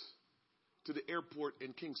 buses to the airport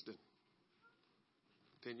in Kingston.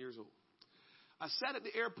 10 years old. I sat at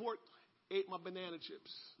the airport, ate my banana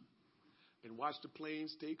chips, and watched the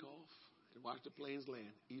planes take off, and watched the planes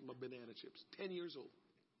land, eat my banana chips. 10 years old.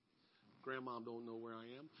 Grandma don't know where I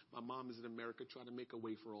am. My mom is in America trying to make a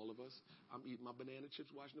way for all of us. I'm eating my banana chips,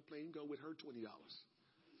 watching the plane go with her $20.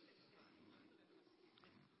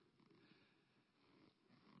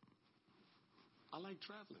 I like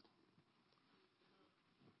traveling.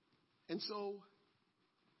 And so,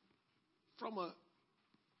 from a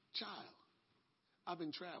child, I've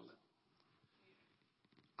been traveling.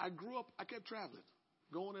 I grew up, I kept traveling,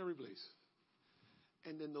 going every place.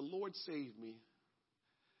 And then the Lord saved me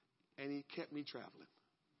and he kept me traveling.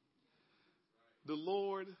 The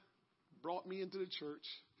Lord brought me into the church,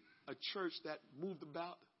 a church that moved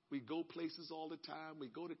about. We go places all the time. We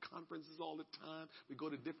go to conferences all the time. We go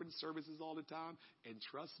to different services all the time. And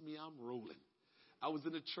trust me, I'm rolling. I was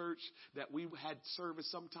in a church that we had service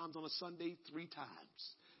sometimes on a Sunday 3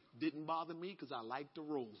 times. Didn't bother me because I like to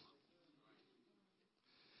roll.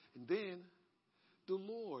 And then the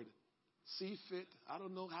Lord see fit. I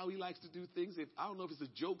don't know how he likes to do things. I don't know if it's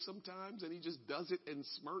a joke sometimes and he just does it and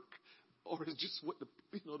smirk, or it's just what the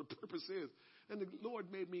purpose is. And the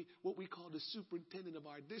Lord made me what we call the superintendent of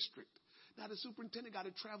our district. Now, the superintendent got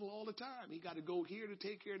to travel all the time. He got to go here to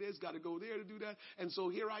take care of this, got to go there to do that. And so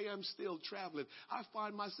here I am still traveling. I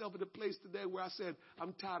find myself at a place today where I said,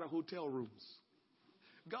 I'm tired of hotel rooms.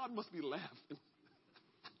 God must be laughing.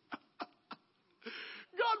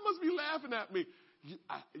 God must be laughing at me.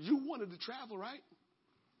 You wanted to travel, right?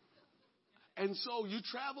 And so you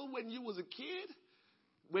traveled when you was a kid,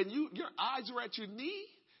 when your eyes were at your knee,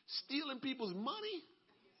 stealing people's money.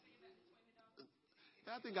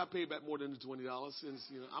 I think I paid back more than the $20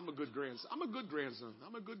 since, I'm a good grandson. I'm a good grandson.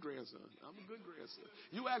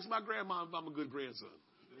 You ask my grandma if I'm a good grandson.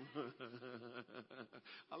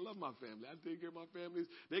 I love my family. I take care of my family.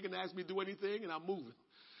 They can ask me to do anything, and I'm moving.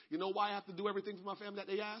 You know why I have to do everything for my family that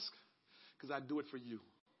they ask? Because I do it for you.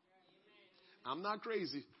 I'm not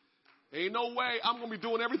crazy. Ain't no way I'm going to be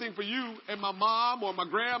doing everything for you and my mom or my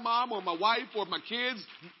grandmom or my wife or my kids,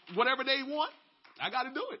 whatever they want. I got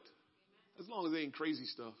to do it. As long as they ain't crazy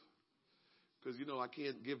stuff. Because, I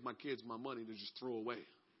can't give my kids my money to just throw away.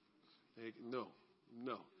 No.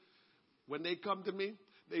 When they come to me,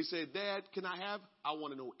 they say, Dad, can I have? I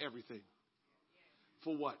want to know everything.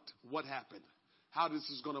 For what? What happened? How this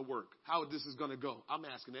is going to work? How this is going to go? I'm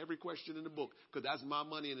asking every question in the book because that's my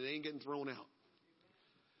money and it ain't getting thrown out.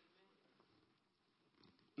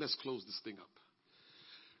 Let's close this thing up.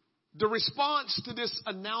 The response to this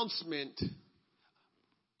announcement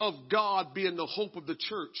of God being the hope of the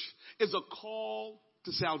church is a call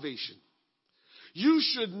to salvation. You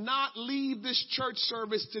should not leave this church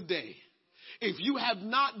service today if you have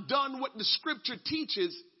not done what the scripture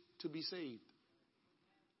teaches to be saved.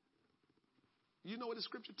 You know what the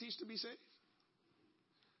scripture teaches to be saved?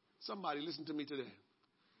 Somebody listen to me today.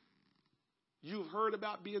 You've heard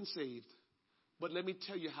about being saved, but let me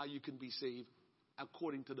tell you how you can be saved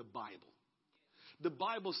according to the Bible. The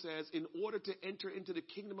Bible says in order to enter into the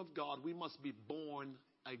kingdom of God, we must be born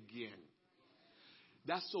again.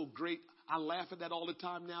 That's so great. I laugh at that all the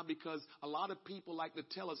time now because a lot of people like to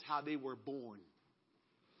tell us how they were born.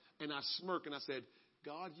 And I smirk and I said,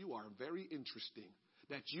 God, you are very interesting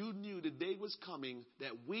that you knew the day was coming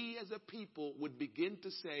that we as a people would begin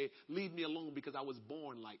to say, leave me alone because I was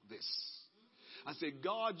born like this. I said,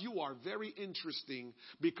 God, you are very interesting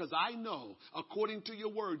because I know, according to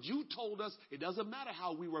your word, you told us it doesn't matter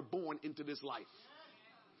how we were born into this life.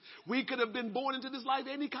 We could have been born into this life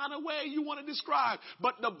any kind of way you want to describe.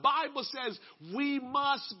 But the Bible says we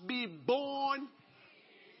must be born.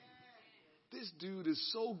 This dude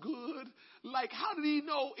is so good. Like, how did he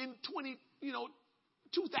know in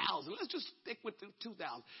 2000? Let's just stick with the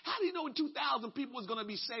 2000. How did he know in 2000 people was going to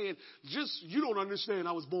be saying, you don't understand,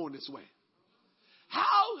 I was born this way.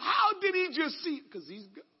 How did he just see? Because he's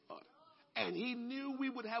God. And he knew we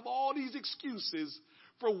would have all these excuses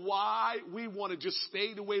for why we want to just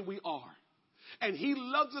stay the way we are. And he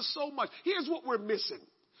loves us so much. Here's what we're missing.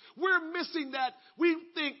 We're missing that we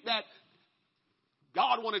think that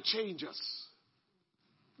God want to change us.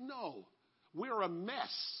 No, we're a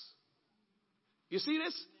mess. You see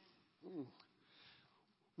this?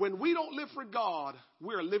 When we don't live for God,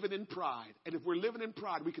 we're living in pride. And if we're living in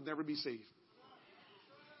pride, we can never be saved.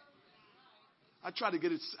 I try to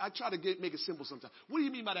make it simple sometimes. What do you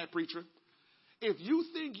mean by that, preacher? If you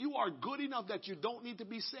think you are good enough that you don't need to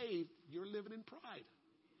be saved, you're living in pride.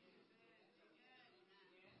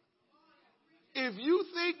 If you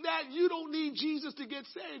think that you don't need Jesus to get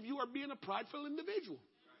saved, you are being a prideful individual.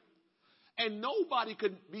 And nobody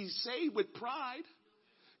could be saved with pride.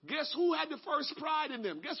 Guess who had the first pride in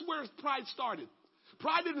them? Guess where pride started?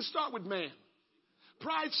 Pride didn't start with man.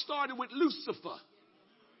 Pride started with Lucifer.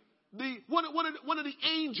 One of the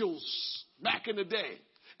angels back in the day.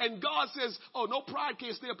 And God says, oh, no pride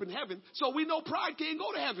can't stay up in heaven. So we know pride can't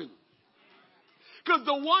go to heaven. Because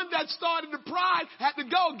the one that started the pride had to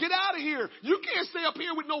go. Get out of here. You can't stay up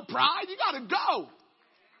here with no pride. You got to go.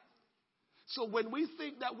 So when we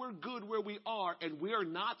think that we're good where we are and we're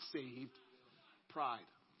not saved, pride.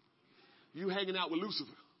 You hanging out with Lucifer.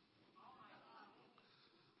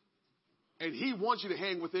 And he wants you to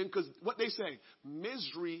hang with him because what they say,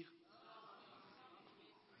 misery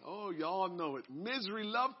Oh, y'all know it. Misery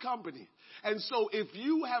love company. And so if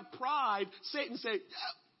you have pride, Satan say,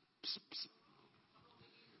 yeah, psst, psst.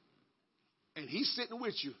 And he's sitting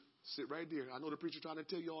with you. Sit right there. I know the preacher trying to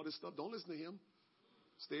tell you all this stuff. Don't listen to him.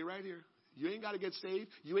 Stay right here. You ain't got to get saved.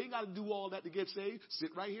 You ain't got to do all that to get saved.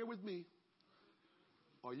 Sit right here with me.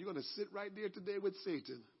 Or you're going to sit right there today with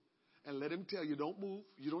Satan and let him tell you, don't move.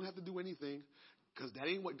 You don't have to do anything. Because that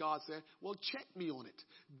ain't what God said. Well, check me on it.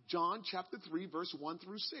 John chapter 3, verse 1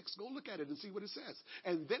 through 6. Go look at it and see what it says.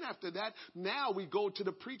 And then after that, now we go to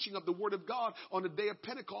the preaching of the word of God on the day of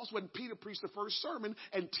Pentecost when Peter preached the first sermon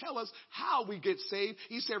and tell us how we get saved.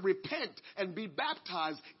 He said, repent and be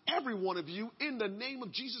baptized, every one of you, in the name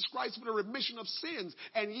of Jesus Christ for the remission of sins.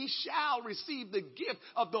 And ye shall receive the gift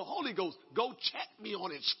of the Holy Ghost. Go check me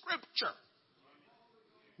on it. Scripture.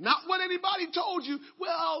 Not what anybody told you.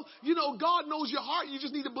 Well, you know, God knows your heart. You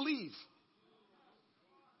just need to believe.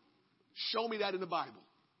 Show me that in the Bible.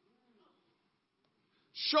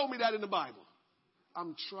 Show me that in the Bible.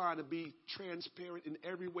 I'm trying to be transparent in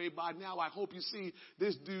every way by now. I hope you see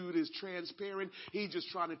this dude is transparent. He's just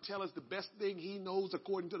trying to tell us the best thing he knows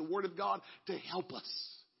according to the word of God to help us.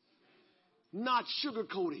 Not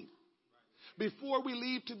sugarcoating. Before we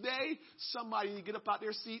leave today, somebody need to get up out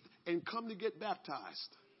their seat and come to get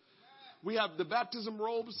baptized. We have the baptism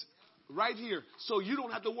robes right here. So you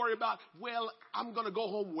don't have to worry about, well, I'm going to go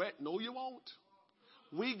home wet. No, you won't.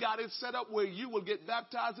 We got it set up where you will get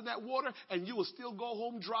baptized in that water and you will still go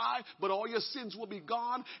home dry, but all your sins will be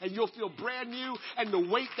gone and you'll feel brand new. And the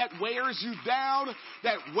weight that wears you down,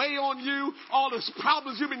 that weigh on you, all those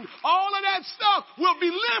problems you've been, all of that stuff will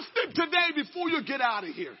be lifted today before you get out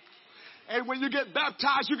of here. And when you get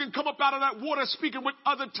baptized, you can come up out of that water speaking with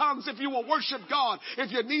other tongues if you will worship God. If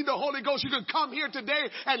you need the Holy Ghost, you can come here today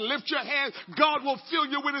and lift your hand. God will fill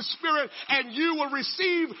you with His Spirit and you will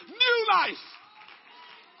receive new life.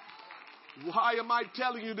 Why am I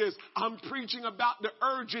telling you this? I'm preaching about the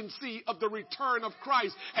urgency of the return of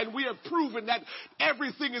Christ. And we have proven that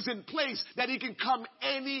everything is in place, that He can come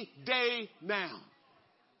any day now.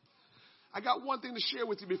 I got one thing to share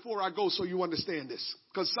with you before I go so you understand this.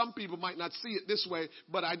 Because some people might not see it this way,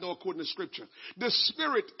 but I know according to Scripture. The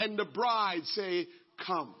Spirit and the bride say,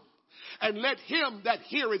 come. And let him that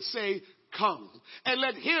heareth say, come. And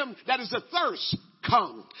let him that is athirst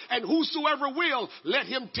come. And whosoever will, let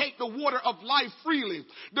him take the water of life freely.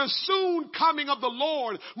 The soon coming of the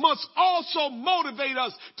Lord must also motivate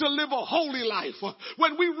us to live a holy life.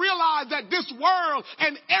 When we realize that this world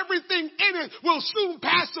and everything in it will soon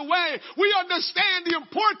pass away, we understand the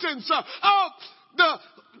importance of the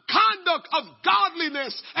conduct of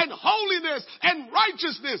godliness and holiness and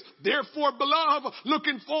righteousness. Therefore, beloved,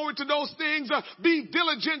 looking forward to those things, be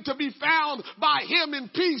diligent to be found by Him in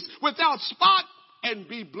peace, without spot, and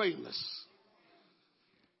be blameless.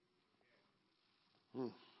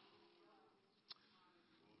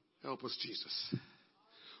 Help us, Jesus.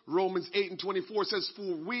 Romans 8:24 says,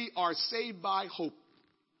 for we are saved by hope.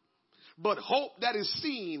 But hope that is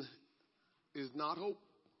seen is not hope.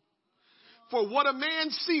 For what a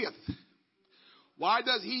man seeth, why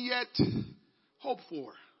does he yet hope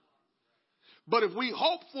for? But if we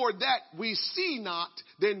hope for that we see not,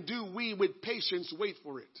 then do we with patience wait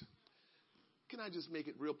for it. Can I just make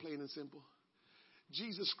it real plain and simple?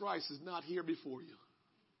 Jesus Christ is not here before you.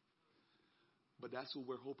 But that's who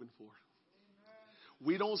we're hoping for.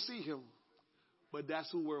 We don't see Him, but that's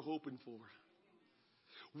who we're hoping for.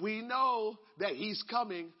 We know that He's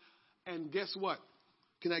coming, and guess what?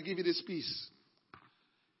 Can I give you this piece?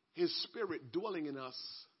 His Spirit dwelling in us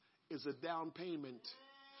is a down payment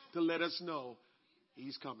to let us know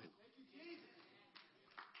He's coming.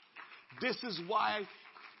 This is why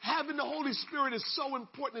having the Holy Spirit is so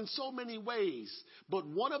important in so many ways. But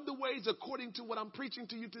one of the ways, according to what I'm preaching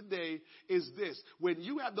to you today, is this. When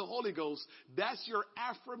you have the Holy Ghost, that's your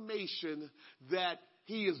affirmation that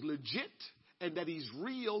He is legit and that He's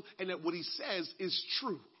real and that what He says is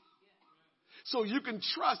true. So you can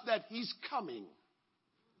trust that He's coming.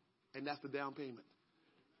 And that's the down payment.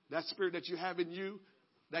 That Spirit that you have in you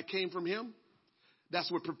that came from Him,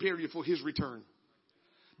 that's what prepared you for His return.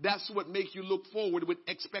 That's what makes you look forward with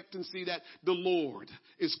expectancy that the Lord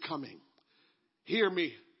is coming. Hear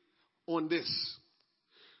me on this.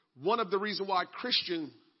 One of the reasons why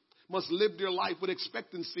Christians must live their life with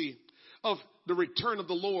expectancy of the return of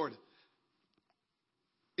the Lord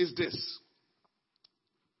is this.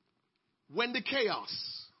 When the chaos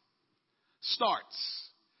starts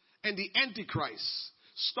and the Antichrist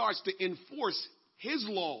starts to enforce his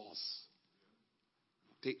laws,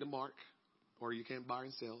 take the mark, or you can't buy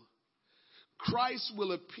and sell. Christ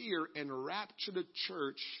will appear and rapture the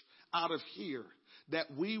church out of here. that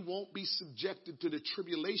we won't be subjected to the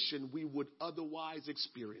tribulation we would otherwise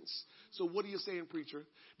experience. So what are you saying, preacher?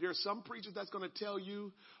 There are some preachers that's going to tell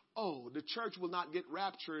you, oh, the church will not get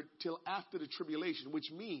raptured till after the tribulation,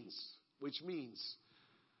 which means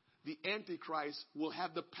the Antichrist will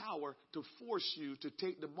have the power to force you to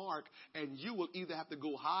take the mark, and you will either have to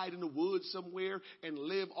go hide in the woods somewhere and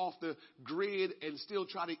live off the grid and still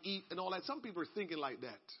try to eat and all that. Some people are thinking like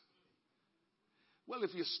that. Well,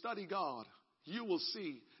 if you study God, you will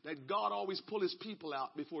see that God always pulls his people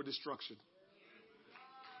out before destruction.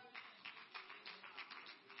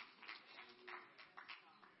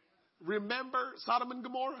 Remember Sodom and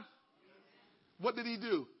Gomorrah? What did he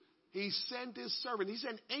do? He sent his servant. He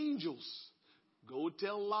sent angels. Go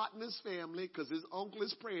tell Lot and his family, because his uncle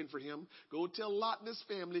is praying for him. Go tell Lot and his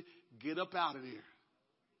family, get up out of there.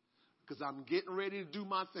 Because I'm getting ready to do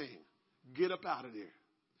my thing. Get up out of there.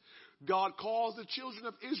 God calls the children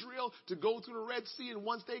of Israel to go through the Red Sea. And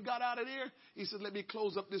once they got out of there, he said, let me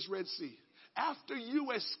close up this Red Sea. After you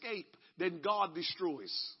escape, then God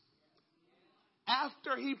destroys.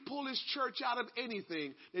 After he pull his church out of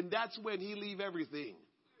anything, then that's when he leave everything.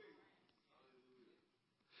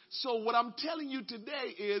 So what I'm telling you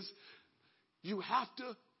today is you have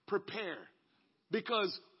to prepare,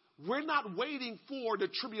 because we're not waiting for the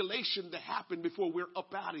tribulation to happen before we're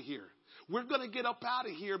up out of here. We're going to get up out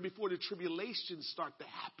of here before the tribulations start to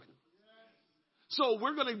happen. So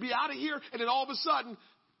we're going to be out of here, and then all of a sudden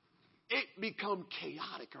it become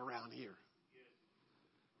chaotic around here.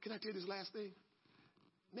 Can I tell you this last thing?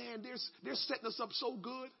 Man, they're setting us up so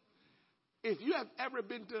good. If you have ever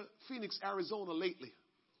been to Phoenix, Arizona lately,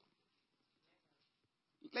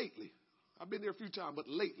 I've been there a few times, but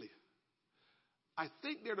lately, I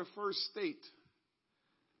think they're the first state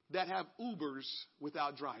that have Ubers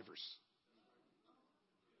without drivers.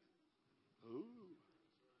 Ooh.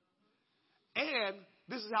 And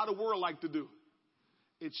this is how the world like to do.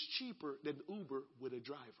 It's cheaper than Uber with a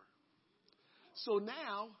driver. So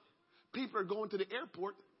now people are going to the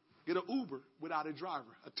airport, get an Uber without a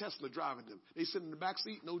driver, a Tesla driving them. They sit in the back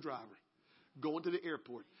seat, no driver. Going to the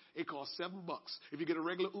airport. It costs $7. If you get a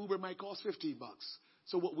regular Uber, it might cost $15.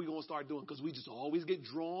 So what we going to start doing? Because we just always get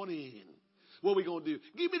drawn in. What we going to do?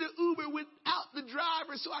 Give me the Uber without the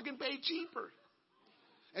driver so I can pay cheaper.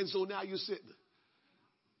 And so now you're sitting.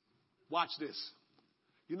 Watch this.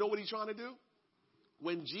 You know what he's trying to do?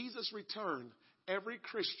 When Jesus returned, every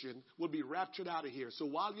Christian will be raptured out of here. So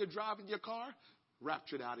while you're driving your car,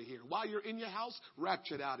 raptured out of here. While you're in your house,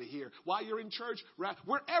 raptured out of here. While you're in church,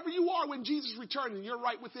 wherever you are when Jesus returns and you're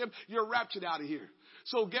right with him, you're raptured out of here.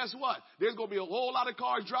 So guess what? There's going to be a whole lot of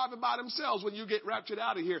cars driving by themselves when you get raptured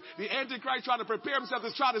out of here. The Antichrist trying to prepare himself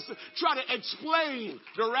to try to explain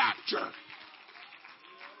the rapture.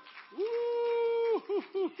 Woo.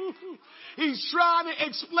 He's trying to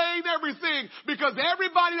explain everything, because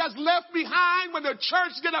everybody that's left behind when the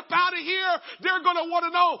church get up out of here, they're going to want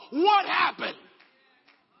to know what happened.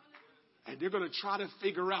 And they're going to try to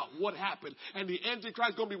figure out what happened. And the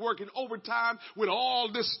Antichrist is going to be working overtime with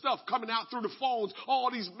all this stuff coming out through the phones,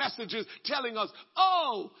 all these messages telling us,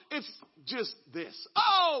 oh, it's just this.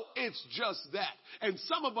 Oh, it's just that. And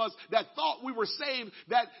some of us that thought we were saved,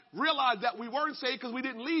 that realized that we weren't saved because we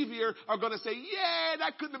didn't leave here, are going to say, yeah,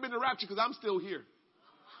 that couldn't have been the rapture because I'm still here.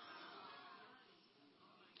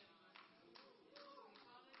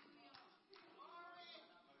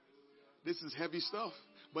 This is heavy stuff.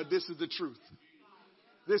 But this is the truth.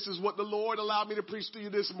 This is what the Lord allowed me to preach to you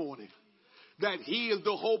this morning. That he is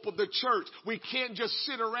the hope of the church. We can't just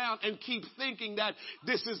sit around and keep thinking that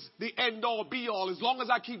this is the end all be all. As long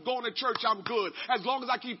as I keep going to church, I'm good. As long as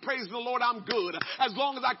I keep praising the Lord, I'm good. As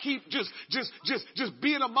long as I keep just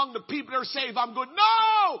being among the people that are saved, I'm good.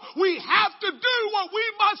 No! We have to do what we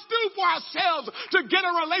must do for ourselves to get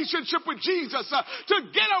a relationship with Jesus, to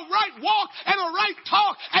get a right walk and a right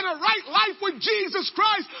talk and a right life with Jesus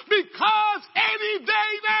Christ, because any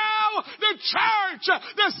day now, the church,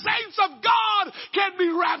 the saints of God, can be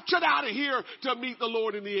raptured out of here to meet the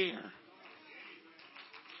Lord in the air.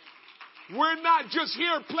 We're not just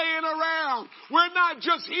here playing around. We're not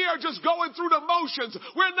just here just going through the motions.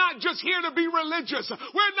 We're not just here to be religious.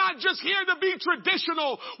 We're not just here to be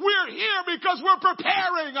traditional. We're here because we're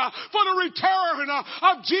preparing for the return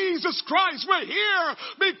of Jesus Christ. We're here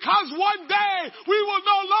because one day we will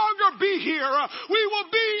no longer be here. We will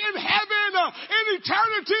be in heaven in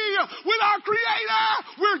eternity with our Creator.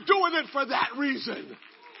 We're doing it for that reason.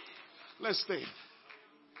 Let's stand.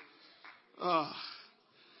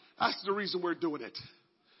 That's the reason we're doing it.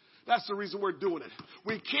 That's the reason we're doing it.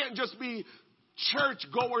 We can't just be church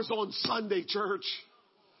goers on Sunday, church.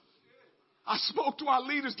 I spoke to our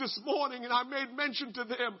leaders this morning and I made mention to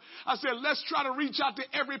them. I said, let's try to reach out to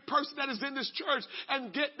every person that is in this church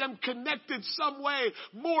and get them connected some way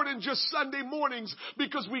more than just Sunday mornings,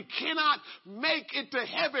 because we cannot make it to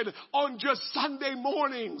heaven on just Sunday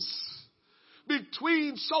mornings.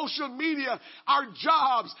 Between social media, our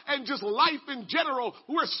jobs, and just life in general,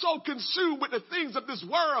 we're so consumed with the things of this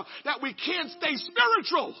world that we can't stay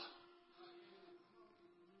spiritual.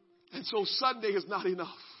 And so Sunday is not enough.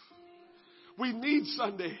 We need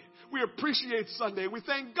Sunday. We appreciate Sunday. We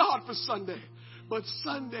thank God for Sunday. But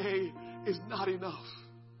Sunday is not enough.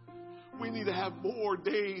 We need to have more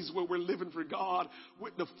days where we're living for God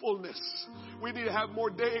with the fullness. We need to have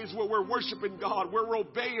more days where we're worshiping God, where we're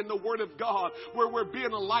obeying the word of God, where we're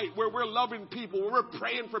being a light, where we're loving people, where we're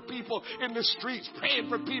praying for people in the streets, praying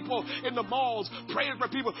for people in the malls, praying for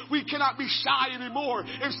people. We cannot be shy anymore.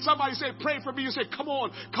 If somebody say, pray for me, you say, come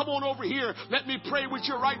on over here. Let me pray with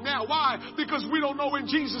you right now. Why? Because we don't know when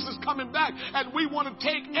Jesus is coming back, and we want to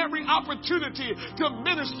take every opportunity to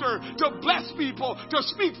minister, to bless people, to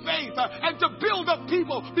speak faith, and to build up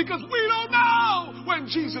people, because we don't know when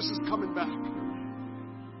Jesus is coming back.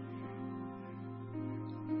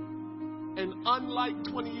 And unlike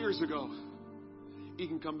 20 years ago, he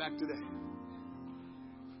can come back today.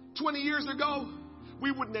 20 years ago,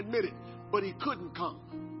 we wouldn't admit it, but he couldn't come.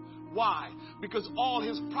 Why? Because all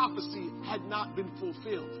his prophecy had not been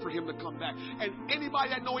fulfilled for him to come back. And anybody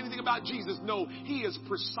that know anything about Jesus know he is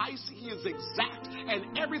precise, he is exact,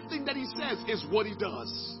 and everything that he says is what he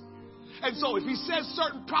does. And so if he says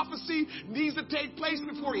certain prophecy needs to take place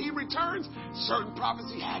before he returns, certain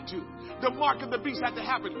prophecy had to. The mark of the beast had to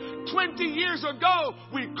happen. 20 years ago,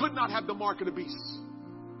 we could not have the mark of the beast.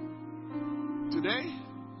 Today,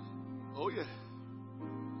 oh yeah.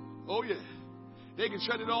 Oh yeah. They can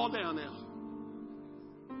shut it all down now.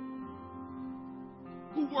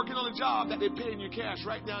 Who working on a job that they're paying you cash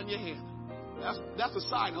right now in your hand? That's a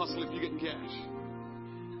side hustle if you're getting cash.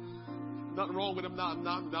 Nothing wrong with them. I'm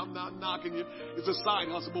not knocking you. It's a side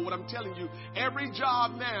hustle. But what I'm telling you, every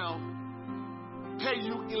job now pay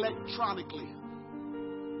you electronically.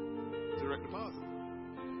 Direct deposit.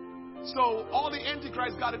 So all the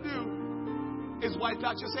Antichrist got to do is wipe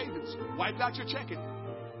out your savings. Wipe out your checking.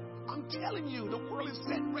 I'm telling you, the world is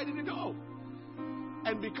set ready to go.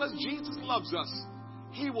 And because Jesus loves us,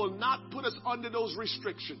 he will not put us under those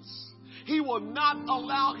restrictions. He will not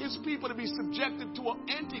allow his people to be subjected to an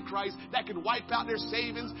antichrist that can wipe out their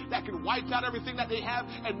savings, that can wipe out everything that they have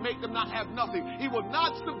and make them not have nothing. He will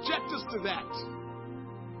not subject us to that.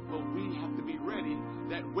 But we have to be ready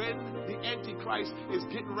that when the antichrist is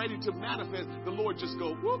getting ready to manifest, the Lord just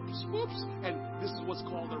go whoops, whoops. And this is what's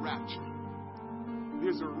called a rapture.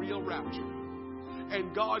 There's a real rapture.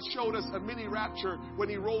 And God showed us a mini rapture when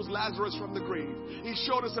he rose Lazarus from the grave. He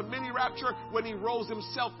showed us a mini rapture when he rose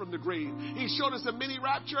himself from the grave. He showed us a mini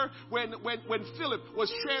rapture when Philip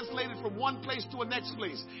was translated from one place to a next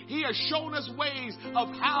place. He has shown us ways of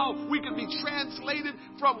how we can be translated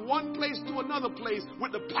from one place to another place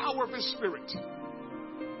with the power of his Spirit.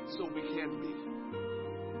 So we can be.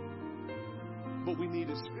 But we need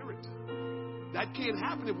his Spirit. That can't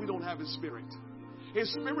happen if we don't have his Spirit. His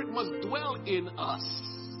Spirit must dwell in us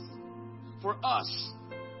for us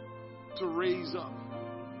to raise up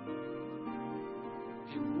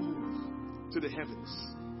and move to the heavens.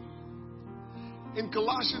 In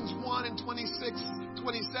Colossians 1 and 26,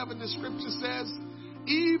 27, the scripture says,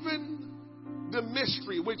 even the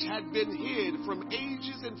mystery which had been hid from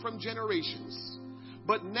ages and from generations,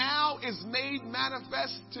 but now is made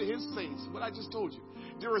manifest to his saints. What I just told you.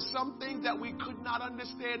 There are some things that we could not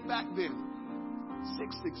understand back then.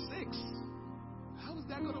 666. How is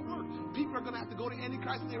that going to work? People are going to have to go to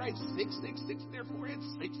Antichrist and they write 666 in their forehead,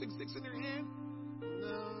 666 in their hand?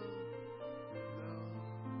 No.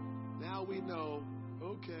 Now we know,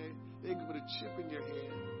 okay, they can put a chip in your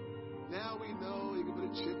hand. Now we know you can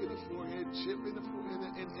put a chip in the forehead,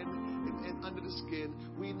 and under the skin.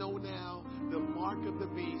 We know now the mark of the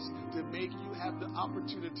beast to make you have the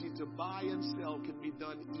opportunity to buy and sell can be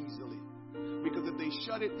done easily. Because if they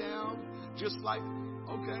shut it down, just like,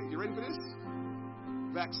 okay, you ready for this?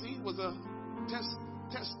 Vaccine was a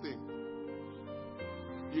test thing.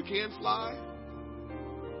 You can't fly.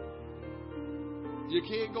 You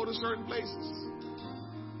can't go to certain places.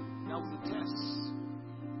 That was a test.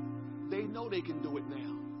 They know they can do it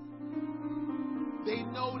now. They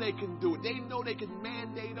know they can do it. They know they can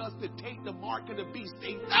mandate us to take the mark of the beast.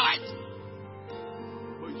 They know it.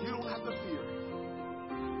 But you don't have to fear.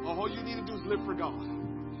 All you need to do is live for God.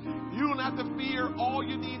 You don't have to fear. All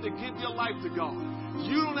you need to give your life to God.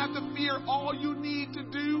 You don't have to fear. All you need to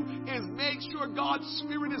do is make sure God's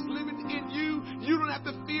Spirit is living in you. You don't have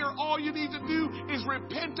to fear. All you need to do is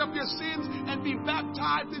repent of your sins and be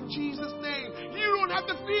baptized in Jesus' name. You don't have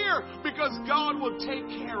to fear because God will take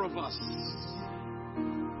care of us.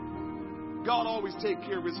 God always takes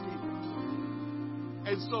care of His people.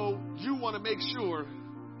 And so you want to make sure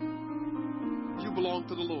you belong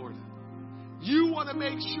to the Lord. You want to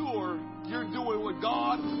make sure you're doing what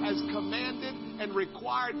God has commanded and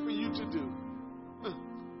required for you to do.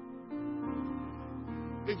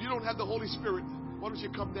 If you don't have the Holy Spirit, why don't you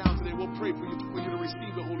come down today? We'll pray for you to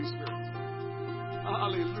receive the Holy Spirit.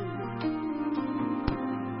 Hallelujah.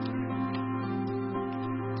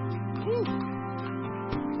 Woo.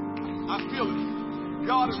 I feel it.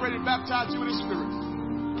 God is ready to baptize you in His Spirit.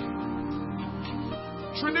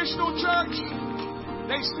 Traditional church,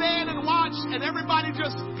 they stand and watch, and everybody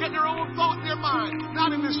just get their own thought in their mind.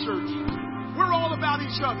 Not in this church. We're all about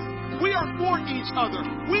each other. We are for each other.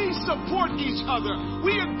 We support each other.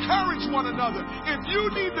 We encourage one another. If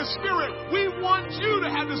you need the Spirit, we want you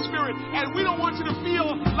to have the Spirit, and we don't want you to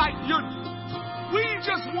feel like you're... We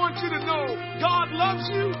just want you to know God loves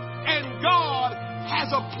you, and God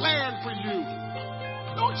has a plan for you.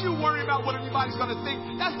 Don't you worry about what anybody's going to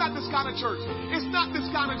think. That's not this kind of church. It's not this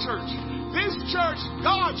kind of church. This church,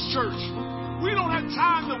 God's church, we don't have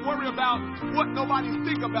time to worry about what nobody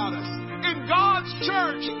think about us. In God's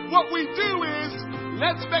church, what we do is,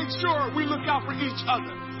 let's make sure we look out for each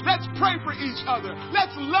other. Let's pray for each other.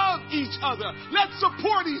 Let's love each other. Let's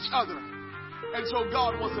support each other. And so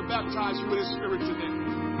God wants to baptize you with His Spirit today.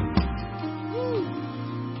 Woo.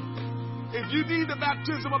 If you need the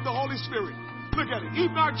baptism of the Holy Spirit, look at it.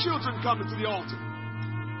 Even our children coming to the altar.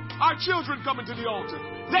 Our children coming to the altar.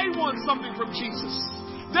 They want something from Jesus.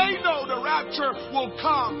 They know the rapture will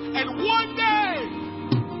come. And one day,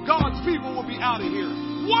 God's people will be out of here.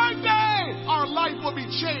 One day, our life will be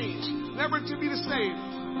changed. Never to be the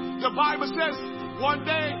same. The Bible says, one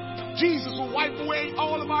day, Jesus will wipe away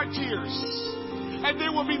all of our tears. And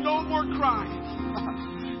there will be no more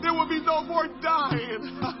crying. There will be no more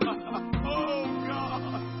dying. Oh,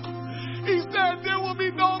 God. He said there will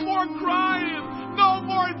be no more crying, no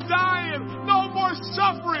more dying, no more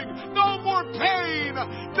suffering, no more pain.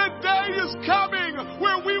 The day is coming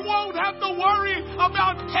where we won't have to worry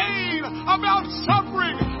about pain, about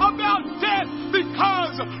suffering, about death,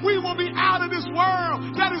 because we will be out of this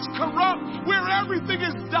world that is corrupt, where everything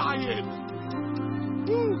is dying.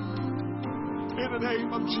 Woo. In the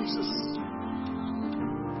name of Jesus.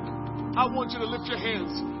 I want you to lift your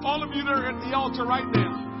hands. All of you that are at the altar right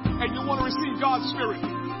now, and you want to receive God's Spirit,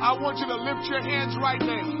 I want you to lift your hands right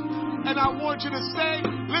now. And I want you to say,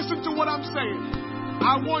 listen to what I'm saying.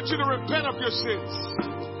 I want you to repent of your sins.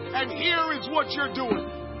 And here is what you're doing.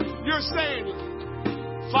 You're saying,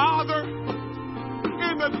 Father,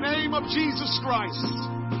 in the name of Jesus Christ,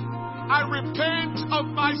 I repent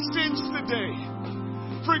of my sins today.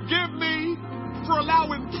 Forgive me for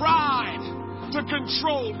allowing pride to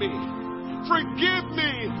control me. Forgive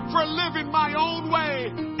me for living my own way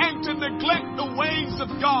and to neglect the ways of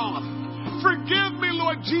God. Forgive me,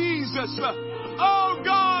 Lord Jesus. Oh,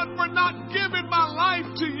 God, for not giving my life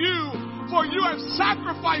to you, for you have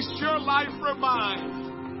sacrificed your life for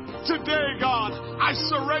mine. Today, God, I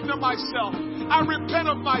surrender myself. I repent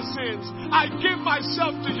of my sins. I give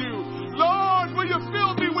myself to you. Lord, will you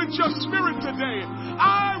fill me with your Spirit today?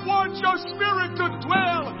 I want your Spirit to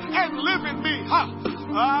dwell and live in me. Come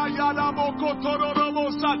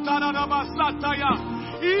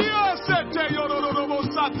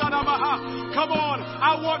on,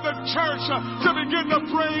 I want the church to begin to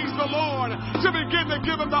praise the Lord, to begin to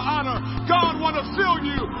give Him the honor. God wants to fill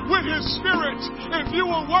you with His Spirit if you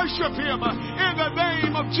will worship Him in the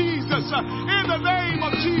name of Jesus. In the name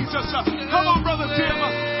of Jesus. Come on, Brother Tim.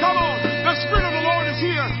 Come on. The Spirit of the Lord is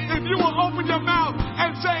here. If you will open your mouth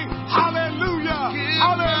and say, hallelujah,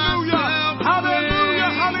 hallelujah,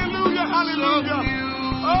 hallelujah, hallelujah, hallelujah.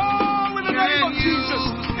 Oh, in the name of Jesus.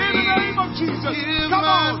 In the name of Jesus. Come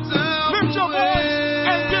on. Lift your voice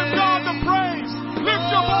and give God the praise. Lift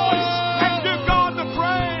your voice and give God the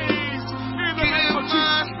praise. In the name of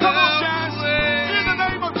Jesus. Come on, Jazz. In the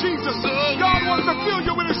name of Jesus. God wants to fill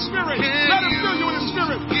you with His Spirit. Let Him fill you with His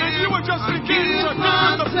Spirit. And you will just begin to give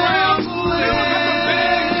Him the praise. You will have to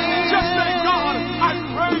beg. Just say, God, I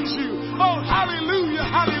praise you. Oh, hallelujah,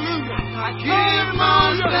 hallelujah. I give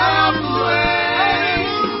myself away.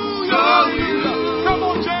 Hallelujah, hallelujah. Come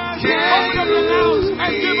on, Jazz. Open up your mouth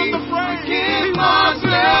and give Him the praise. Give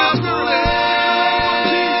myself away.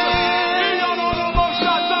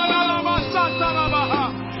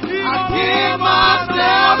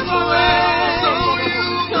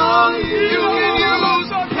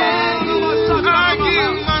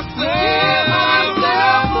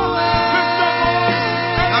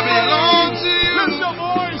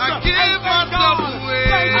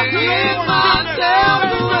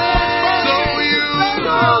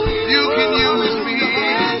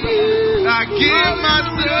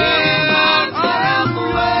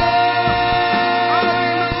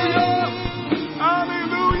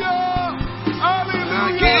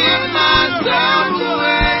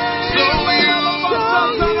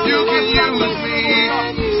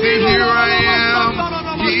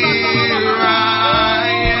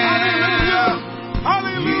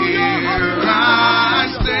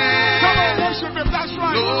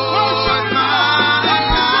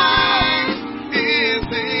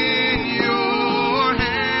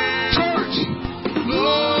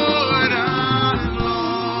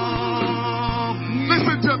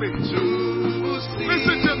 to me.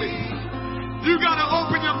 Listen to me. You got to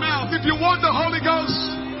open your mouth. If you want the Holy Ghost,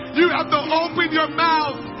 you have to open your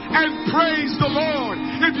mouth and praise the Lord.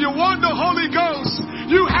 If you want the Holy Ghost,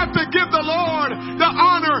 you have to give the Lord the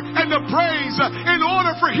honor and the praise. In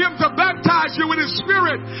order for Him to baptize you with His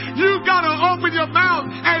Spirit, you got to open your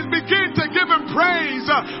mouth and begin to give Him praise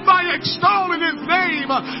by extolling His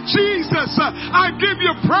name. Jesus, I give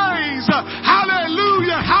you praise.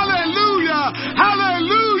 Hallelujah, hallelujah,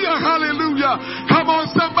 hallelujah, hallelujah. Come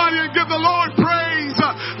on, somebody, and give the Lord praise.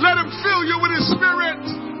 Let Him fill you with His Spirit.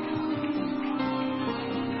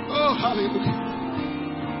 Oh, hallelujah.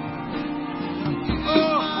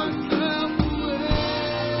 Oh,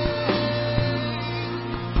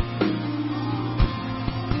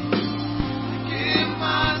 Give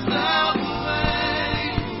myself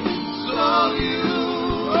away so you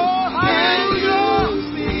can use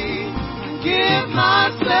me. Give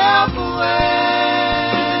myself away.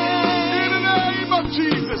 in the name of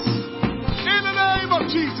Jesus. In the name of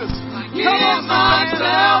Jesus. Give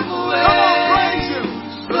myself away. Come on, praise Him.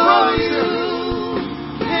 So you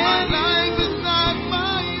can use me.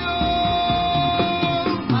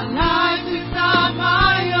 My life is not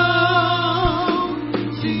my own.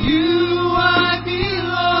 To you I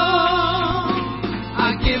belong.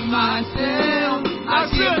 I give myself. I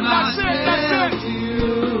give myself to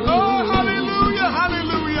you. Oh, hallelujah,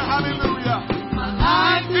 hallelujah, hallelujah. My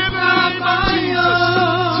life In is the not name of my Jesus.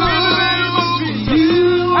 own. In the name of Jesus. To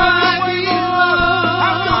you Have I your way, Lord.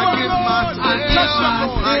 Have your way, belong. Lord. I give Bless the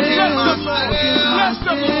Lord. Bless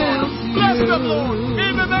the Lord. Bless the Lord.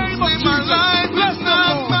 In the name of Jesus. Bless the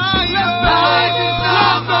Lord. My life is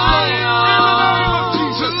not my own.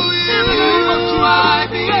 Jesus. To you I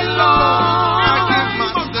belong.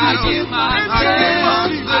 I give myself. I give myself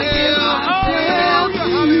to you.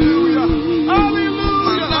 Hallelujah.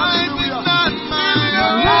 My life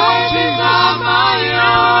is not my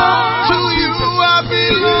own. To you I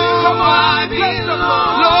belong. I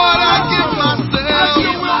belong. Lord, I give myself.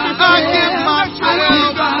 I give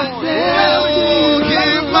myself. Oh,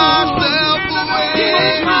 give myself away.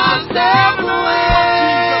 Give myself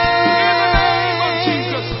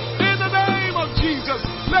In the name of Jesus.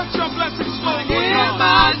 Let your blessings flow, Lord Give God.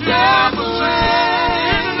 myself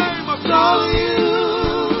In the name of so Jesus. you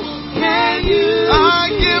can use I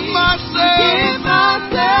me. give myself. Give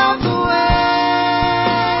myself away.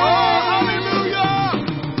 Oh, hallelujah.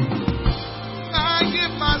 I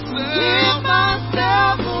give Give myself.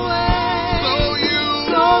 myself away.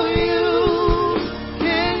 So you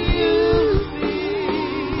can use me.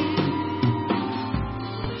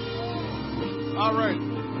 All right.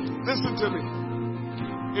 Listen to me.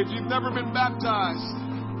 If you've never been baptized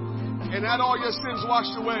and had all your sins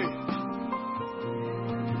washed away,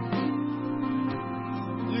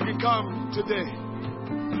 you can come today.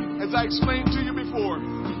 As I explained to you before,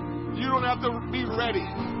 you don't have to be ready.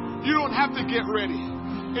 You don't have to get ready.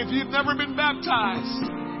 If you've never been baptized,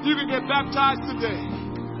 you can get baptized today.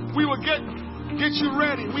 We will get you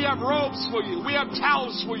ready. We have robes for you. We have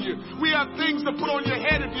towels for you. We have things to put on your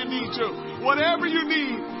head if you need to. Whatever you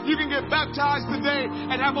need, you can get baptized today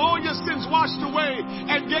and have all your sins washed away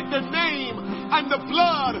and get the name and the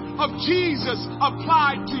blood of Jesus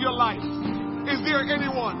applied to your life. Is there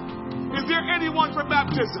anyone? Is there anyone for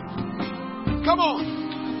baptism? Come on.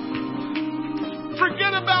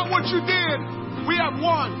 Forget about what you did. We have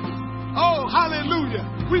one. Oh, hallelujah.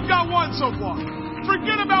 We've got one so far.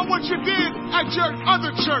 Forget about what you did at your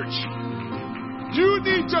other church. You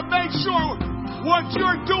need to make sure what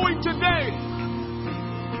you're doing today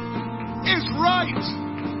is right.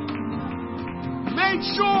 Make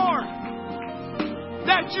sure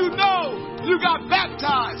that you know you got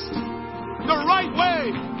baptized the right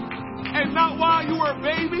way and not while you were a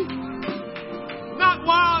baby, not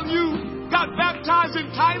while you got baptized in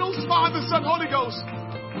titles, Father, Son, Holy Ghost,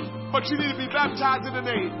 but you need to be baptized in the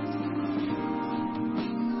name.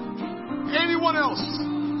 Anyone else?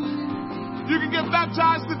 You can get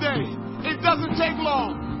baptized today. It doesn't take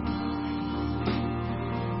long.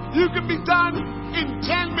 You can be done in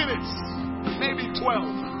 10 minutes, maybe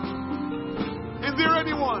 12. Is there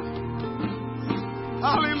anyone?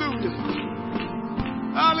 Hallelujah.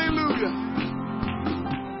 Hallelujah.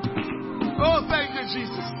 Oh, thank you,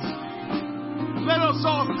 Jesus. Let us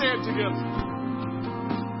all stand together.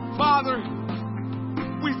 Father,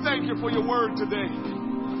 we thank you for your word today.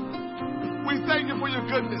 We thank you for your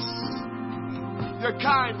goodness, your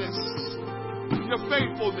kindness, your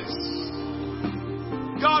faithfulness.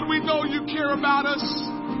 God, we know you care about us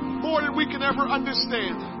more than we can ever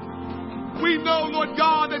understand. We know, Lord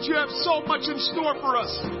God, that you have so much in store for us,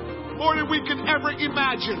 more than we can ever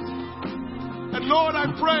imagine. And But Lord, I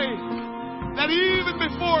pray that even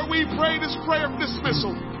before we pray this prayer of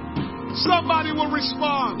dismissal, somebody will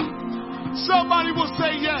respond. Somebody will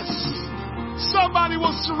say yes. Somebody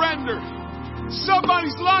will surrender.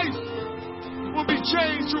 Somebody's life will be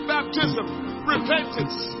changed through baptism,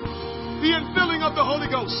 repentance, the infilling of the Holy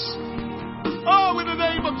Ghost. Oh, in the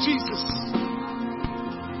name of Jesus.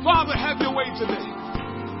 Father, have your way today.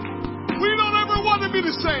 We don't ever want to be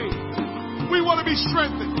the same. We want to be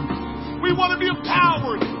strengthened. We want to be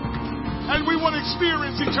empowered. And we want to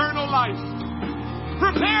experience eternal life.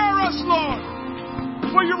 Prepare us, Lord,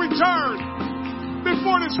 for your return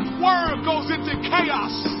before this world goes into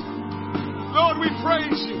chaos. Lord, we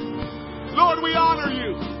praise you. Lord, we honor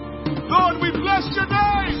you. Lord, we bless your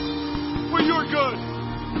name, for you're good.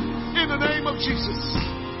 In the name of Jesus.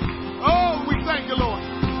 Oh, we thank you, Lord.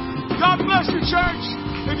 God bless you, church.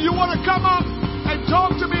 If you want to come up and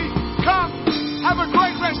talk to me, come. Have a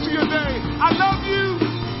great rest of your day. I love you.